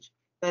to reach.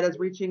 That is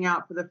reaching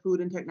out for the food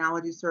and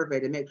technology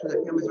survey to make sure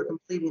that families are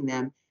completing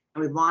them.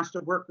 And we've launched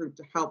a work group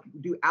to help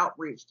do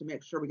outreach to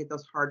make sure we get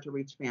those hard to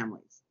reach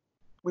families.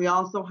 We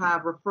also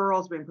have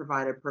referrals being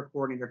provided per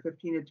coordinator.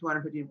 15 to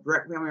 250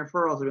 direct family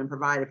referrals have been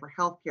provided for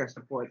healthcare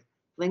supports,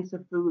 links to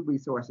food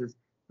resources,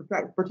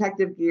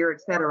 protective gear,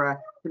 et cetera,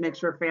 to make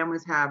sure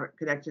families have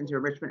connection to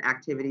enrichment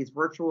activities,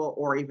 virtual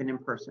or even in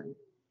person.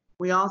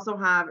 We also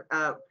have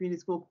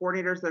community school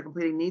coordinators that are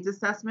completing needs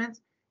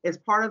assessments. As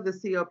part of the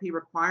COP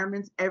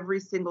requirements, every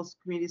single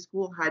community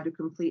school had to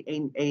complete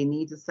a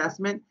needs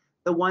assessment.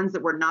 The ones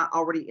that were not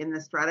already in the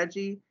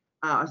strategy,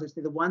 I should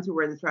say the ones who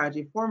were in the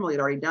strategy formally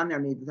had already done their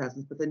needs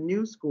assessments, but the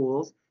new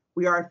schools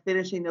We are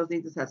finishing those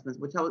needs assessments,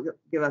 which will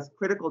give us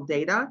critical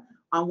data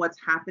on what's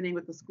happening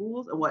with the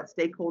schools and what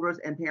stakeholders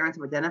and parents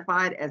have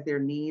identified as their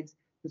needs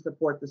to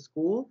support the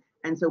school.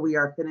 And so we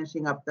are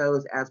finishing up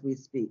those as we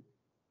speak.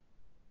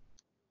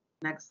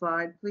 Next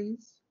slide,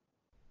 please.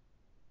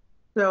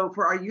 So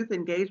for our youth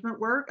engagement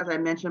work, as I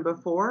mentioned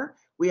before,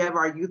 we have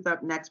our Youth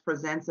Up Next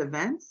Presents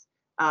events.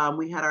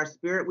 We had our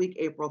Spirit Week,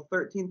 April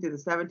 13th through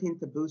the 17th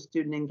to boost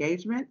student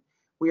engagement.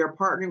 We are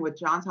partnering with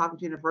Johns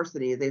Hopkins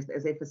University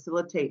as they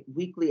facilitate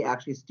weekly,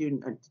 actually,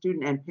 student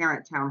and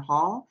parent town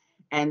hall.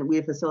 And we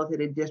have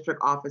facilitated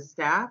district office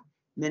staff,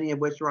 many of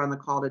which are on the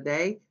call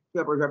today, to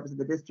help represent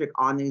the district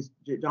on these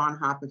Johns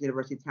Hopkins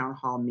University town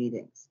hall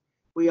meetings.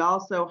 We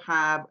also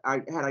had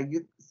our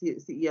youth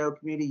CEO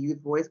community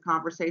youth voice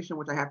conversation,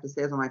 which I have to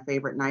say is one of my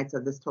favorite nights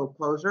of this whole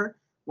closure,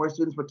 where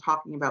students were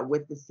talking about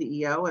with the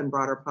CEO and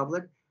broader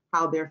public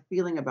how they're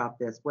feeling about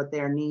this, what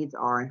their needs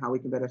are, and how we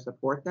can better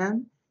support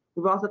them.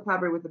 We've also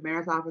collaborated with the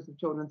Mayor's Office of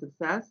Children's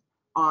Success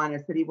on a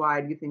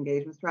citywide youth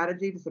engagement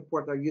strategy to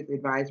support their youth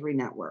advisory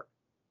network.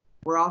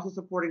 We're also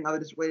supporting other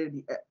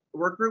district-related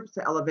work groups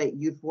to elevate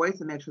youth voice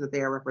and make sure that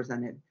they are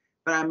represented.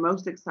 But I'm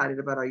most excited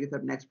about our Youth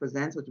Up Next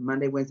Presents, which is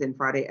Monday, Wednesday, and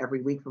Friday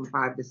every week from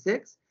 5 to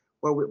 6,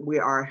 where we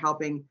are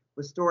helping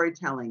with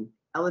storytelling,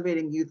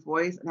 elevating youth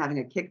voice, and having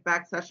a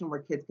kickback session where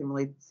kids can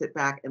really sit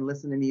back and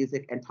listen to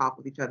music and talk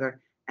with each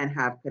other and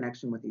have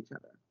connection with each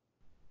other.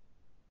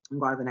 And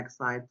go to the next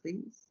slide,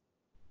 please.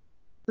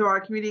 So our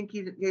community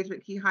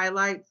engagement key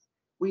highlights,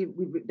 we've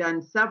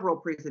done several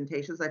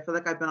presentations. I feel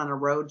like I've been on a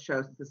road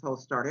show since this whole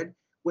started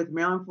with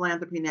Maryland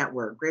Philanthropy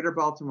Network, Greater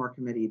Baltimore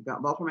Committee,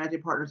 Baltimore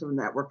Managing Partners of the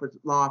Network with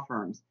law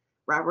firms,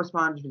 Rapid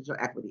Responders to Digital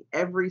Equity.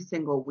 Every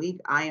single week,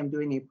 I am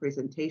doing a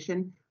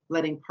presentation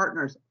letting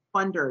partners,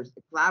 funders,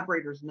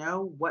 collaborators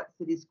know what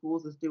City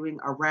Schools is doing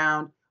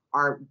around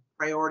our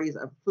priorities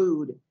of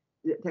food,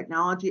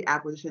 technology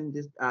acquisition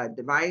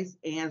device,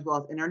 and as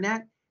well as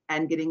internet,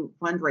 and getting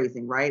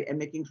fundraising, right? And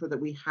making sure that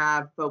we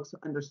have folks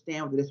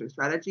understand what the district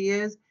strategy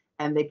is,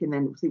 and they can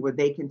then see where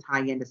they can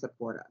tie in to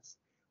support us.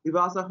 We've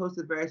also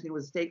hosted various meetings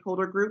with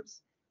stakeholder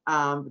groups,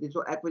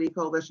 Digital Equity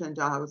Coalition,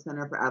 Johns Hopkins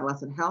Center for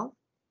Adolescent Health,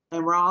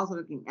 and we're also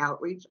looking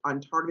outreach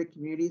on targeted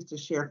communities to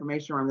share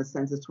information around the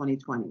Census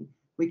 2020.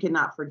 We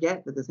cannot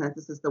forget that the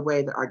census is the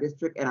way that our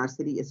district and our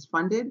city is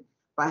funded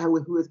by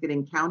who is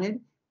getting counted.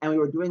 And we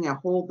were building a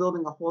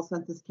whole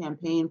census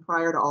campaign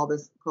prior to all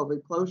this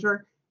COVID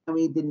closure, and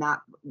we did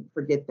not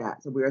forget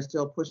that. So we are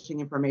still pushing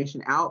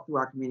information out through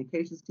our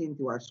communications team,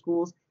 through our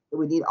schools, that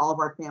we need all of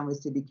our families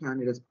to be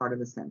counted as part of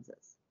the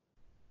census.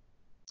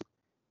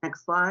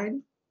 Next slide.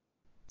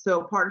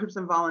 So partnerships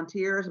and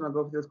volunteers, I'm gonna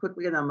go through this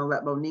quickly, and then I'm gonna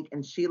let Monique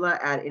and Sheila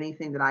add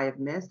anything that I have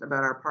missed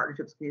about our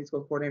partnerships, community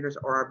school coordinators,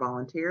 or our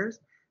volunteers.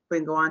 We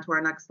can go on to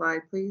our next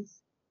slide,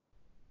 please.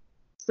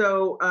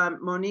 So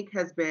Monique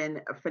has been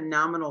a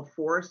phenomenal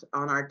force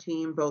on our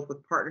team, both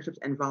with partnerships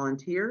and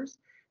volunteers,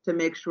 to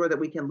make sure that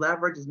we can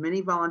leverage as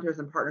many volunteers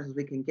and partners as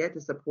we can get to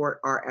support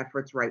our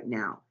efforts right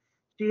now.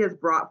 She has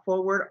brought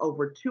forward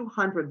over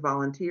 200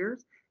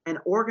 volunteers and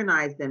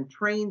organized them,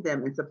 trained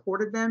them, and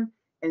supported them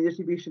in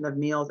distribution of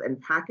meals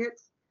and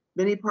packets.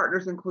 Many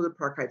partners include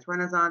Park Heights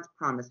Renaissance,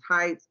 Promise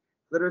Heights,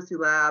 Literacy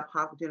Lab,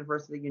 Hopkins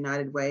University,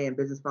 United Way, and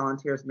Business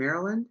Volunteers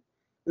Maryland.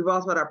 We've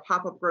also had our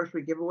pop-up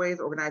grocery giveaways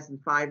organized in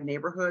 5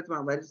 neighborhoods. When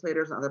our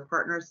legislators and other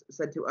partners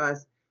said to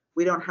us,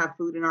 we don't have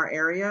food in our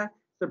area,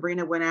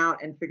 Sabrina went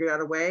out and figured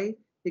out a way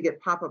to get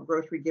pop-up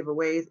grocery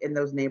giveaways in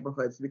those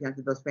neighborhoods to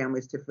connect those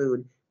families to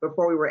food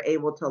before we were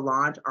able to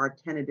launch our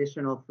 10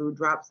 additional food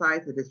drop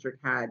sites the district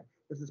had.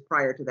 This is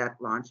prior to that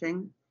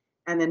launching.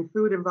 And then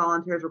food and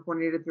volunteers were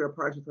coordinated through a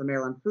partnership with the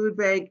Maryland Food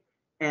Bank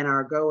and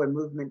our Go and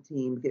Movement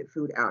team to get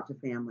food out to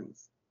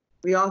families.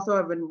 We also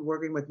have been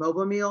working with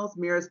Mobile Meals.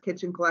 Mira's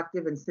Kitchen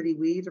Collective and City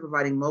Weeds are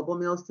providing mobile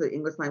meals to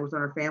English language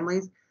learner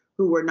families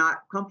who were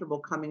not comfortable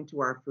coming to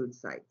our food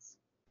sites.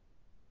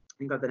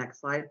 You can go to the next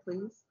slide,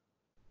 please.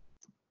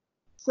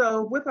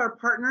 So with our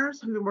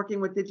partners, we've been working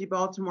with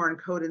DigiBaltimore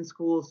and Code in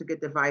Schools to get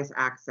device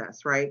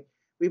access, right?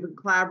 We've been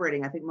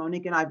collaborating. I think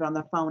Monique and I have been on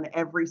the phone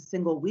every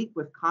single week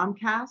with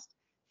Comcast,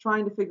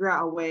 trying to figure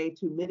out a way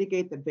to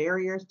mitigate the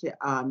barriers to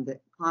the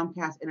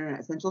Comcast Internet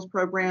Essentials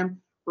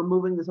program,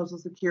 removing the Social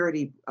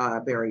Security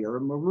barrier,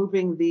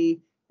 removing the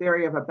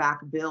barrier of a back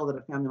bill that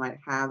a family might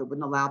have that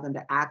wouldn't allow them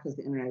to access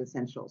the Internet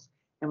Essentials.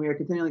 And we are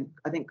continually,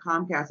 I think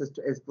Comcast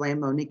is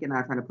blamed Monique and I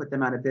are trying to put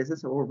them out of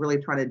business. So what we're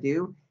really trying to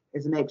do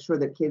is make sure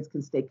that kids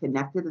can stay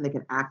connected and they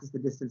can access the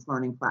distance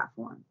learning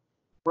platform.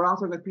 We're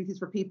also with PCs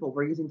for People.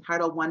 We're using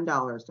Title I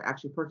dollars to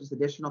actually purchase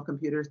additional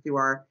computers through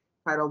our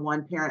Title I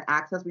parent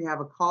access. We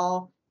have a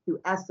call to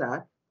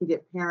ESSA to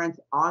get parents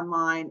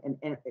online and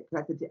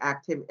connected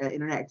to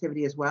internet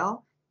activity as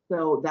well.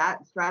 So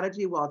that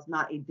strategy, while it's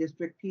not a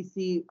district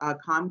PC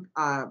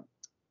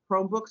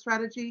Chromebook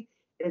strategy,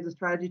 it is a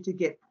strategy to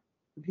get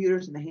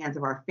computers in the hands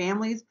of our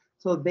families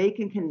so they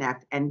can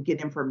connect and get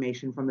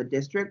information from the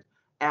district,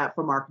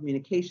 from our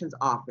communications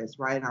office,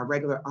 right, and our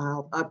regular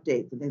health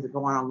updates and things that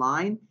go on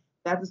online.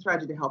 That's a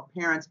strategy to help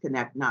parents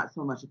connect, not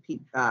so much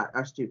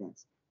our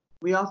students.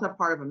 We also have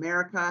Part of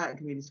America and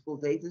community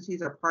schools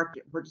agencies are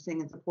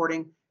purchasing and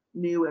supporting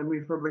new and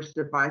refurbished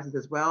devices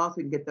as well, so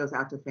we can get those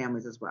out to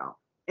families as well.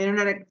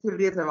 Internet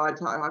activity, as I've already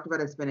talked about,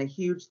 has been a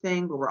huge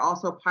thing, but we're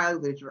also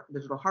piloting the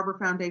Digital Harbor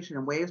Foundation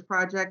and WAVES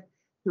project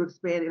to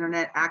expand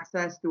internet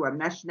access through a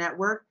mesh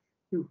network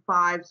to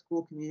 5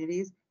 school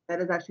communities.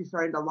 That is actually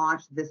starting to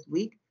launch this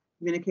week.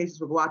 Communications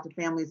will go out to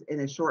families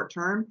in a short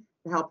term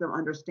to help them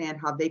understand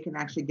how they can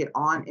actually get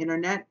on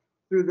internet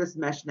through this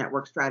mesh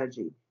network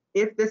strategy.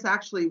 If this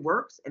actually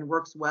works and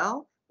works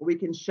well, we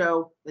can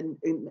show the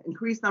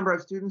increased number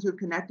of students who are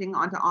connecting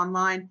onto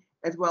online,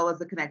 as well as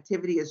the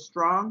connectivity is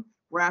strong.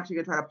 We're actually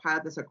going to try to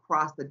pilot this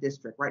across the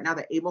district. Right now,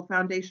 the ABLE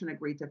Foundation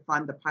agreed to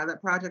fund the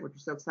pilot project, which we're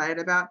so excited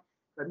about.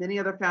 But many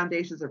other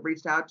foundations have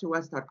reached out to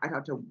us. I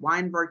talked to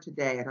Weinberg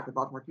today. I talked to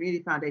Baltimore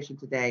Community Foundation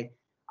today.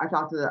 I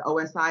talked to the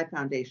OSI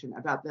Foundation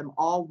about them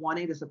all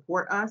wanting to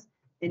support us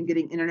in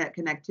getting internet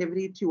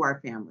connectivity to our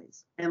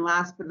families. And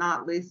last but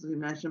not least, as we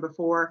mentioned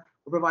before,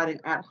 we're providing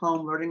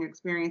at-home learning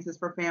experiences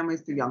for families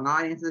through Young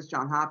Audiences,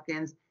 John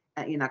Hopkins,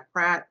 and Enoch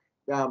Pratt.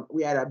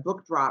 We had a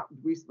book drop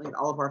recently at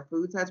all of our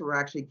food sites. We're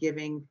actually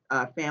giving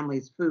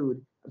families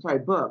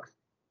books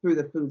through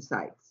the food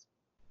sites.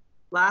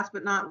 Last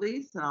but not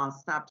least, and I'll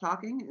stop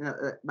talking,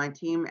 my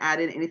team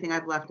added anything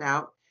I've left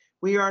out.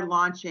 We are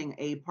launching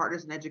a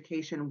Partners in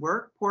Education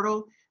work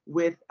portal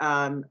with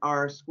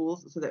our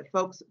schools so that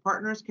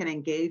partners can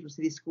engage with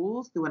city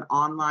schools through an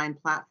online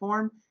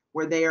platform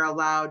where they are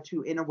allowed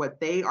to enter what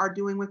they are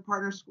doing with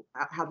partners,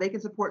 how they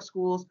can support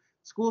schools.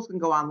 Schools can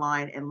go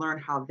online and learn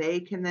how they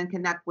can then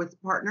connect with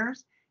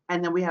partners.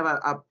 And then we have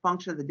a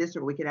function of the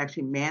district where we can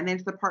actually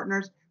manage the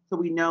partners so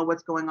we know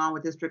what's going on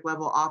with district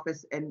level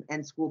office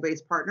and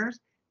school-based partners.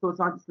 So it's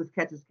not just this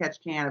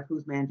catch-as-catch-can of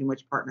who's managing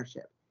which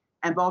partnership.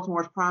 And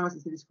Baltimore's Promise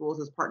and City Schools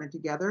has partnered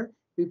together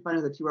through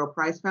funding of the T. Rowe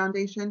Price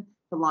Foundation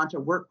to launch a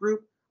work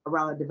group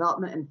around the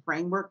development and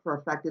framework for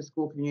effective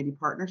school community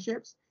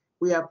partnerships.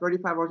 We have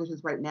 35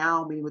 organizations right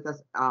now meeting with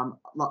us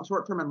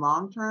short-term and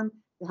long-term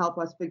to help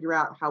us figure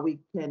out how we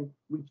can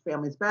reach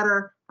families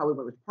better, how we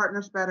work with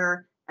partners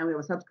better. And we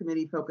have a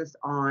subcommittee focused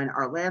on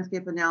our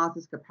landscape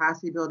analysis,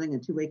 capacity building,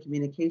 and two-way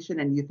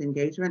communication and youth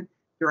engagement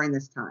during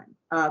this time.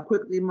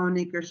 Quickly,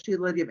 Monique or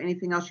Sheila, do you have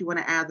anything else you want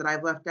to add that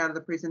I've left out of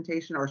the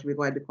presentation, or should we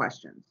go ahead to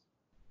questions?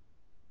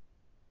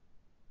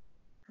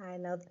 Hi,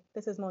 no,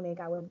 this is Monique.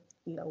 I will,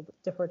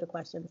 defer to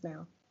questions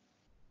now.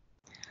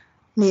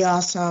 Me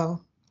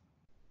also.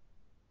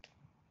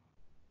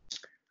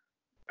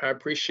 I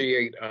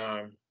appreciate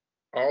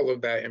all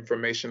of that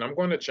information. I'm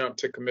going to jump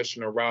to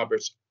Commissioner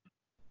Roberts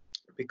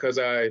because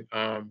I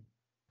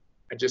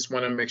just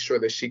want to make sure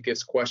that she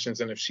gets questions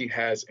and if she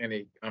has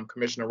any.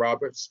 Commissioner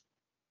Roberts.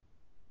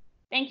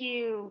 Thank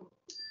you,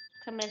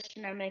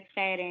 Commissioner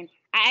McFadden.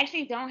 I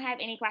actually don't have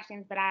any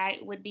questions, but I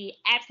would be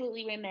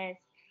absolutely remiss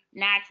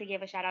not to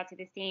give a shout out to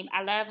this team.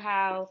 I love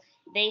how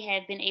they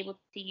have been able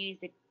to use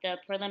the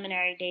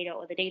preliminary data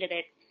or the data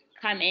that's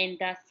come in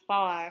thus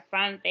far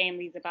from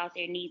families about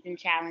their needs and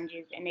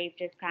challenges, and they've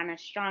just kind of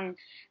strung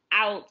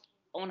out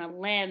on a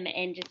limb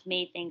and just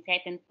made things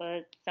happen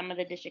for some of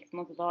the district's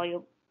most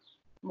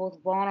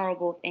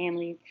vulnerable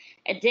families.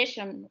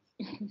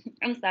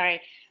 I'm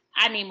sorry,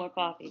 I need more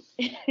coffee.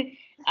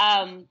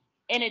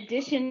 In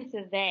addition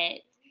to that,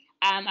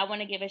 I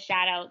want to give a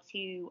shout out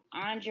to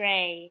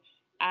Andre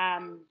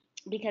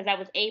because I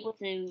was able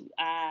to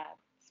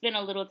spend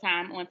a little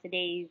time on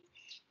today's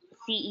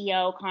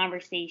CEO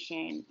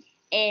conversation,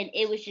 and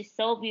it was just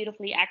so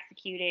beautifully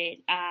executed.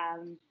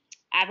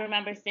 I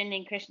remember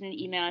sending Christian an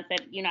email and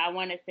said, I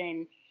want to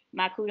send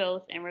my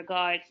kudos and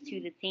regards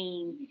to the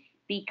team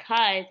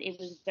because it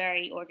was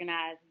very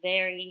organized,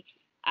 very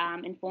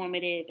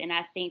informative, and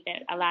I think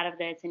that a lot of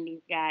the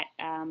attendees got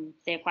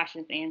their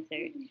questions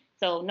answered.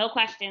 So no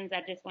questions.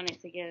 I just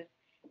wanted to give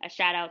a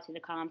shout out to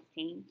the comms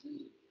team.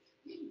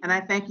 And I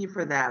thank you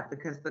for that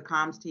because the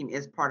comms team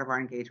is part of our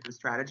engagement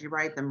strategy,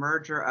 right? The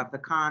merger of the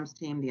comms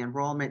team, the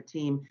enrollment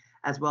team,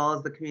 as well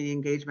as the community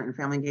engagement and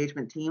family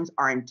engagement teams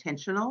are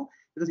intentional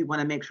because we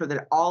want to make sure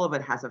that all of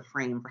it has a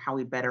frame for how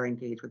we better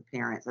engage with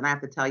parents. And I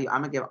have to tell you,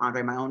 I'm going to give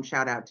Andre my own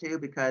shout out too,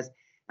 because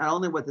not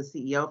only was the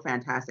CEO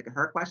fantastic at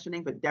her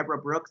questioning, but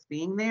Deborah Brooks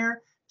being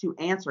there to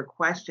answer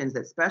questions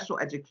that special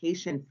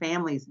education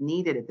families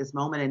needed at this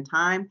moment in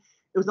time.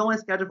 It was only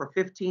scheduled for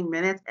 15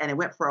 minutes and it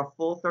went for a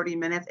full 30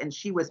 minutes. And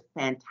she was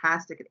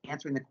fantastic at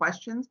answering the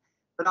questions,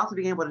 but also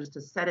being able to just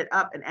to set it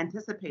up and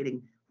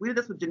anticipating. We did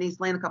this with Janice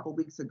Lane a couple of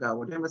weeks ago.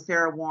 We're doing with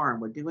Sarah Warren.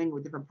 We're doing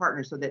with different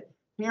partners so that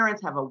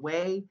parents have a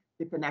way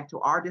to connect to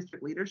our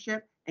district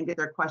leadership and get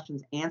their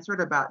questions answered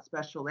about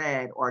special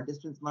ed or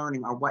distance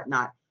learning or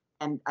whatnot.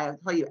 And I'll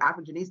tell you,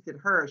 after Janice did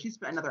hers, she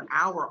spent another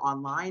hour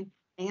online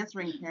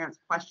answering parents'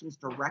 questions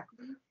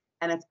directly.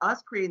 And it's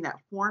us creating that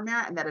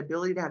format and that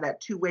ability to have that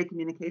two-way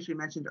communication we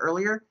mentioned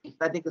earlier that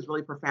I think is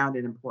really profound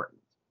and important.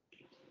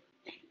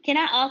 Can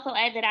I also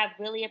add that I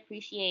really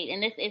appreciate,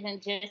 and this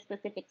isn't just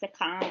specific to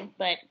comms,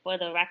 but for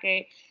the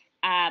record,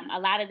 a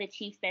lot of the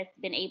chiefs that's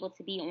been able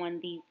to be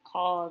on these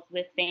calls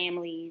with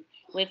families,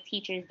 with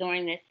teachers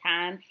during this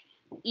time,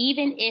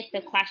 even if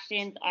the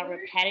questions are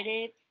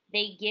repetitive,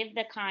 they give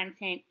the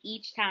content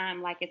each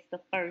time like it's the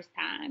first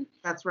time.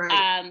 That's right.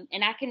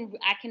 And I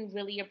can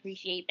really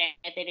appreciate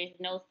that there's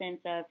no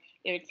sense of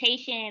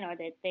irritation or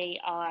that they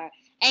are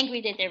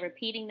angry that they're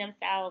repeating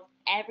themselves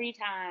every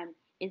time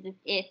is as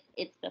if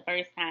it's the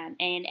first time.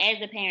 And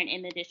as a parent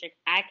in the district,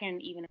 I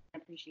can even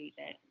appreciate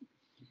that.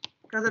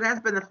 Because it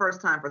has been the first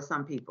time for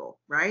some people,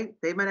 right?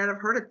 They might not have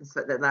heard it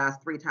the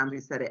last 3 times we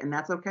said it, and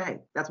that's okay.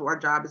 That's what our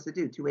job is to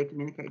do, two-way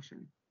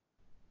communication.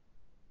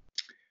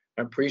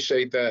 I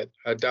appreciate that,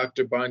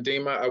 Dr.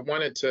 Bondima. I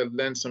wanted to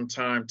lend some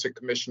time to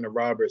Commissioner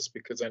Roberts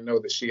because I know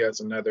that she has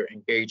another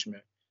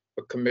engagement.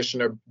 But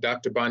Commissioner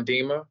Dr.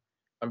 Bondima,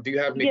 do you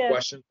have any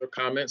questions or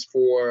comments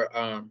for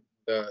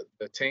the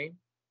team?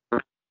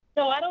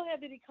 No, I don't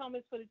have any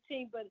comments for the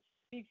team, but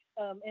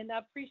and I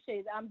appreciate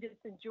it. I'm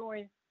just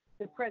enjoying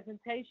the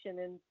presentation,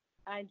 and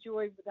I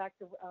enjoyed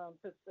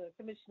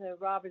Commissioner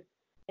Roberts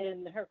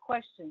and her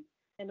questions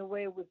and the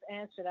way it was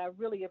answered. I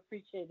really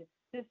appreciate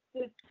it.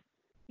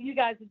 You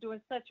guys are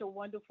doing such a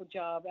wonderful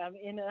job,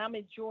 and I'm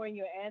enjoying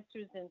your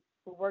answers and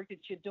the work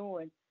that you're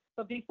doing.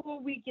 But before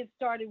we get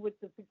started with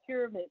the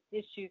procurement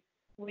issue,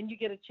 when you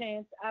get a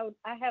chance, I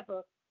have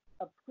a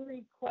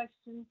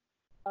pre-question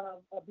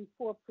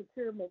before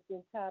procurement, the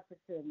entire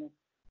procurement.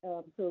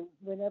 So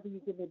whenever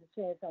you give me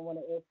the chance, I want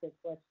to ask that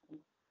question.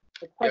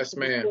 Yes,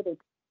 ma'am.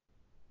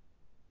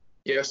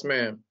 Yes,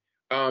 ma'am.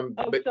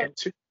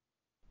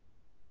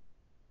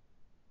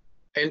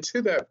 And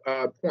to that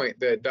point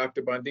that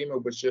Dr.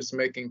 Bondima was just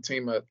making,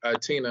 Tina,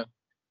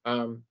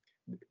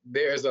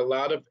 there's a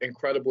lot of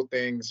incredible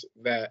things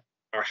that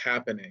are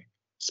happening,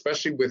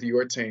 especially with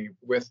your team,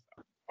 with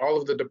all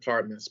of the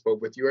departments, but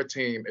with your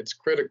team, it's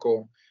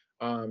critical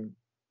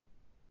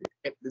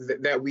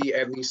that we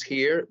at least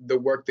hear the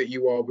work that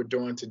you all were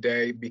doing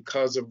today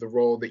because of the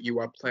role that you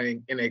are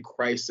playing in a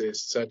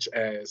crisis such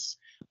as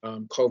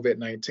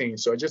COVID-19.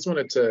 So I just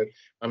wanted to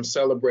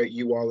celebrate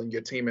you all and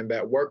your team and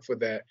that work for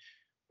that.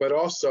 But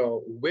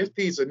also with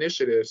these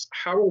initiatives,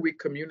 how are we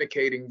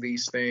communicating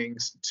these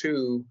things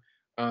to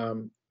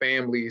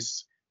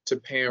families, to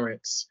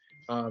parents,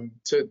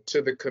 to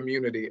the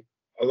community?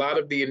 A lot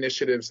of the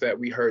initiatives that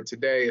we heard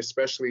today,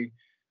 especially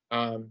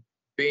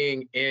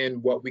being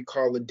in what we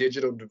call a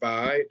digital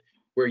divide,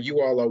 where you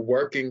all are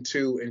working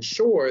to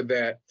ensure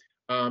that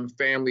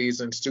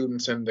families and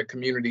students and the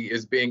community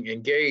is being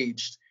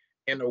engaged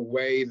in a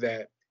way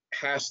that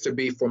has to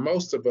be, for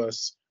most of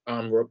us,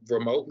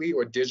 remotely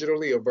or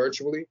digitally or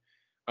virtually.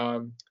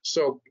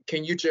 So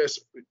can you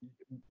just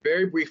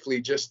very briefly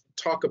just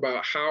talk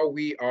about how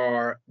we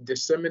are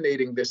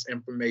disseminating this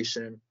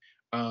information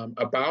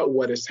about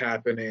what is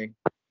happening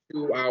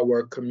to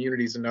our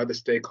communities and other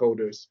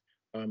stakeholders,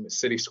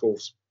 city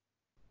schools?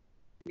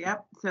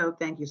 Yep, so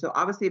thank you. So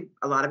obviously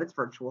a lot of it's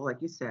virtual,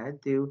 like you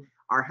said, through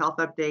our health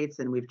updates,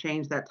 and we've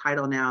changed that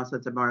title now. So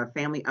it's about a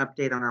family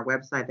update on our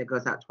website that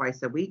goes out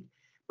twice a week.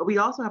 But we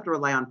also have to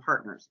rely on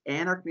partners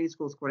and our community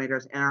schools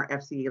coordinators and our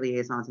FCE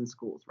liaisons in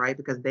schools, right?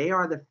 Because they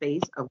are the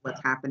face of what's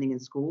happening in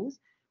schools.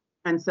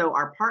 And so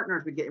our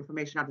partners, we get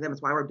information out to them.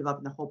 That's why we're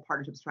developing the whole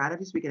partnership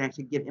strategy, so we can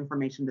actually give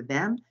information to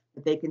them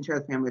that they can share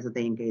with families that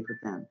they engage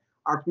with them.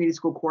 Our community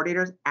school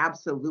coordinators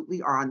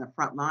absolutely are on the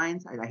front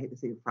lines. I hate to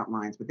say the front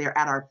lines, but they're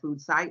at our food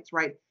sites,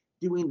 right?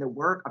 Doing the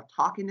work of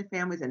talking to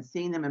families and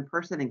seeing them in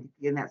person and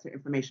getting that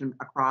information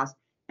across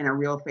in a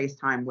real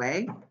FaceTime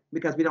way,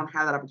 because we don't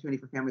have that opportunity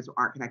for families who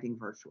aren't connecting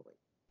virtually.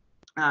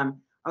 I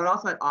would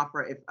also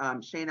offer if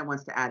Shana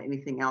wants to add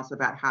anything else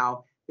about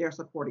how they're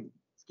supporting,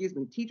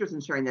 teachers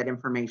in sharing that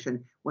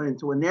information. When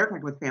they're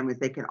connecting with families,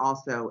 they can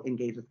also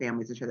engage with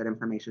families and share that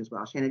information as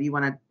well. Shana, do you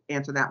want to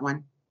answer that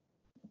one?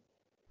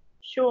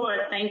 Sure,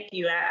 thank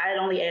you. I'd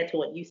only add to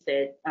what you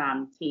said,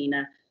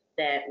 Tina,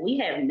 that we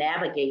have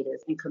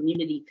navigators and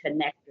community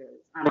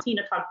connectors.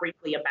 Tina talked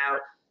briefly about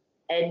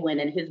Edwin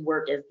and his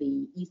work as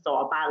the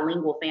ESOL,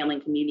 bilingual family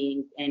and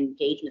community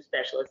engagement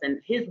specialist. And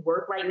his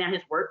work right now,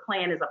 his work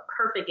plan is a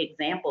perfect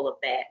example of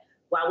that.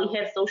 While we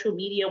have social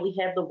media, we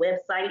have the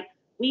website,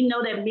 we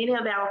know that many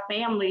of our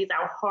families,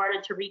 our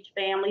harder to reach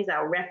families,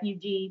 our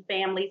refugee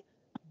families,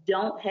 they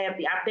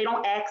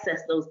don't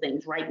access those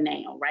things right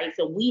now, right?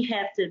 So we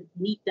have to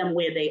meet them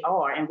where they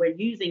are. And we're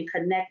using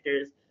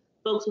connectors,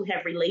 folks who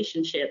have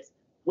relationships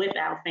with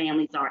our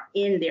families are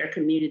in their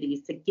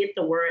communities to get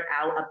the word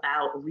out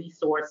about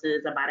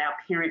resources, about our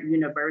parent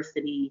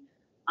university,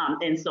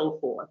 and so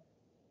forth.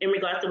 In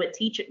regards to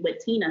what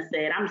Tina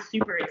said, I'm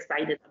super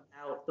excited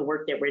about the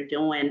work that we're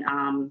doing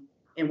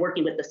and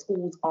working with the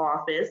school's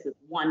office is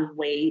one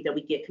way that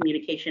we get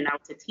communication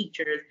out to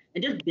teachers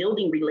and just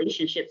building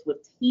relationships with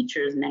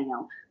teachers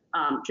now.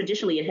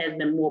 Traditionally, it has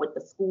been more with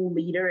the school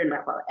leader and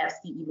our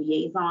FCE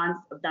liaisons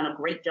have done a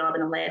great job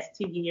in the last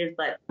 2 years.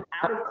 But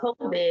out of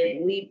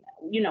COVID, we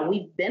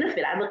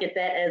benefit. I look at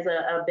that as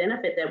a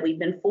benefit that we've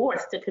been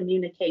forced to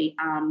communicate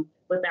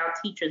with our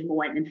teachers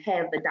more and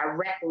have the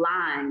direct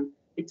line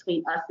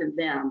between us and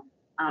them.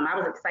 I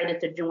was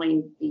excited to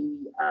join the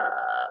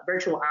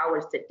virtual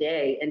hours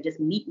today and just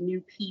meet new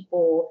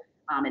people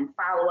and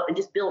follow up and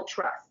just build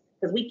trust.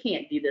 because we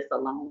can't do this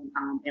alone.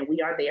 And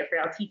we are there for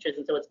our teachers.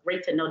 And so it's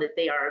great to know that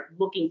they are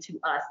looking to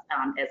us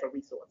as a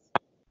resource.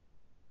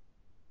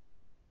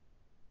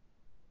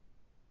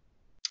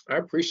 I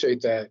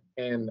appreciate that.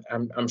 And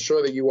I'm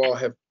sure that you all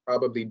have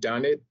probably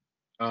done it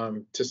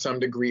to some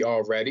degree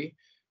already,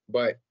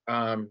 but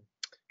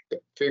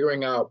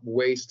figuring out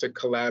ways to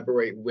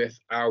collaborate with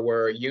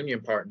our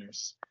union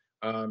partners.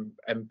 And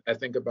I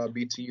think about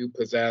BTU,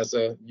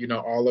 Pizzazza, you know,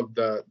 all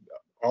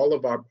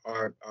of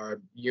our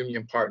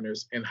union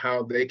partners and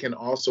how they can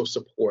also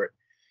support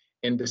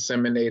in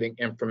disseminating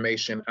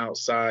information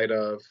outside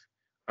of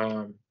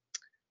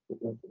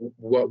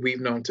what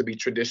we've known to be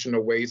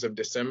traditional ways of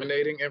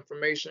disseminating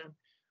information.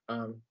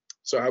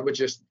 So I would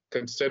just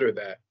consider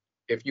that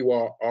if you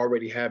all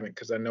already haven't,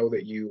 because I know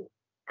that you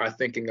are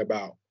thinking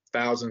about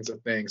thousands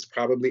of things,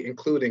 probably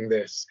including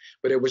this,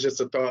 but it was just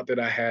a thought that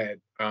I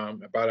had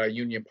about our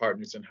union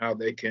partners and how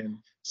they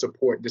can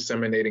support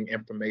disseminating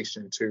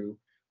information to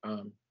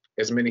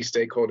as many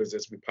stakeholders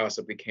as we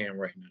possibly can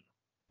right now.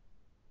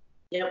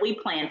 Yeah, we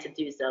plan to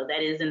do so.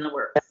 That is in the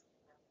works.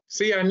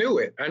 See, I knew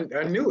it.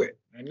 I knew it.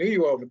 I knew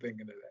you all were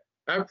thinking of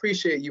that. I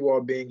appreciate you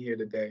all being here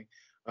today.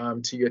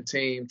 To your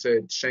team,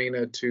 to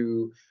Shana,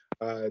 to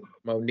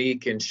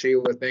Monique and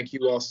Sheila, thank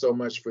you all so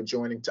much for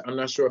joining. I'm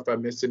not sure if I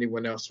missed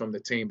anyone else from the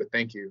team, but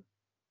thank you.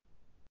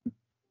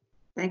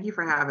 Thank you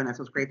for having us.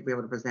 It was great to be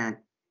able to present.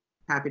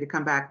 Happy to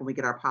come back when we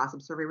get our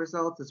POSSUM survey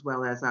results, as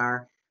well as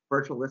our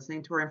virtual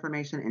listening tour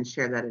information, and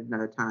share that at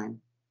another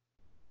time.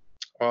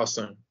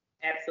 Awesome.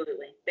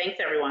 Absolutely. Thanks,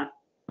 everyone.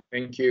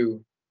 Thank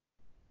you.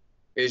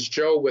 Is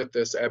Joe with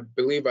us? I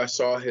believe I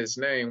saw his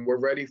name. We're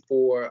ready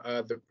for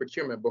the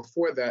procurement.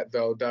 Before that,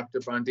 though,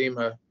 Dr.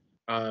 Bondima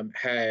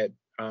had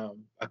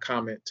a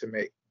comment to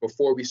make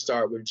before we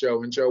start with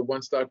Joe. And Joe,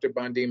 once Dr.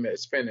 Bondima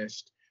is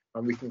finished,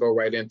 we can go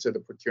right into the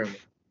procurement.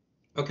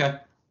 Okay.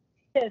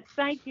 Yes,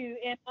 thank you.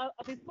 And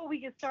before we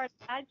get started,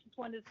 I just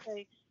want to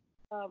say,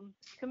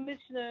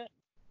 Commissioner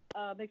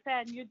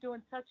McFadden, you're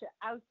doing such an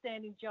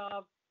outstanding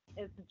job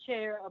as the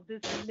chair of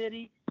this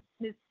committee.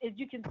 As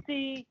you can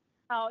see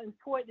how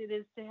important it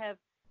is to have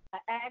an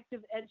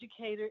active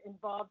educator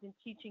involved in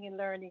teaching and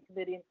learning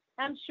committee. And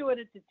I'm sure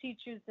that the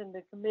teachers and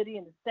the committee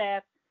and the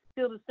staff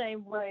feel the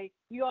same way.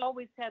 You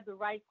always have the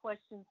right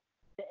questions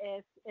to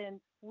ask. And,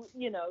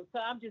 you know, so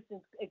I'm just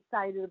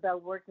excited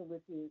about working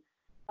with you.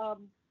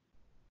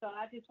 So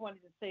I just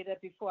wanted to say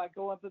that before I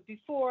go on. But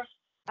before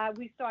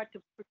we start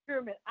the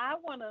procurement, I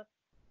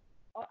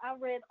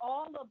read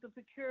all of the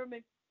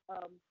procurement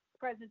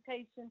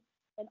presentation,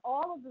 and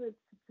all of the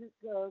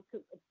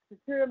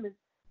procurement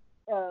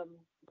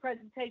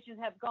presentations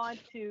have gone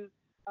to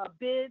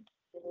bids,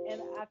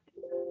 and I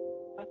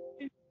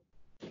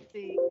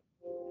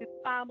the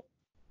final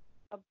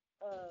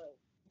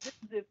this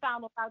is the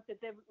final amount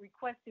that they're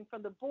requesting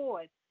from the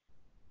board.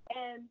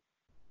 And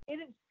it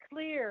is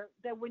clear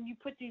that when you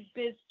put these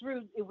bids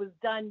through, it was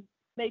done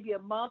maybe a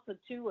month or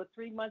 2 or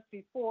 3 months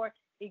before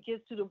it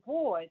gets to the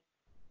board.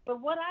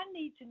 But what I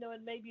need to know,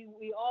 and maybe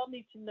we all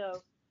need to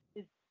know,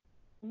 is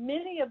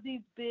many of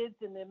these bids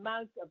and the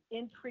amounts of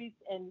increase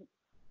and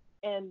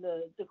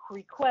the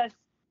requests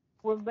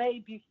were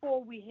made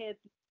before we had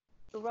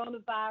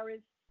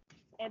coronavirus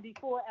and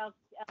before our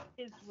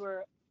kids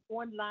were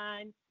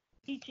online.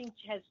 Teaching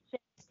has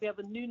changed. We have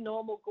a new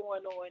normal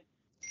going on.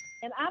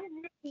 And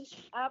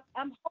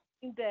I'm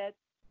hoping that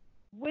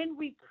when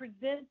we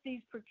present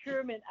these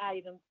procurement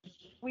items,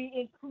 we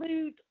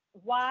include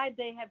why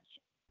they have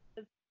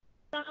changed.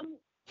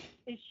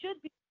 It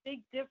should be a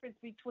big difference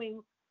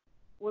between,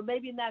 well,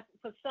 maybe not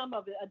for some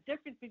of it, a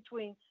difference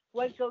between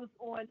what goes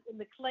on in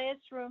the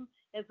classroom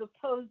as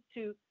opposed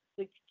to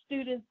the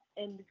students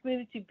and the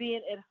community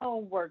being at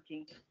home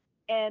working.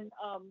 And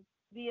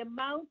the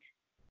amount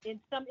in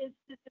some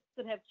instances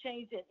could have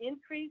changed and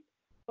increased,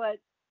 but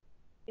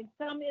in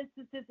some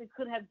instances it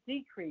could have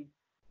decreased,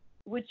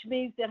 which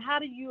means that how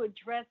do you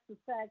address the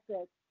fact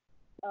that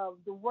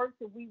the work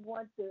that we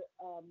want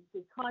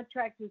the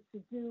contractors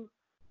to do,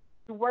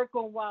 to work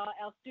on while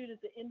our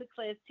students are in the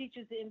class,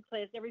 teachers are in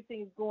class,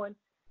 everything is going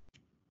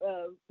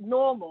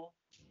normal,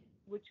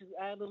 which is,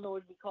 I don't know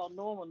what we call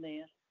normal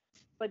now.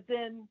 But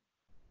then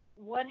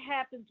what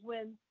happens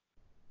when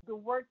the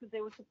work that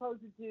they were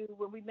supposed to do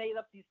when we made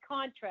up these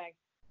contracts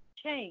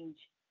change?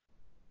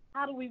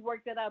 How do we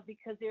work that out?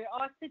 Because there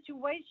are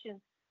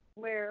situations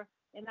where,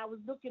 and I was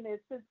looking at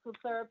physical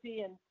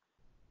therapy and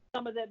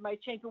some of that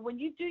might change, but when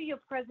you do your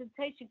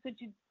presentation, could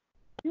you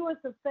do us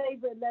a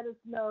favor and let us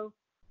know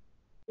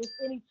if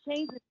any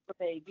changes were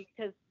made?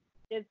 Because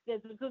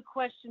there's a good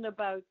question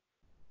about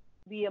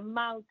the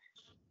amount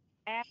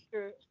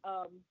after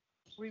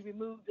we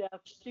removed our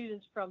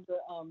students from the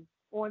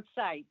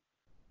on-site.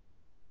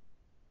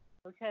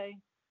 Okay.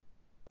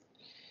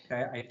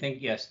 I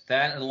think, yes,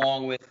 that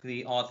along with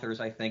the authors,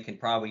 I think, can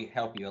probably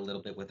help you a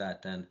little bit with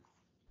that then,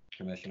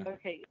 Commissioner.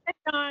 Okay.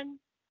 John.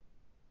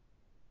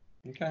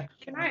 Okay.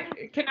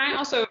 Can I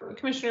also,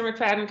 Commissioner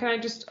McFadden, can I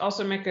just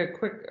also make a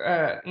quick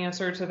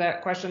answer to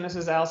that question? This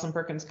is Allison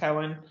Perkins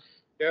Cohen.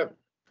 Yep.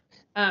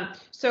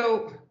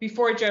 So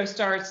before Joe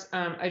starts,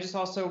 I just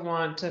also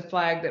want to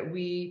flag that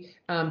we,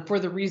 for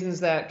the reasons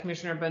that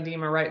Commissioner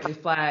Bondima rightly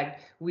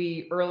flagged,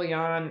 we early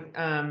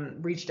on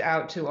reached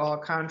out to all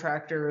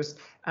contractors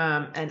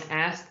and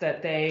asked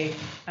that they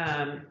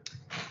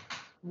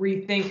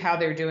rethink how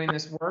they're doing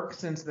this work,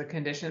 since the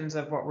conditions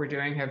of what we're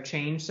doing have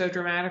changed so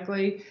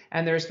dramatically.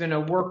 And there's been a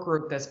work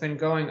group that's been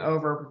going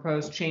over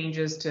proposed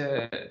changes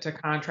to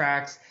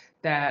contracts,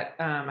 that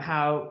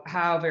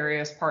how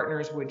various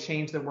partners would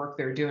change the work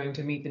they're doing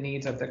to meet the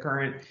needs of the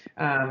current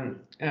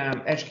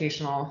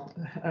educational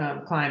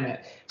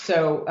climate.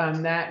 So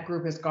that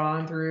group has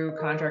gone through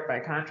contract by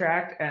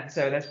contract, and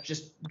so that's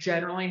just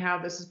generally how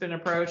this has been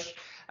approached.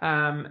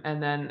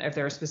 And then if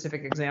there are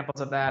specific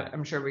examples of that,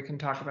 I'm sure we can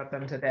talk about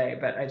them today.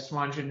 But I just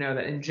wanted you to know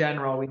that in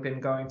general, we've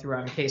been going through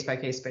on a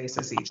case-by-case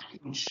basis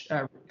each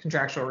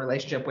contractual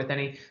relationship with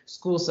any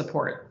school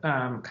support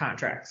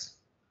contracts.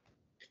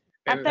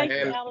 I thank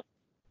you, Allison.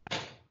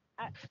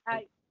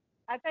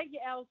 I thank you,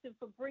 Allison,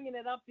 for bringing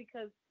it up,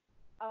 because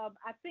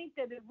I think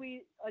that if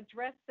we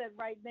address that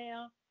right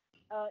now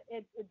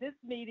at this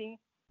meeting,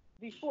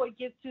 before it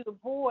gets to the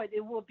board,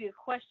 it will be a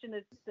question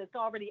that's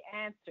already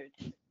answered.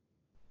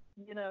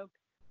 You know.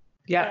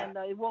 Yeah. And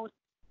it won't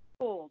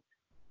be pulled.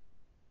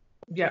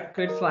 Yeah.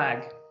 Good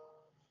flag.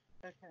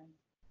 Okay.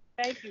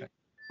 Thank you.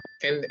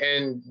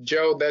 And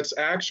Joe, that's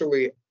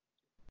actually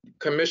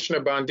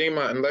Commissioner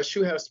Bondima. Unless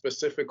you have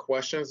specific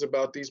questions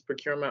about these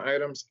procurement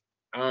items,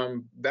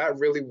 that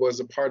really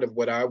was a part of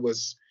what I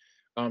was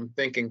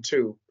thinking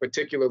too,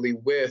 particularly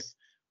with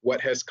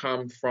what has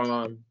come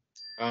from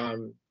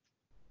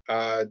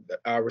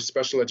our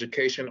special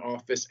education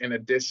office, in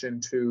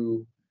addition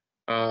to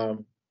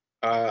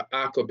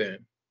ACOBIN,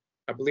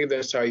 I believe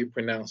that's how you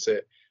pronounce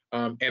it,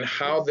 and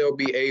how they'll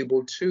be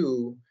able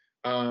to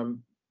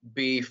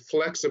be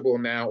flexible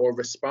now, or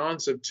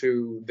responsive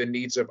to the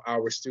needs of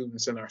our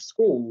students in our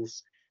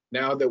schools,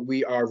 now that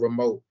we are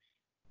remote,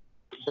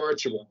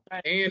 virtual,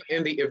 and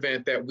in the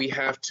event that we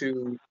have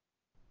to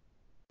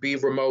be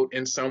remote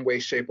in some way,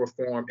 shape, or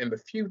form in the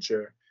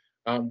future,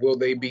 will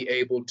they be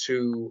able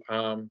to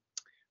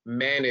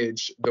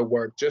manage the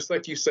work, just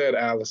like you said,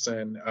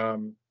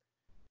 Allison,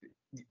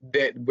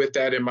 that with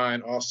that in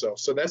mind also.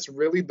 So that's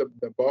really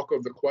the bulk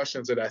of the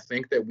questions that I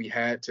think that we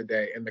had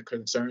today, and the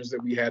concerns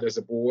that we had as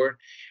a board.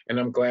 And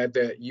I'm glad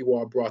that you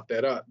all brought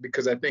that up,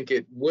 because I think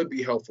it would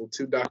be helpful,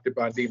 to Dr.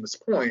 Bondima's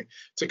point,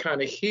 to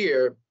kind of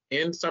hear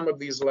in some of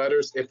these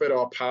letters, if at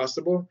all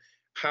possible,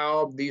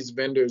 how these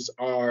vendors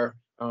are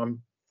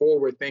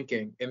forward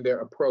thinking in their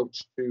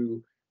approach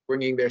to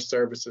bringing their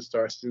services to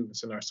our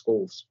students in our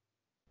schools.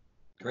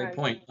 Great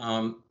point.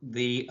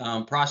 The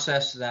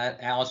process that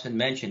Allison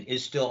mentioned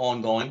is still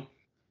ongoing.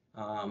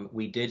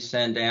 We did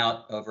send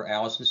out, over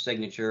Allison's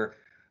signature,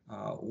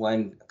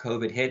 when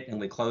COVID hit and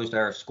we closed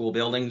our school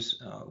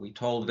buildings, we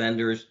told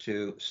vendors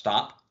to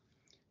stop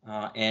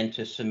and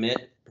to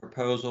submit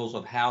proposals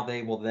of how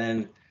they will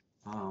then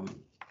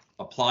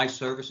apply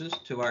services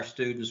to our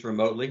students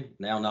remotely,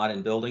 now not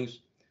in buildings.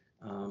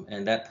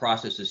 And that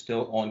process is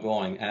still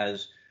ongoing.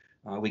 As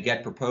we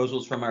get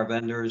proposals from our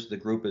vendors, the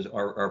group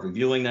are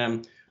reviewing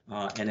them,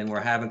 and then we're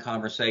having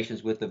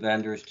conversations with the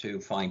vendors to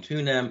fine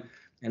tune them.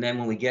 And then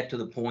when we get to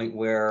the point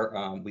where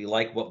we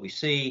like what we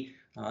see,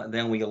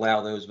 then we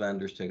allow those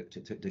vendors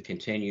to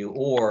continue,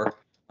 or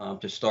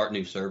to start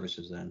new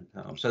services then.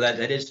 So that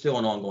is still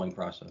an ongoing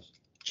process.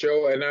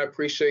 Joe, and I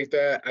appreciate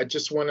that. I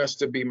just want us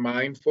to be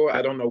mindful.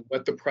 I don't know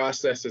what the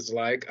process is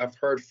like. I've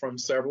heard from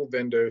several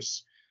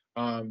vendors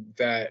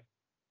that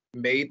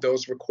made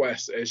those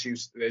requests as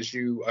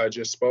you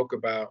just spoke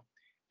about,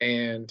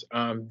 and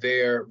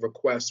their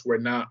requests were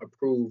not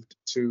approved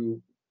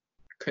to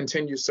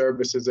continue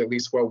services, at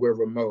least while we're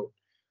remote.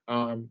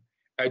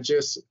 I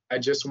just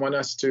want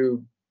us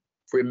to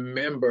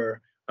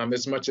remember,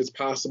 as much as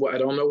possible. I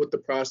don't know what the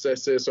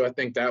process is, so I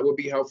think that would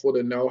be helpful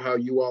to know how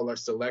you all are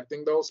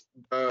selecting those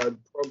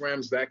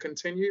programs that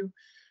continue.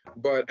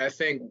 But I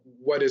think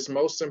what is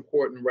most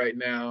important right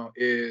now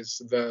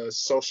is the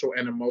social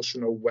and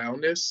emotional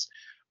wellness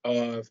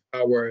of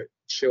our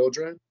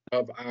children,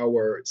 of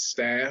our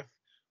staff,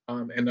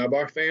 and of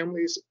our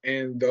families,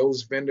 and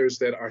those vendors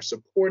that are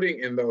supporting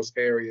in those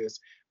areas.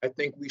 I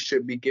think we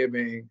should be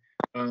giving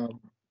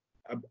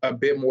a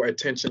bit more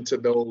attention to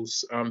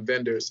those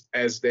vendors,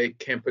 as they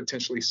can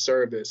potentially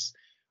service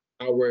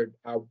our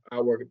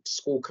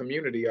school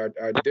community,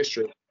 our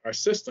district, our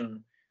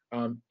system,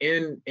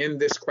 in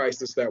this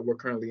crisis that we're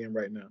currently in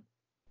right now.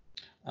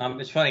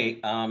 It's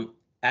funny.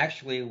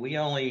 Actually, we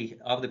only,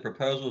 of the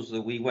proposals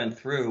that we went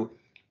through,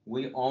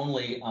 we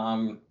only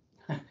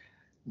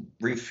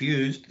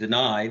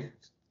denied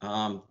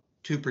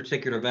two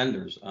particular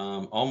vendors.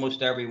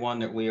 Almost everyone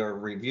that we are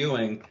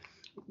reviewing,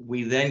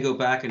 we then go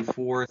back and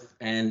forth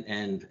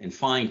and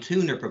fine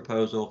tune their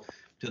proposal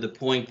to the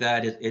point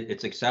that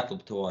it's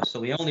acceptable to us. So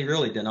we only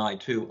really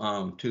denied two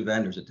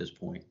vendors at this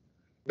point.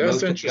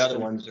 Most of the other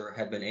ones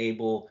have been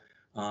able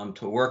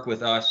to work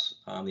with us,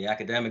 the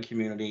academic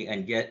community,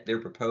 and get their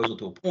proposal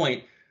to a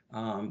point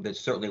that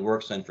certainly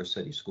works then for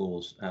city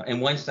schools.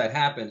 And once that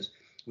happens,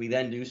 We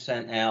then do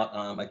send out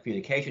a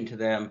communication to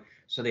them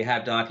so they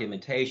have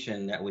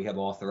documentation that we have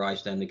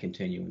authorized them to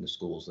continue in the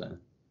schools then.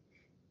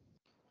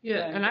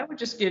 Yeah, and I would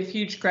just give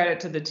huge credit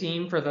to the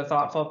team for the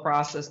thoughtful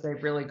process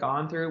they've really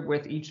gone through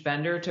with each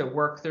vendor to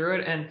work through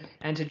it.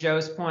 And to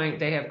Joe's point,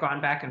 they have gone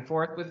back and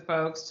forth with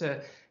folks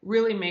to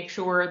really make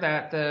sure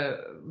that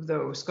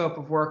the scope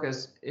of work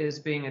is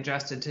being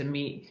adjusted to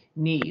meet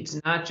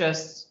needs, not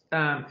just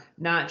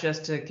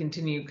to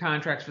continue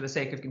contracts for the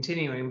sake of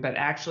continuing, but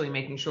actually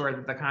making sure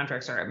that the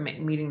contracts are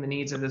meeting the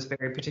needs of this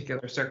very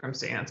particular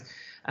circumstance.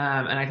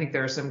 And I think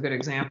there are some good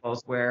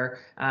examples where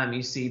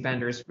you see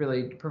vendors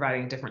really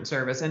providing different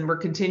service. And we're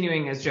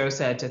continuing, as Joe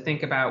said, to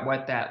think about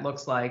what that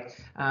looks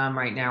like.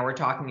 Right now, we're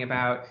talking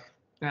about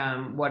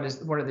what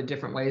are the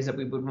different ways that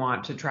we would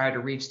want to try to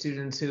reach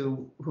students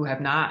who we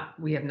have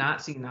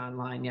not seen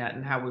online yet,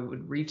 and how we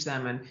would reach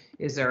them, and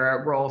is there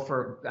a role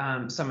for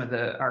some of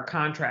our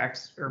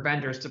contracts or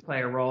vendors to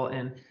play a role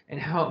in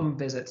home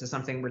visits is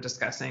something we're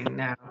discussing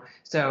now.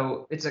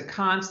 So it's a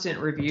constant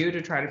review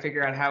to try to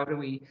figure out how do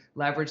we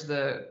leverage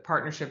the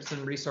partnerships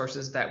and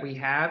resources that we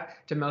have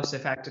to most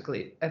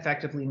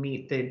effectively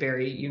meet the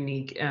very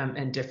unique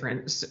and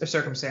different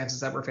circumstances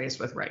that we're faced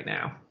with right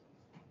now.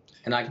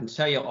 And I can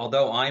tell you,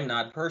 although I'm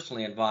not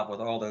personally involved with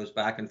all those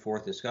back and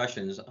forth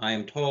discussions, I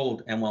am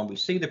told, and when we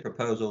see the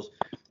proposals,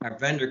 our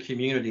vendor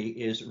community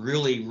is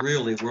really,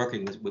 really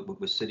working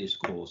with city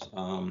schools.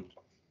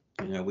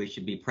 We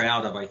should be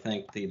proud of, I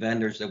think, the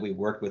vendors that we've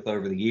worked with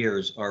over the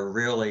years are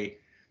really,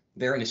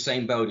 they're in the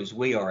same boat as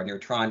we are, and they're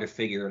trying to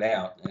figure it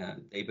out.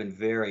 And they've been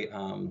very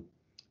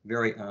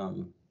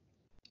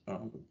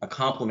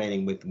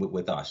complimenting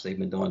with us.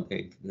 They've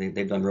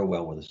done real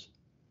well with us.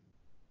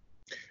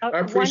 I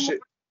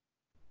appreciate.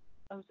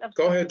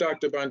 Go ahead,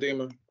 Dr.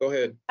 Bondima. Go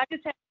ahead. I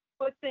just have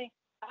one thing.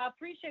 I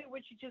appreciate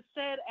what you just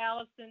said,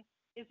 Allison.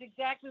 Is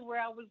exactly where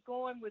I was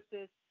going with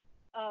this.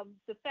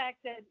 The fact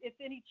that if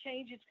any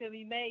changes can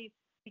be made,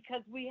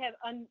 because we have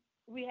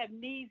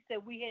needs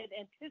that we had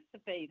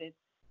anticipated,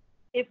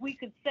 if we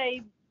could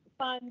save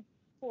funds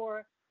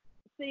for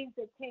things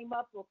that came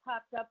up or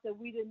popped up that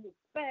we didn't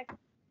expect,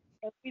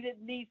 and we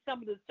didn't need some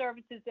of the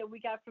services that we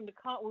got from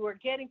we were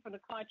getting from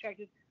the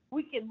contractors,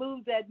 we can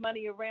move that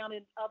money around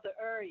in other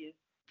areas.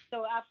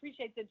 So I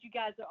appreciate that you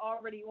guys are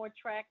already on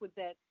track with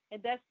that.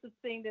 And that's the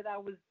thing that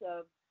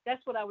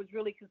that's what I was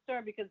really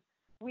concerned, because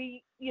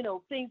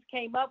things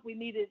came up. We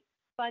needed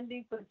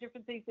funding for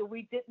different things that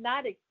we did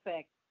not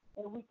expect.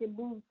 And we can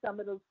move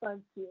some of those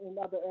funds in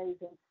other areas.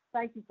 And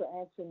thank you for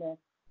answering that.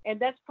 And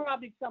that's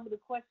probably some of the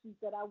questions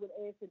that I would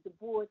ask at the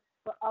board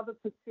for other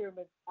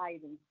procurement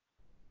items.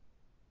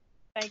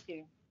 Thank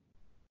you.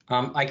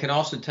 I can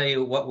also tell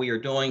you what we are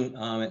doing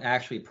in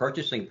actually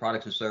purchasing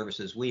products and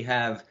services. We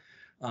have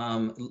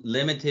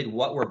limited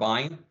what we're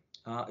buying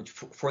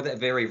for that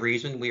very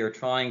reason. We are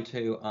trying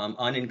to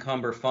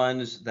unencumber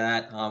funds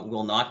that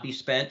will not be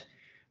spent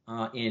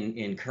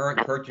in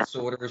current purchase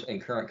orders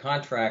and current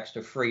contracts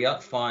to free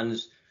up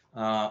funds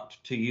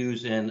to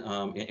use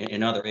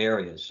in other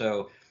areas.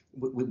 So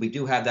we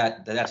do have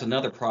that. That's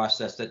another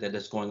process that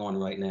is going on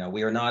right now.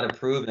 We are not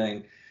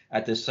approving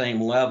at the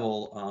same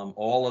level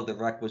all of the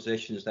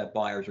requisitions that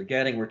buyers are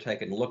getting. We're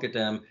taking a look at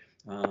them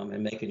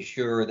and making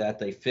sure that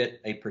they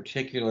fit a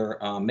particular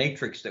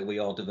matrix that we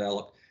all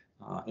develop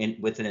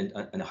with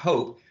a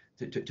hope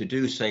to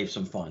do save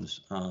some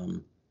funds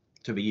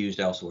to be used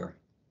elsewhere.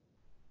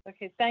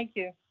 Okay, thank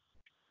you.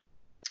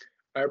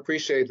 I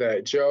appreciate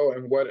that, Joe.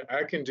 And what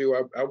I can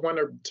do, I want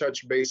to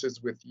touch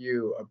bases with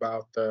you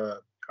about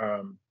the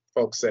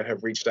folks that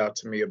have reached out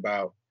to me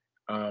about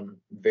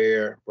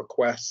their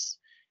requests.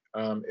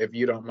 If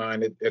you don't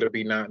mind, it'll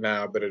be not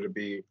now, but it'll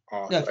be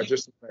off. No,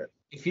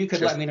 if you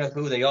could let me know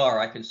who they are,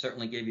 I can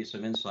certainly give you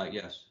some insight.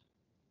 Yes.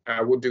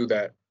 I will do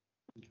that.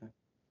 Okay.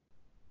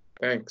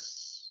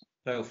 Thanks.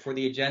 So for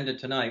the agenda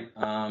tonight,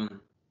 are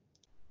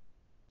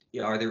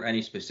there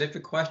any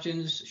specific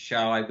questions?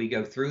 Shall we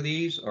go through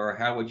these, or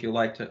how would you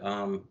like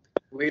to?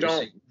 We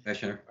don't.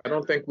 Commissioner. I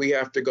don't think we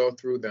have to go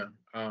through them.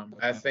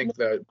 I think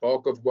the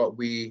bulk of what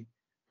we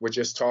were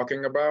just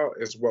talking about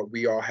is what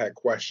we all had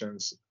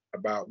questions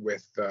about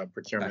with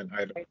procurement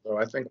items. So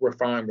I think we're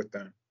fine with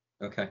them.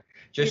 Okay.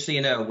 Just so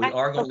you know, we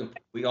are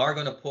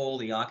going to pull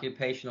the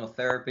occupational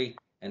therapy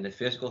and the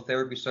physical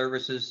therapy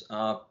services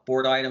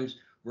board items.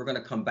 We're going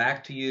to come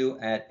back to you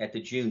at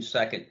the June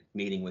 2nd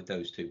meeting with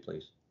those two,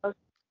 please.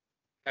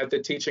 At the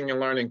Teaching and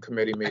Learning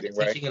Committee meeting,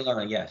 right? Teaching and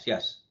Learning, yes.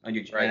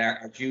 Right.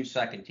 Our June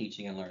 2nd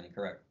Teaching and Learning,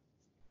 correct.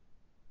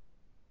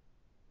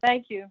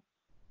 Thank you.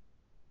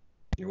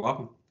 You're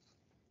welcome.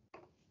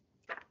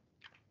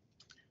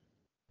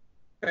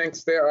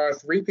 Thanks. There are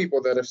 3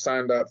 people that have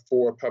signed up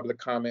for public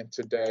comment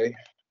today.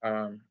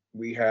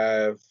 We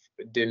have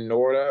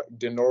Denora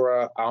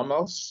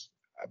Almos.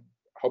 I'm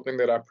hoping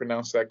that I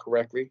pronounced that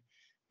correctly.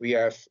 We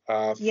have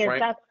yes,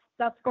 Frank.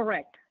 That's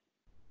correct.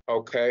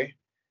 Okay.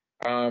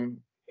 And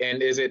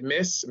is it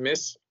Miss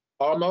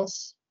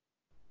Almos?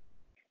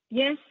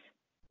 Yes.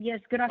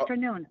 Good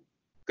afternoon.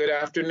 Good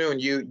afternoon.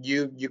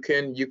 You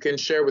can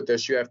share with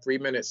us. You have 3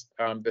 minutes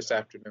this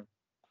afternoon.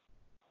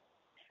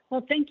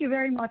 Well, thank you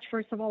very much.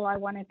 First of all, I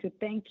wanted to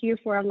thank you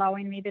for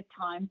allowing me the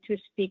time to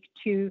speak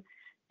to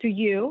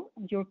you,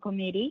 your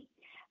committee.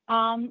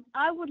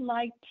 I would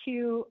like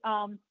to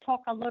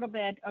talk a little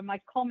bit,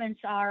 my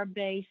comments are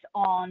based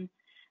on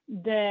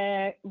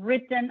the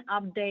written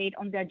update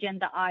on the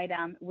agenda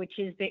item, which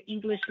is the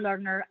English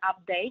learner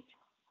update.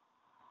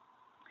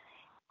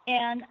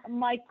 And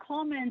my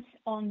comments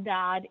on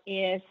that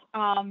is,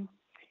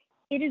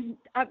 it is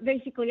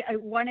basically, I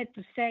wanted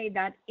to say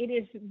that it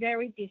is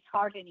very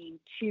disheartening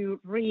to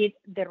read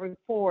the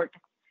report,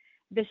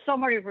 the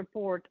summary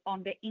report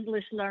on the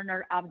English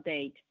learner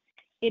update.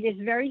 It is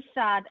very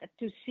sad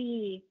to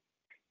see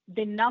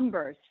the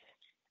numbers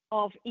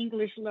of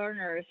English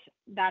learners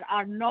that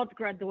are not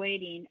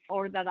graduating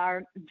or that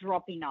are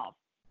dropping off.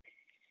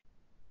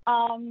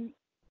 And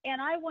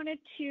I wanted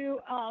to,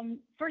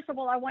 first of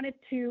all, I wanted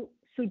to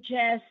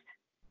suggest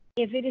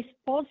if it is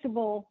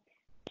possible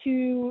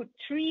to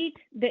treat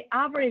the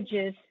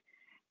averages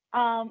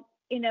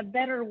in a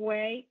better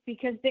way,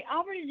 because the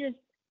averages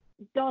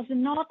does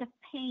not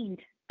paint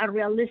a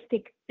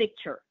realistic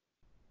picture.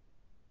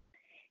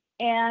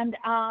 And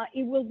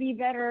it will be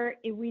better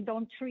if we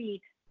don't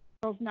treat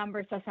those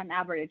numbers as an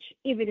average,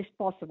 if it is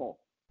possible.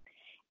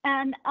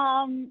 And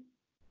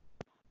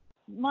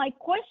my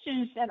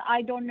questions that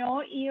I don't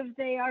know if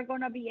they are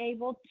going to be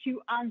able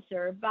to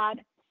answer, but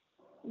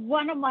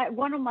one of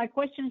my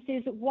questions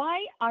is,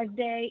 why are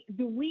they,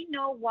 do we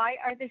know why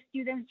are the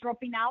students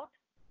dropping out?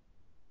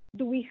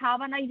 Do we have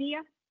an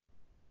idea?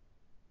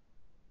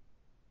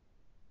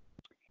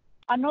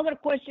 Another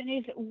question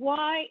is,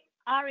 why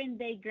aren't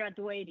they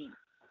graduating?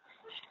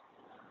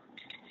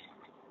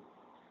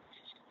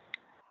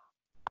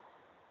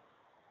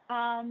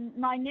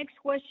 My next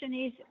question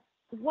is,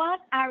 what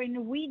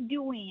aren't we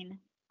doing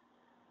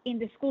in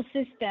the school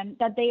system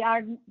that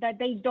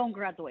they don't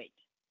graduate?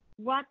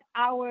 What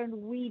aren't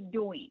we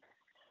doing?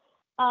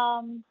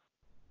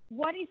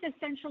 What is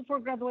essential for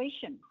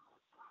graduation?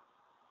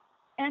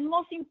 And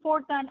most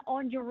important,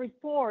 on your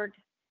report,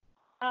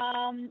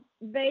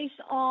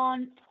 based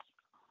on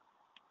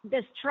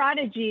the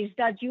strategies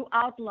that you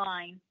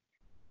outline,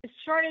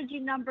 strategy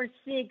number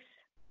 6,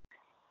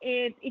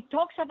 it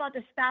talks about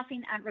the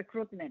staffing and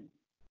recruitment.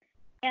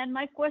 And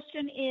my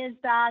question is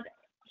that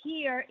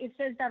here it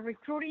says that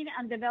recruiting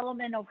and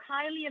development of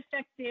highly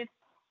effective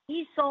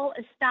ESOL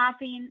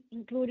staffing,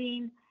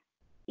 including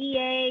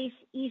EAs,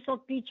 ESOL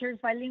teachers,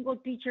 bilingual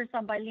teachers,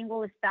 and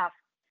bilingual staff.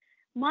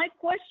 My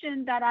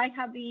question that I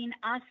have been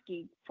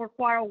asking for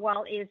quite a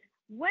while is,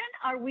 when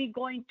are we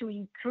going to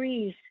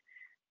increase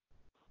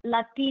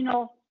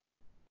Latino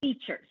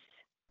teachers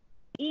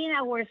in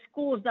our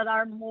schools that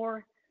are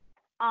more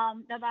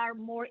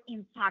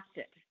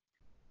impacted?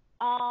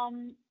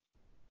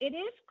 It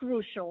is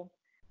crucial.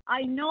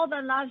 I know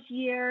that last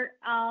year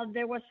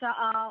there was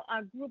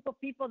a group of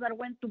people that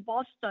went to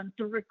Boston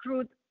to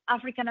recruit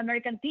African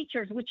American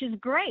teachers, which is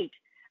great,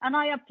 and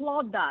I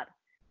applaud that.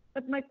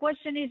 But my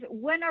question is,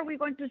 when are we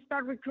going to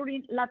start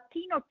recruiting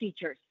Latino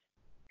teachers?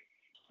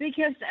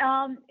 Because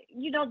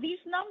these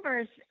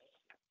numbers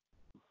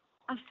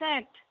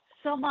affect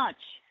so much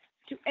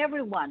to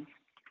everyone,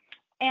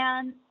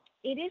 and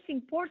it is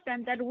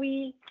important that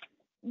we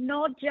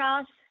not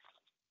just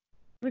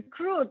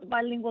recruit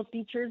bilingual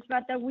teachers,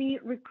 but that we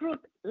recruit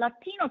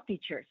Latino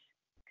teachers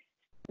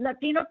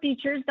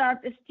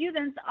that the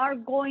students are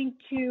going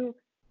to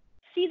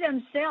see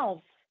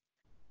themselves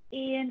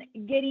in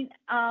getting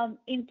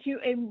into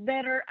a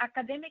better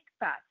academic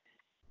path.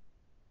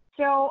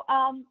 So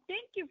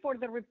thank you for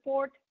the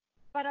report.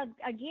 But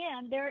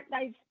again,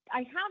 I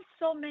have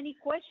so many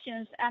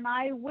questions, and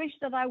I wish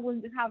that I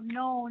would have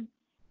known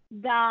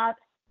that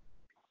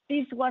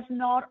this was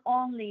not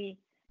only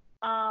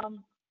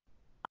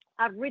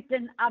a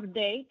written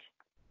update.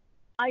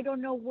 I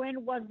don't know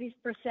when was this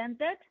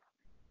presented,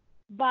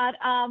 but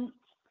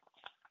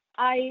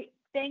I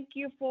thank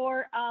you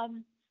for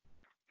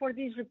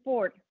this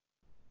report.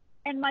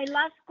 And my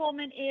last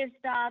comment is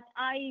that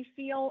I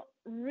feel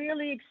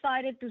really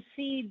excited to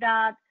see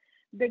that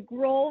the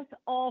growth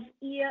of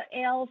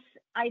ELs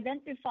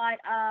identified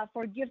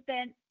for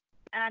gifted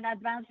and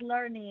advanced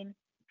learning,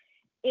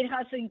 it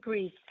has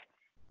increased.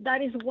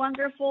 That is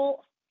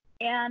wonderful.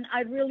 And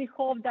I really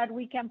hope that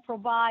we can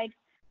provide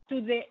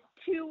to the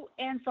two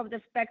ends of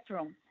the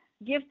spectrum,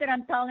 gifted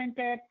and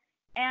talented,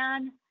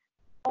 and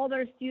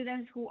other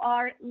students who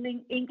are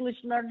English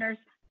learners,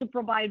 to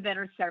provide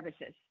better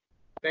services.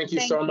 Thank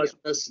you so much,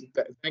 Ms.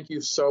 Thank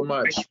you so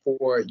much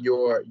for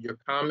your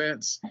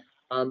comments.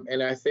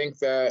 And I think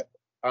that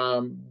I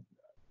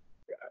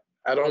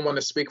don't want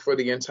to speak for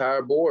the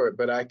entire board,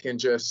 but I can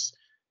just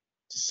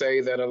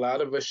say that a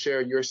lot of us share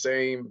your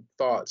same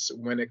thoughts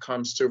when it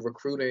comes to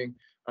recruiting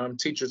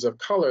teachers of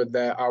color,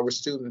 that our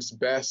students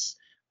best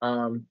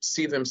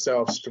see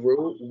themselves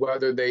through,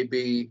 whether they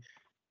be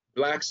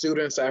Black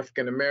students,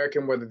 African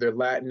American, whether they're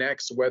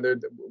Latinx,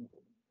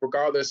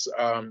 regardless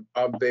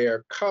of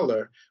their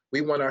color.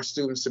 We want our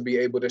students to be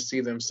able to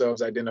see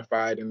themselves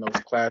identified in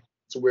those classes.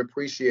 So we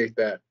appreciate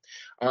that.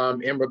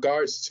 In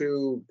regards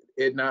to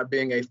it not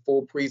being a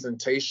full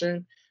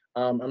presentation,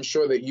 I'm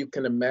sure that you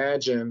can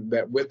imagine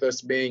that with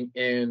us being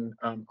in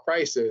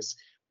crisis,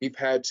 we've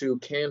had to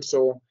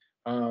cancel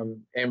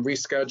and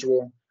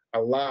reschedule a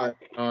lot,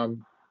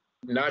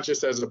 not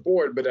just as a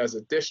board, but as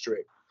a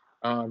district.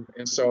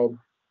 And so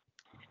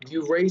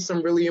you raised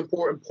some really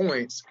important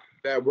points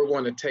that we're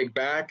going to take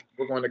back,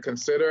 we're going to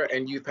consider,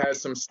 and you've had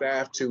some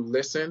staff to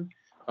listen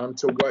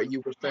to what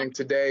you were saying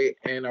today,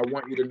 and I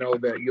want you to know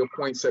that your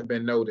points have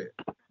been noted.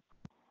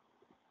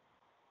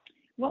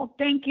 Well,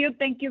 thank you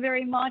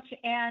very much,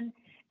 and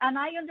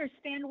I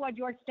understand what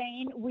you're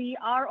saying. We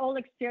are all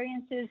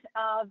experiencing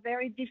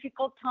very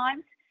difficult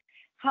times.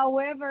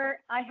 However,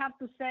 I have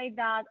to say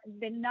that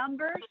the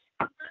numbers,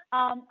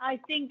 I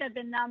think that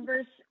the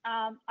numbers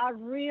are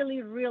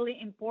really, really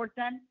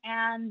important,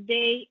 and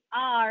they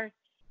are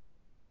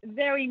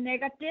very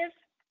negative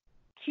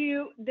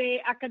to the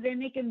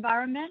academic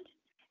environment.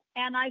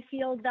 And I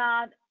feel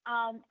that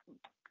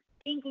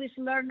English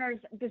learners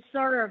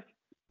deserve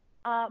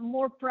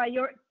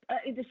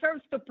it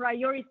deserves to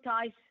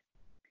prioritize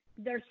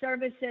their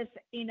services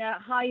in a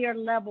higher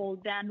level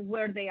than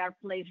where they are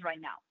placed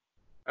right now.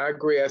 I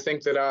agree. I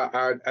think that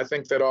I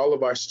think that all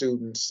of our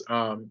students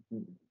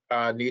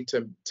need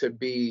to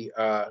be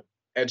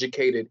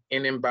educated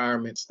in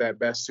environments that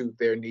best suit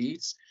their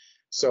needs.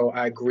 So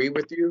I agree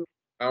with you.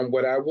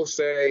 What I will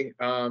say,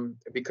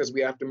 because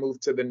we have to move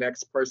to the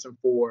next person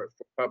for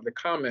public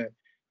comment,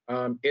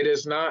 it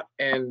is not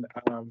in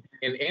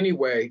any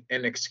way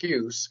an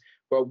excuse,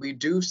 but we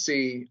do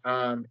see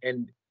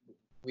and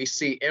we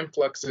see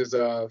influxes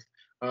of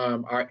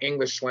our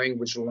English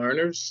language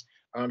learners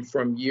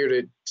from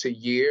year to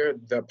year.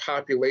 The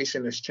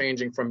population is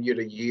changing from year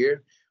to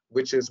year,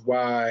 which is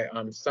why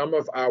some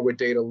of our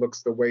data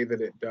looks the way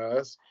that it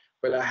does.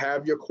 But I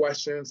have your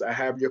questions, I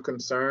have your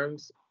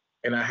concerns,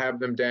 and I have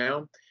them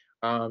down.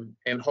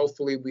 And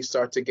hopefully we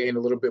start to gain a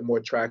little bit more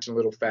traction a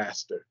little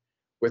faster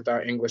with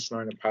our English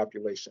learner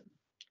population.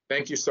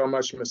 Thank you so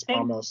much, Ms.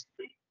 Palmos.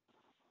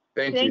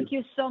 Thank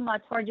you so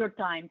much for your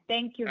time.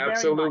 Thank you very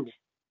much.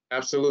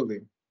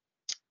 Absolutely.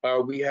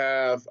 We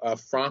have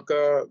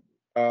Franca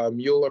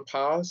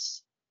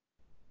Mueller-Paz.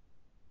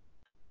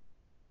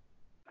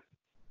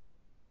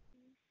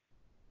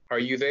 Are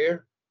you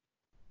there?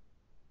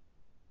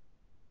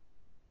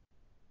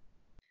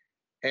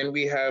 And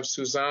we have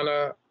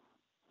Susanna.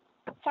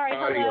 Sorry,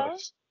 hello?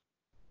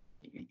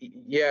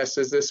 Yes,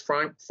 is this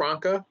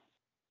Franca?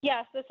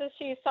 Yes, this is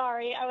she.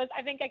 Sorry,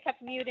 I think I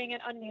kept muting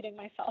and unmuting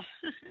myself.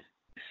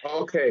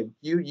 Okay,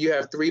 you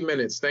have 3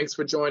 minutes. Thanks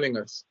for joining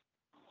us.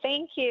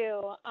 Thank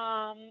you.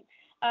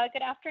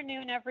 Good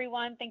afternoon,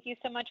 everyone. Thank you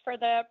so much for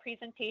the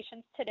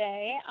presentations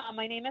today.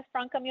 My name is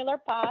Franca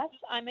Mueller-Paz.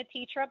 I'm a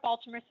teacher at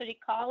Baltimore City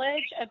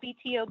College, a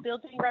BTO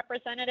building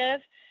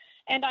representative,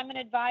 and I'm an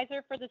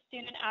advisor for the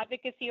student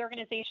advocacy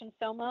organization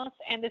SOMOS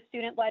and the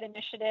student-led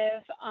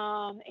initiative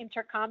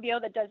Intercambio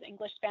that does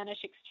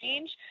English-Spanish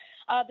exchange.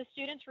 The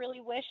students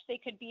really wish they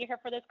could be here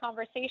for this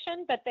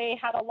conversation, but they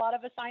had a lot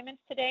of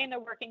assignments today, and they're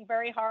working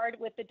very hard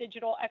with the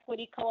Digital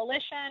Equity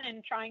Coalition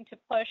and trying to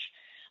push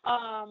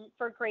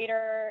for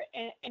greater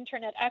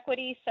internet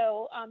equity.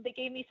 So they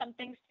gave me some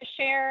things to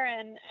share,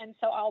 and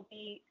so I'll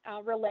be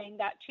relaying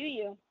that to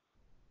you.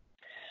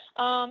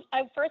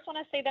 I first want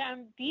to say that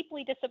I'm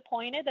deeply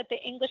disappointed that the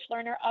English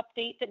Learner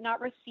Update did not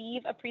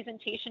receive a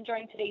presentation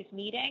during today's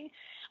meeting.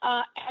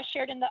 As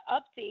shared in the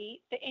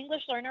update, the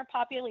English learner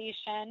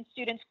population,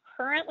 students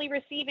currently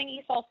receiving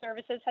ESOL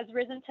services, has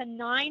risen to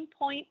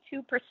 9.2%.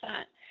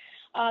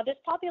 This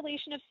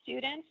population of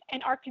students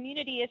and our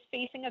community is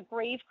facing a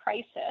grave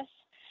crisis.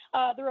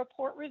 The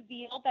report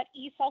revealed that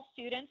ESOL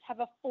students have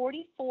a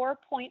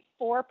 44.4%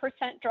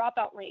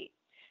 dropout rate.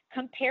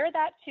 Compare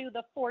that to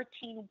the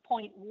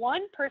 14.1%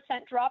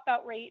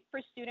 dropout rate for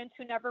students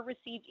who never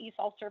received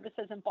ESOL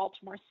services in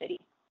Baltimore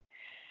City.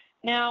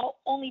 Now,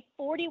 only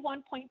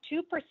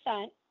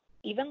 41.2%,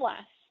 even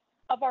less,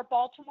 of our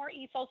Baltimore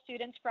ESOL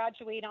students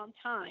graduate on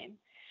time.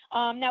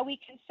 Now, we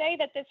can say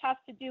that this has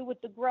to do with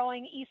the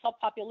growing ESOL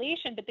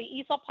population, but the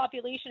ESOL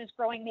population is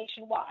growing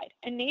nationwide.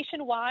 And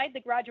nationwide,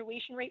 the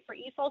graduation rate for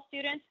ESOL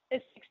students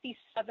is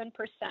 67%,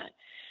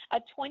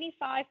 a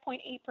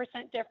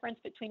 25.8% difference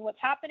between what's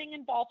happening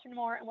in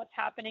Baltimore and what's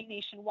happening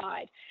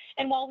nationwide.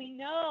 And while we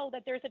know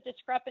that there's a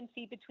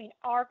discrepancy between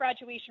our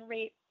graduation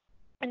rate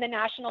and the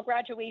national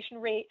graduation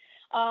rate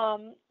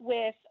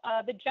with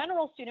the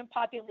general student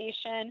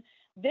population,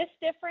 this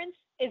difference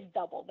is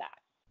double that.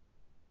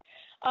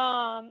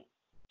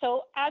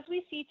 So as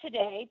we see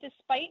today,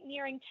 despite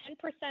nearing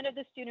 10% of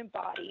the student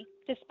body,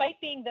 despite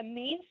being the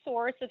main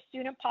source of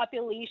student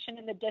population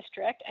in the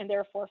district and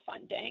therefore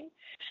funding,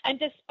 and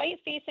despite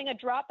facing a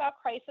dropout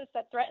crisis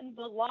that threatens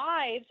the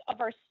lives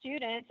of our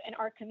students and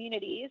our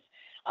communities,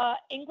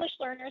 English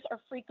learners are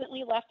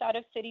frequently left out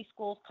of city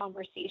schools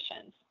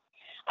conversations.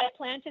 I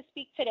plan to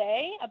speak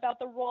today about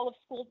the role of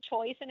school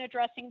choice in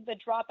addressing the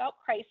dropout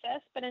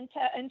crisis, but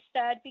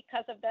instead,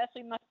 because of this,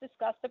 we must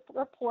discuss the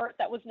report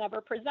that was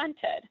never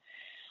presented.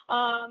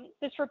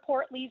 This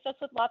report leaves us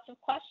with lots of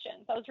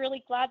questions. I was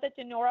really glad that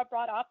Denora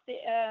brought up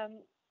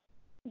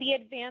the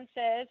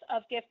advances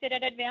of gifted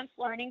and advanced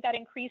learning that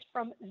increased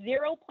from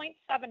 0.7%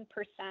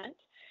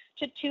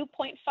 to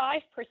 2.5%.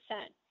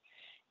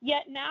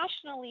 Yet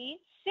nationally,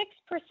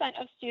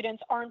 6% of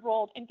students are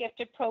enrolled in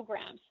gifted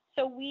programs.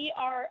 So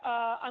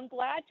I'm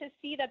glad to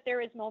see that there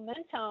is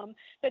momentum,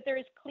 but there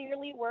is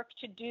clearly work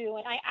to do.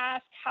 And I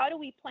ask, how do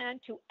we plan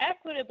to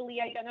equitably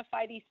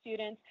identify these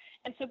students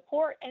and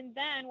support, and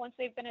then once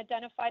they've been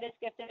identified as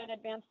gifted and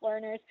advanced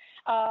learners,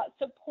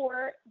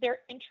 support their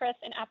interest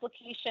and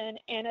application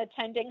in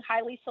attending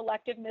highly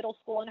selective middle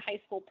school and high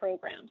school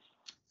programs?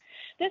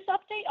 This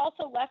update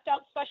also left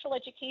out special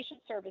education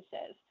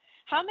services.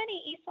 How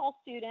many ESOL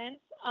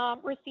students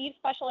receive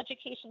special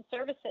education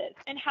services,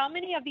 and how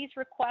many of these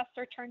requests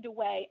are turned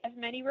away, as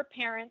many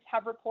parents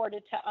have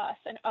reported to us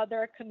and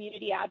other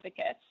community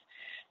advocates?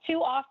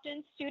 Too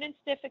often, students'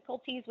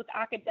 difficulties with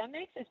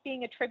academics is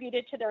being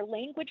attributed to their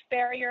language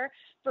barrier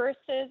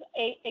versus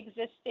a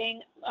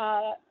existing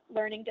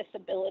learning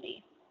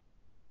disability.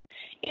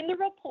 In the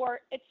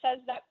report, it says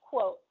that,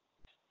 quote,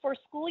 for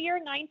school year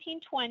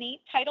 1920,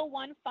 Title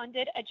I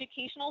funded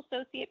educational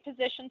associate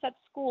positions at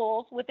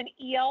schools with an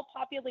EL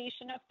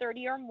population of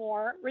 30 or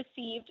more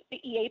received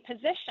the EA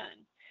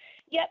position.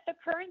 Yet the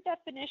current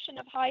definition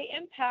of high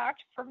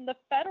impact from the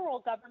federal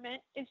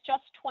government is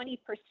just 20%.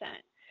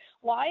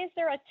 Why is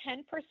there a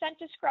 10%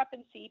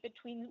 discrepancy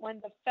between when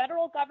the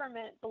federal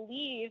government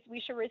believes we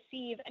should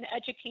receive an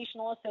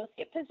educational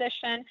associate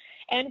position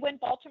and when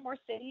Baltimore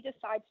City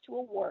decides to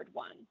award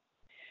one?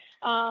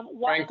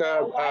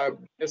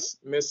 Ms.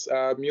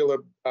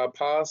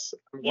 Mueller-Paz,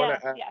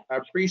 I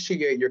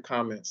appreciate your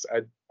comments.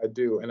 I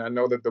do, and I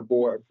know that the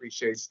board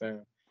appreciates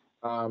them.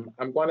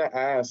 I'm going to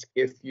ask,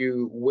 if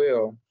you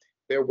will,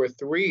 there were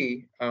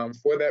three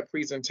for that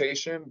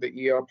presentation,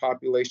 the EL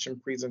population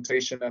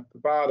presentation at the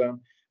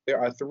bottom. There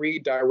are three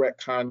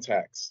direct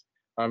contacts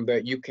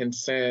that you can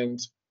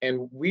send,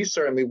 and we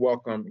certainly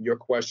welcome your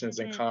questions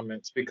and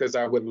comments, because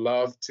I would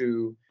love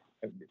to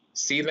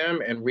see them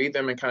and read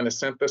them and kind of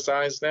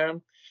synthesize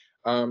them.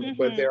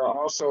 But there are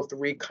also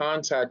three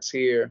contacts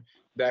here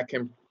that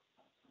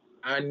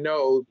I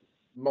know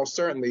most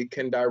certainly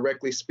can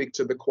directly speak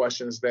to the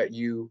questions that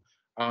you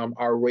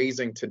are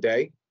raising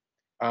today.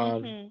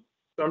 So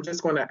I'm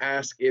just going to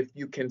ask if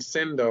you can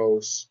send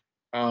those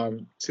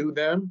to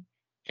them,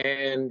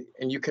 and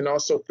you can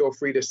also feel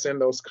free to send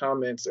those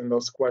comments and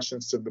those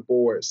questions to the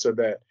board so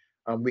that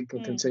we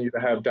can continue to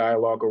have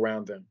dialogue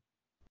around them.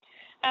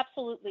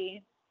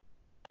 Absolutely.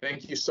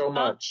 Thank you so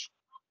much.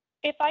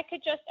 If I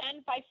could just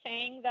end by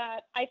saying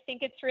that I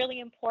think it's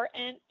really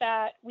important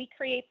that we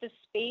create the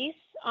space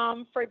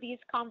for these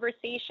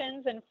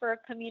conversations and for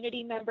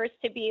community members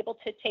to be able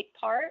to take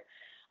part.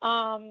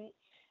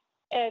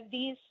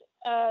 These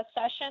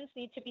sessions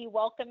need to be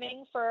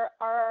welcoming for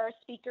our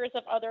speakers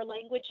of other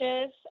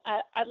languages,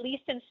 at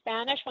least in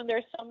Spanish when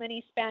there's so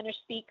many Spanish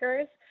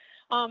speakers.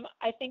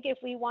 I think if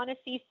we want to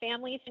see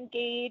families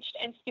engaged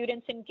and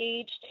students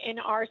engaged in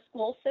our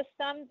school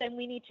system, then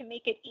we need to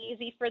make it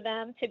easy for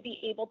them to be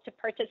able to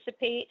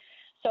participate.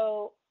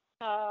 So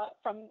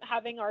from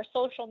having our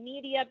social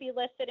media be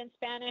listed in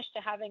Spanish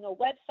to having a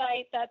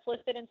website that's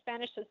listed in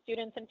Spanish so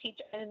students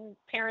and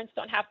parents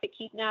don't have to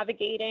keep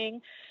navigating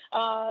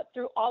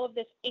through all of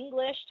this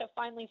English to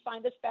finally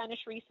find the Spanish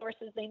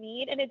resources they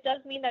need. And it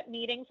does mean that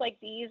meetings like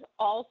these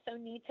also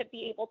need to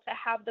be able to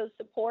have those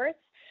supports.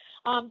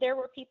 There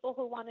were people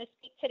who want to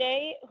speak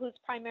today whose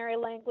primary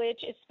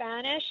language is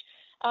Spanish.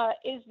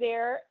 Is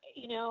there,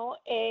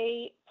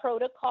 a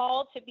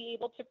protocol to be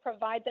able to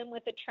provide them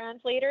with a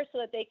translator so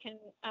that they can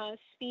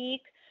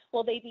speak?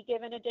 Will they be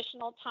given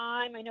additional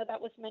time? I know that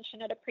was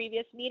mentioned at a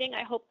previous meeting.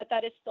 I hope that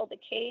that is still the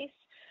case.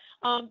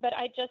 But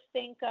I just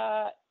think,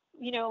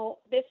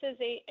 this is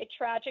a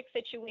tragic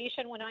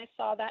situation. When I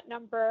saw that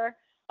number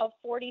of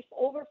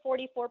over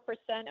 44%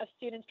 of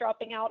students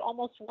dropping out,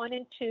 almost 1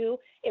 in 2,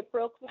 it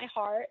broke my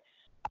heart.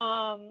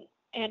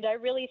 And I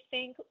really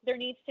think there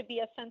needs to be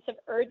a sense of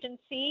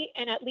urgency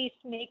and at least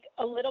make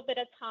a little bit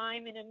of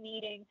time in a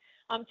meeting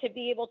to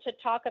be able to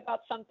talk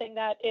about something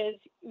that is,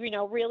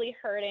 really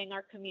hurting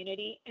our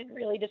community and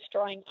really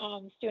destroying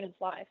students'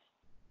 lives.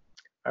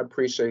 I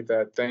appreciate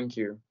that. Thank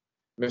you.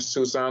 Ms.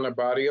 Susana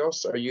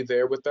Barrios, are you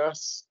there with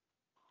us?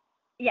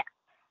 Yeah.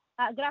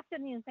 Good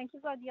afternoon. Thank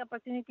you for the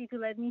opportunity to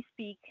let me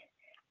speak.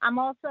 I'm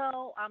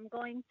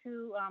going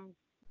to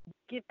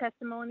give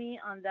testimony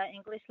on the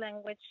English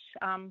language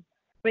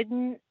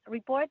written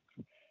report.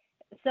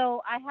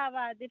 So I have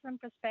a different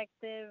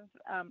perspective.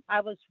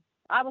 I was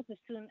a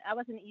student. I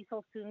was an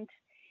ESOL student,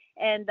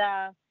 and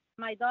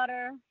my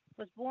daughter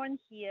was born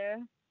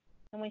here.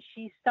 And when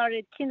she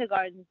started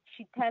kindergarten,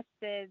 she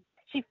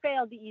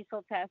failed the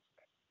ESOL test,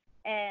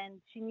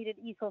 and she needed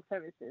ESOL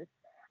services.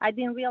 I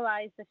didn't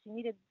realize that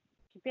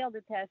she failed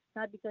the test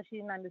not because she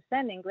didn't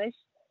understand English.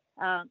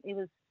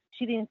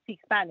 She didn't speak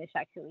Spanish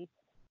actually.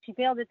 She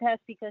failed the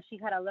test because she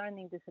had a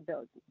learning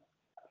disability.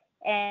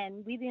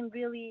 And we didn't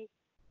really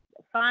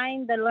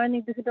find the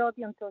learning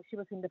disability until she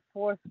was in the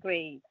 4th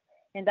grade.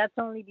 And that's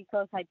only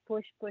because I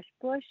pushed.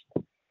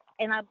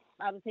 and I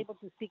was able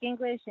to speak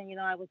English, and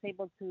I was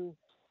able to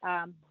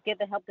get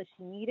the help that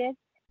she needed.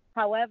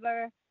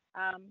 However,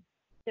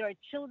 there are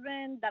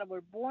children that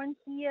were born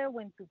here,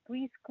 went to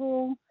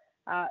preschool,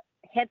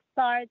 Head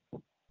Start,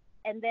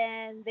 and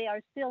then they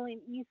are still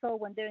in ESOL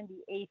when they're in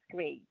the 8th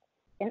grade.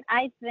 And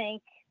I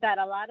think that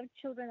a lot of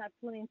children are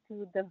put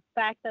into the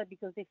fact that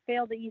because they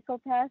failed the ESOL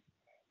test,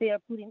 they are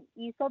put in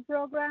ESOL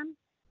programs,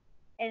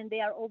 and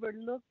they are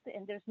overlooked,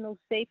 and there's no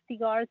safety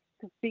guards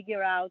to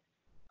figure out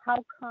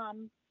how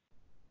come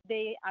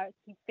they are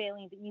keep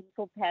failing the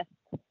ESOL test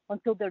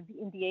until they're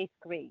in the 8th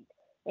grade.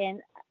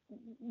 And,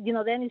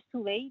 then it's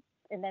too late,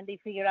 and then they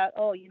figure out,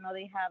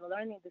 they have a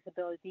learning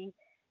disability,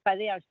 but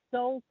they are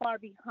so far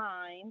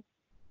behind,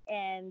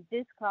 and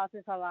this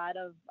causes a lot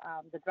of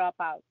the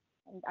dropout.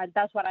 And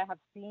that's what I have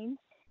seen.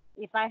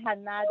 If I had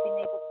not been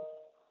able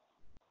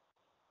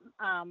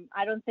to,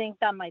 I don't think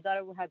that my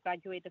daughter would have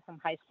graduated from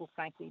high school,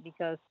 frankly,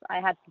 because I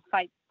had to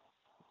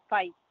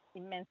fight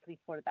immensely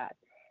for that.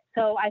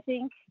 So I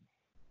think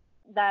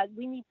that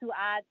we need to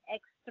add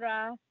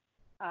extra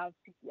a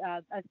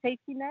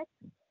safety net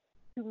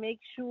to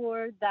make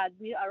sure that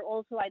we are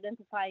also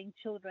identifying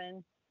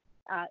children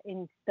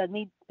that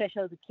need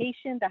special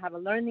education, that have a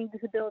learning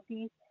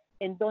disability,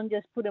 and don't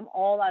just put them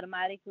all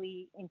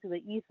automatically into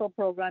the ESOL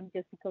program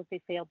just because they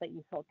failed the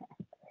ESOL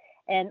test.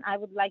 And I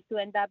would like to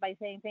end that by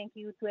saying thank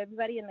you to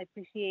everybody, and I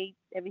appreciate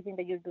everything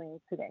that you're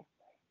doing today.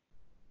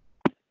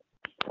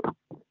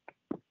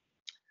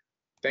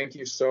 Thank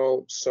you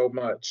so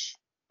much,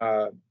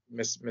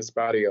 Ms.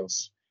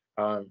 Barrios.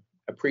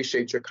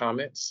 Appreciate your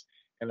comments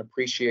and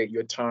appreciate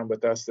your time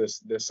with us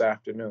this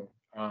afternoon.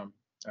 I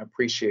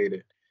appreciate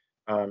it.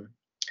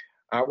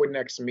 Our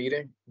next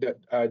meeting,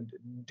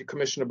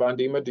 Commissioner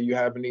Bondima, do you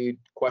have any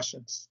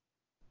questions?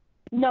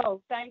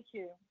 No, thank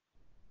you.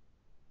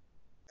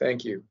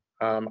 Thank you.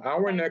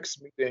 Our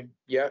next meeting,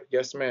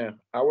 yes, ma'am.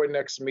 Our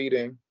next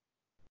meeting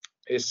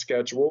is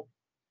scheduled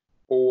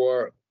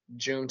for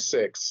June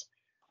 6th.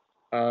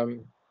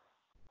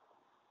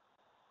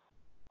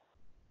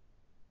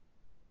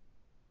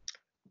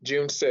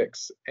 June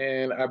 6th.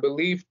 And I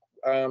believe,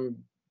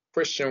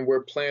 Christian,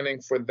 we're planning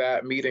for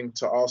that meeting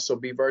to also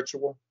be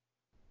virtual.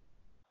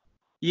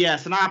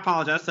 Yes, and I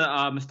apologize. That's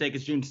a mistake.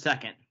 It's June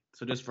 2nd.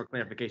 So just for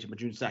clarification, but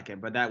June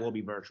 2nd, but that will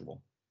be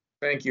virtual.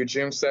 Thank you.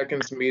 June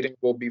 2nd's meeting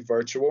will be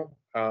virtual.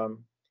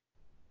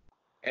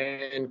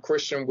 And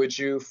Christian, would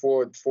you,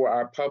 for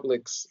our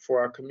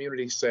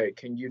community's sake,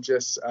 can you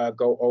just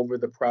go over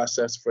the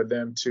process for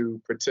them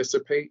to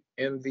participate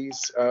in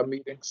these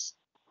meetings?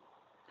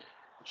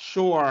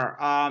 Sure.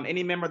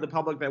 Any member of the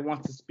public that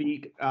wants to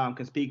speak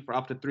can speak for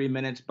up to 3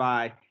 minutes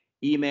by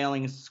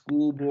emailing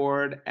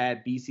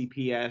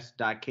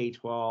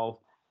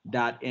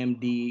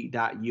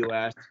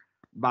schoolboard@bcps.k12.md.us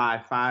by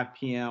 5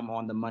 p.m.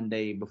 on the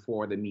Monday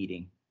before the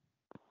meeting,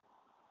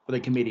 for the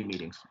committee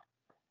meetings.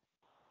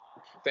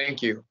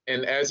 Thank you.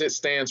 And as it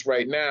stands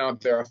right now,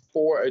 there are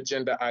 4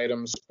 agenda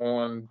items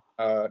on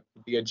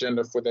the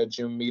agenda for that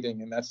June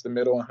meeting, and that's the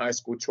middle and high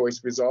school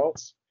choice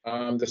results,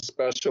 the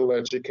special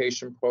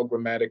education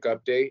programmatic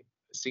update,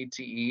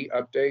 CTE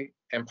update,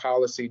 and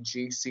policy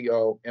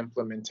GCO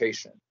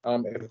implementation.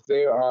 If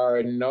there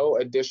are no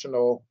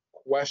additional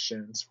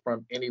questions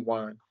from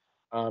anyone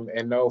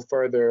and no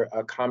further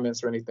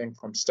comments or anything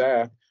from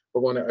staff,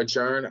 we're going to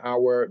adjourn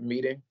our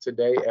meeting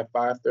today at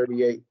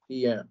 5:38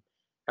 p.m.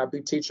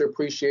 Happy Teacher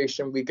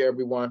Appreciation Week,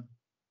 everyone.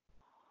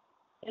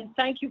 And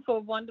thank you for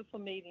a wonderful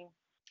meeting.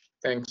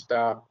 Thanks,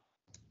 Doc.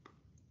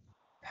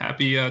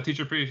 Happy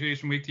Teacher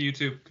Appreciation Week to you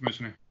too,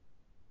 Commissioner.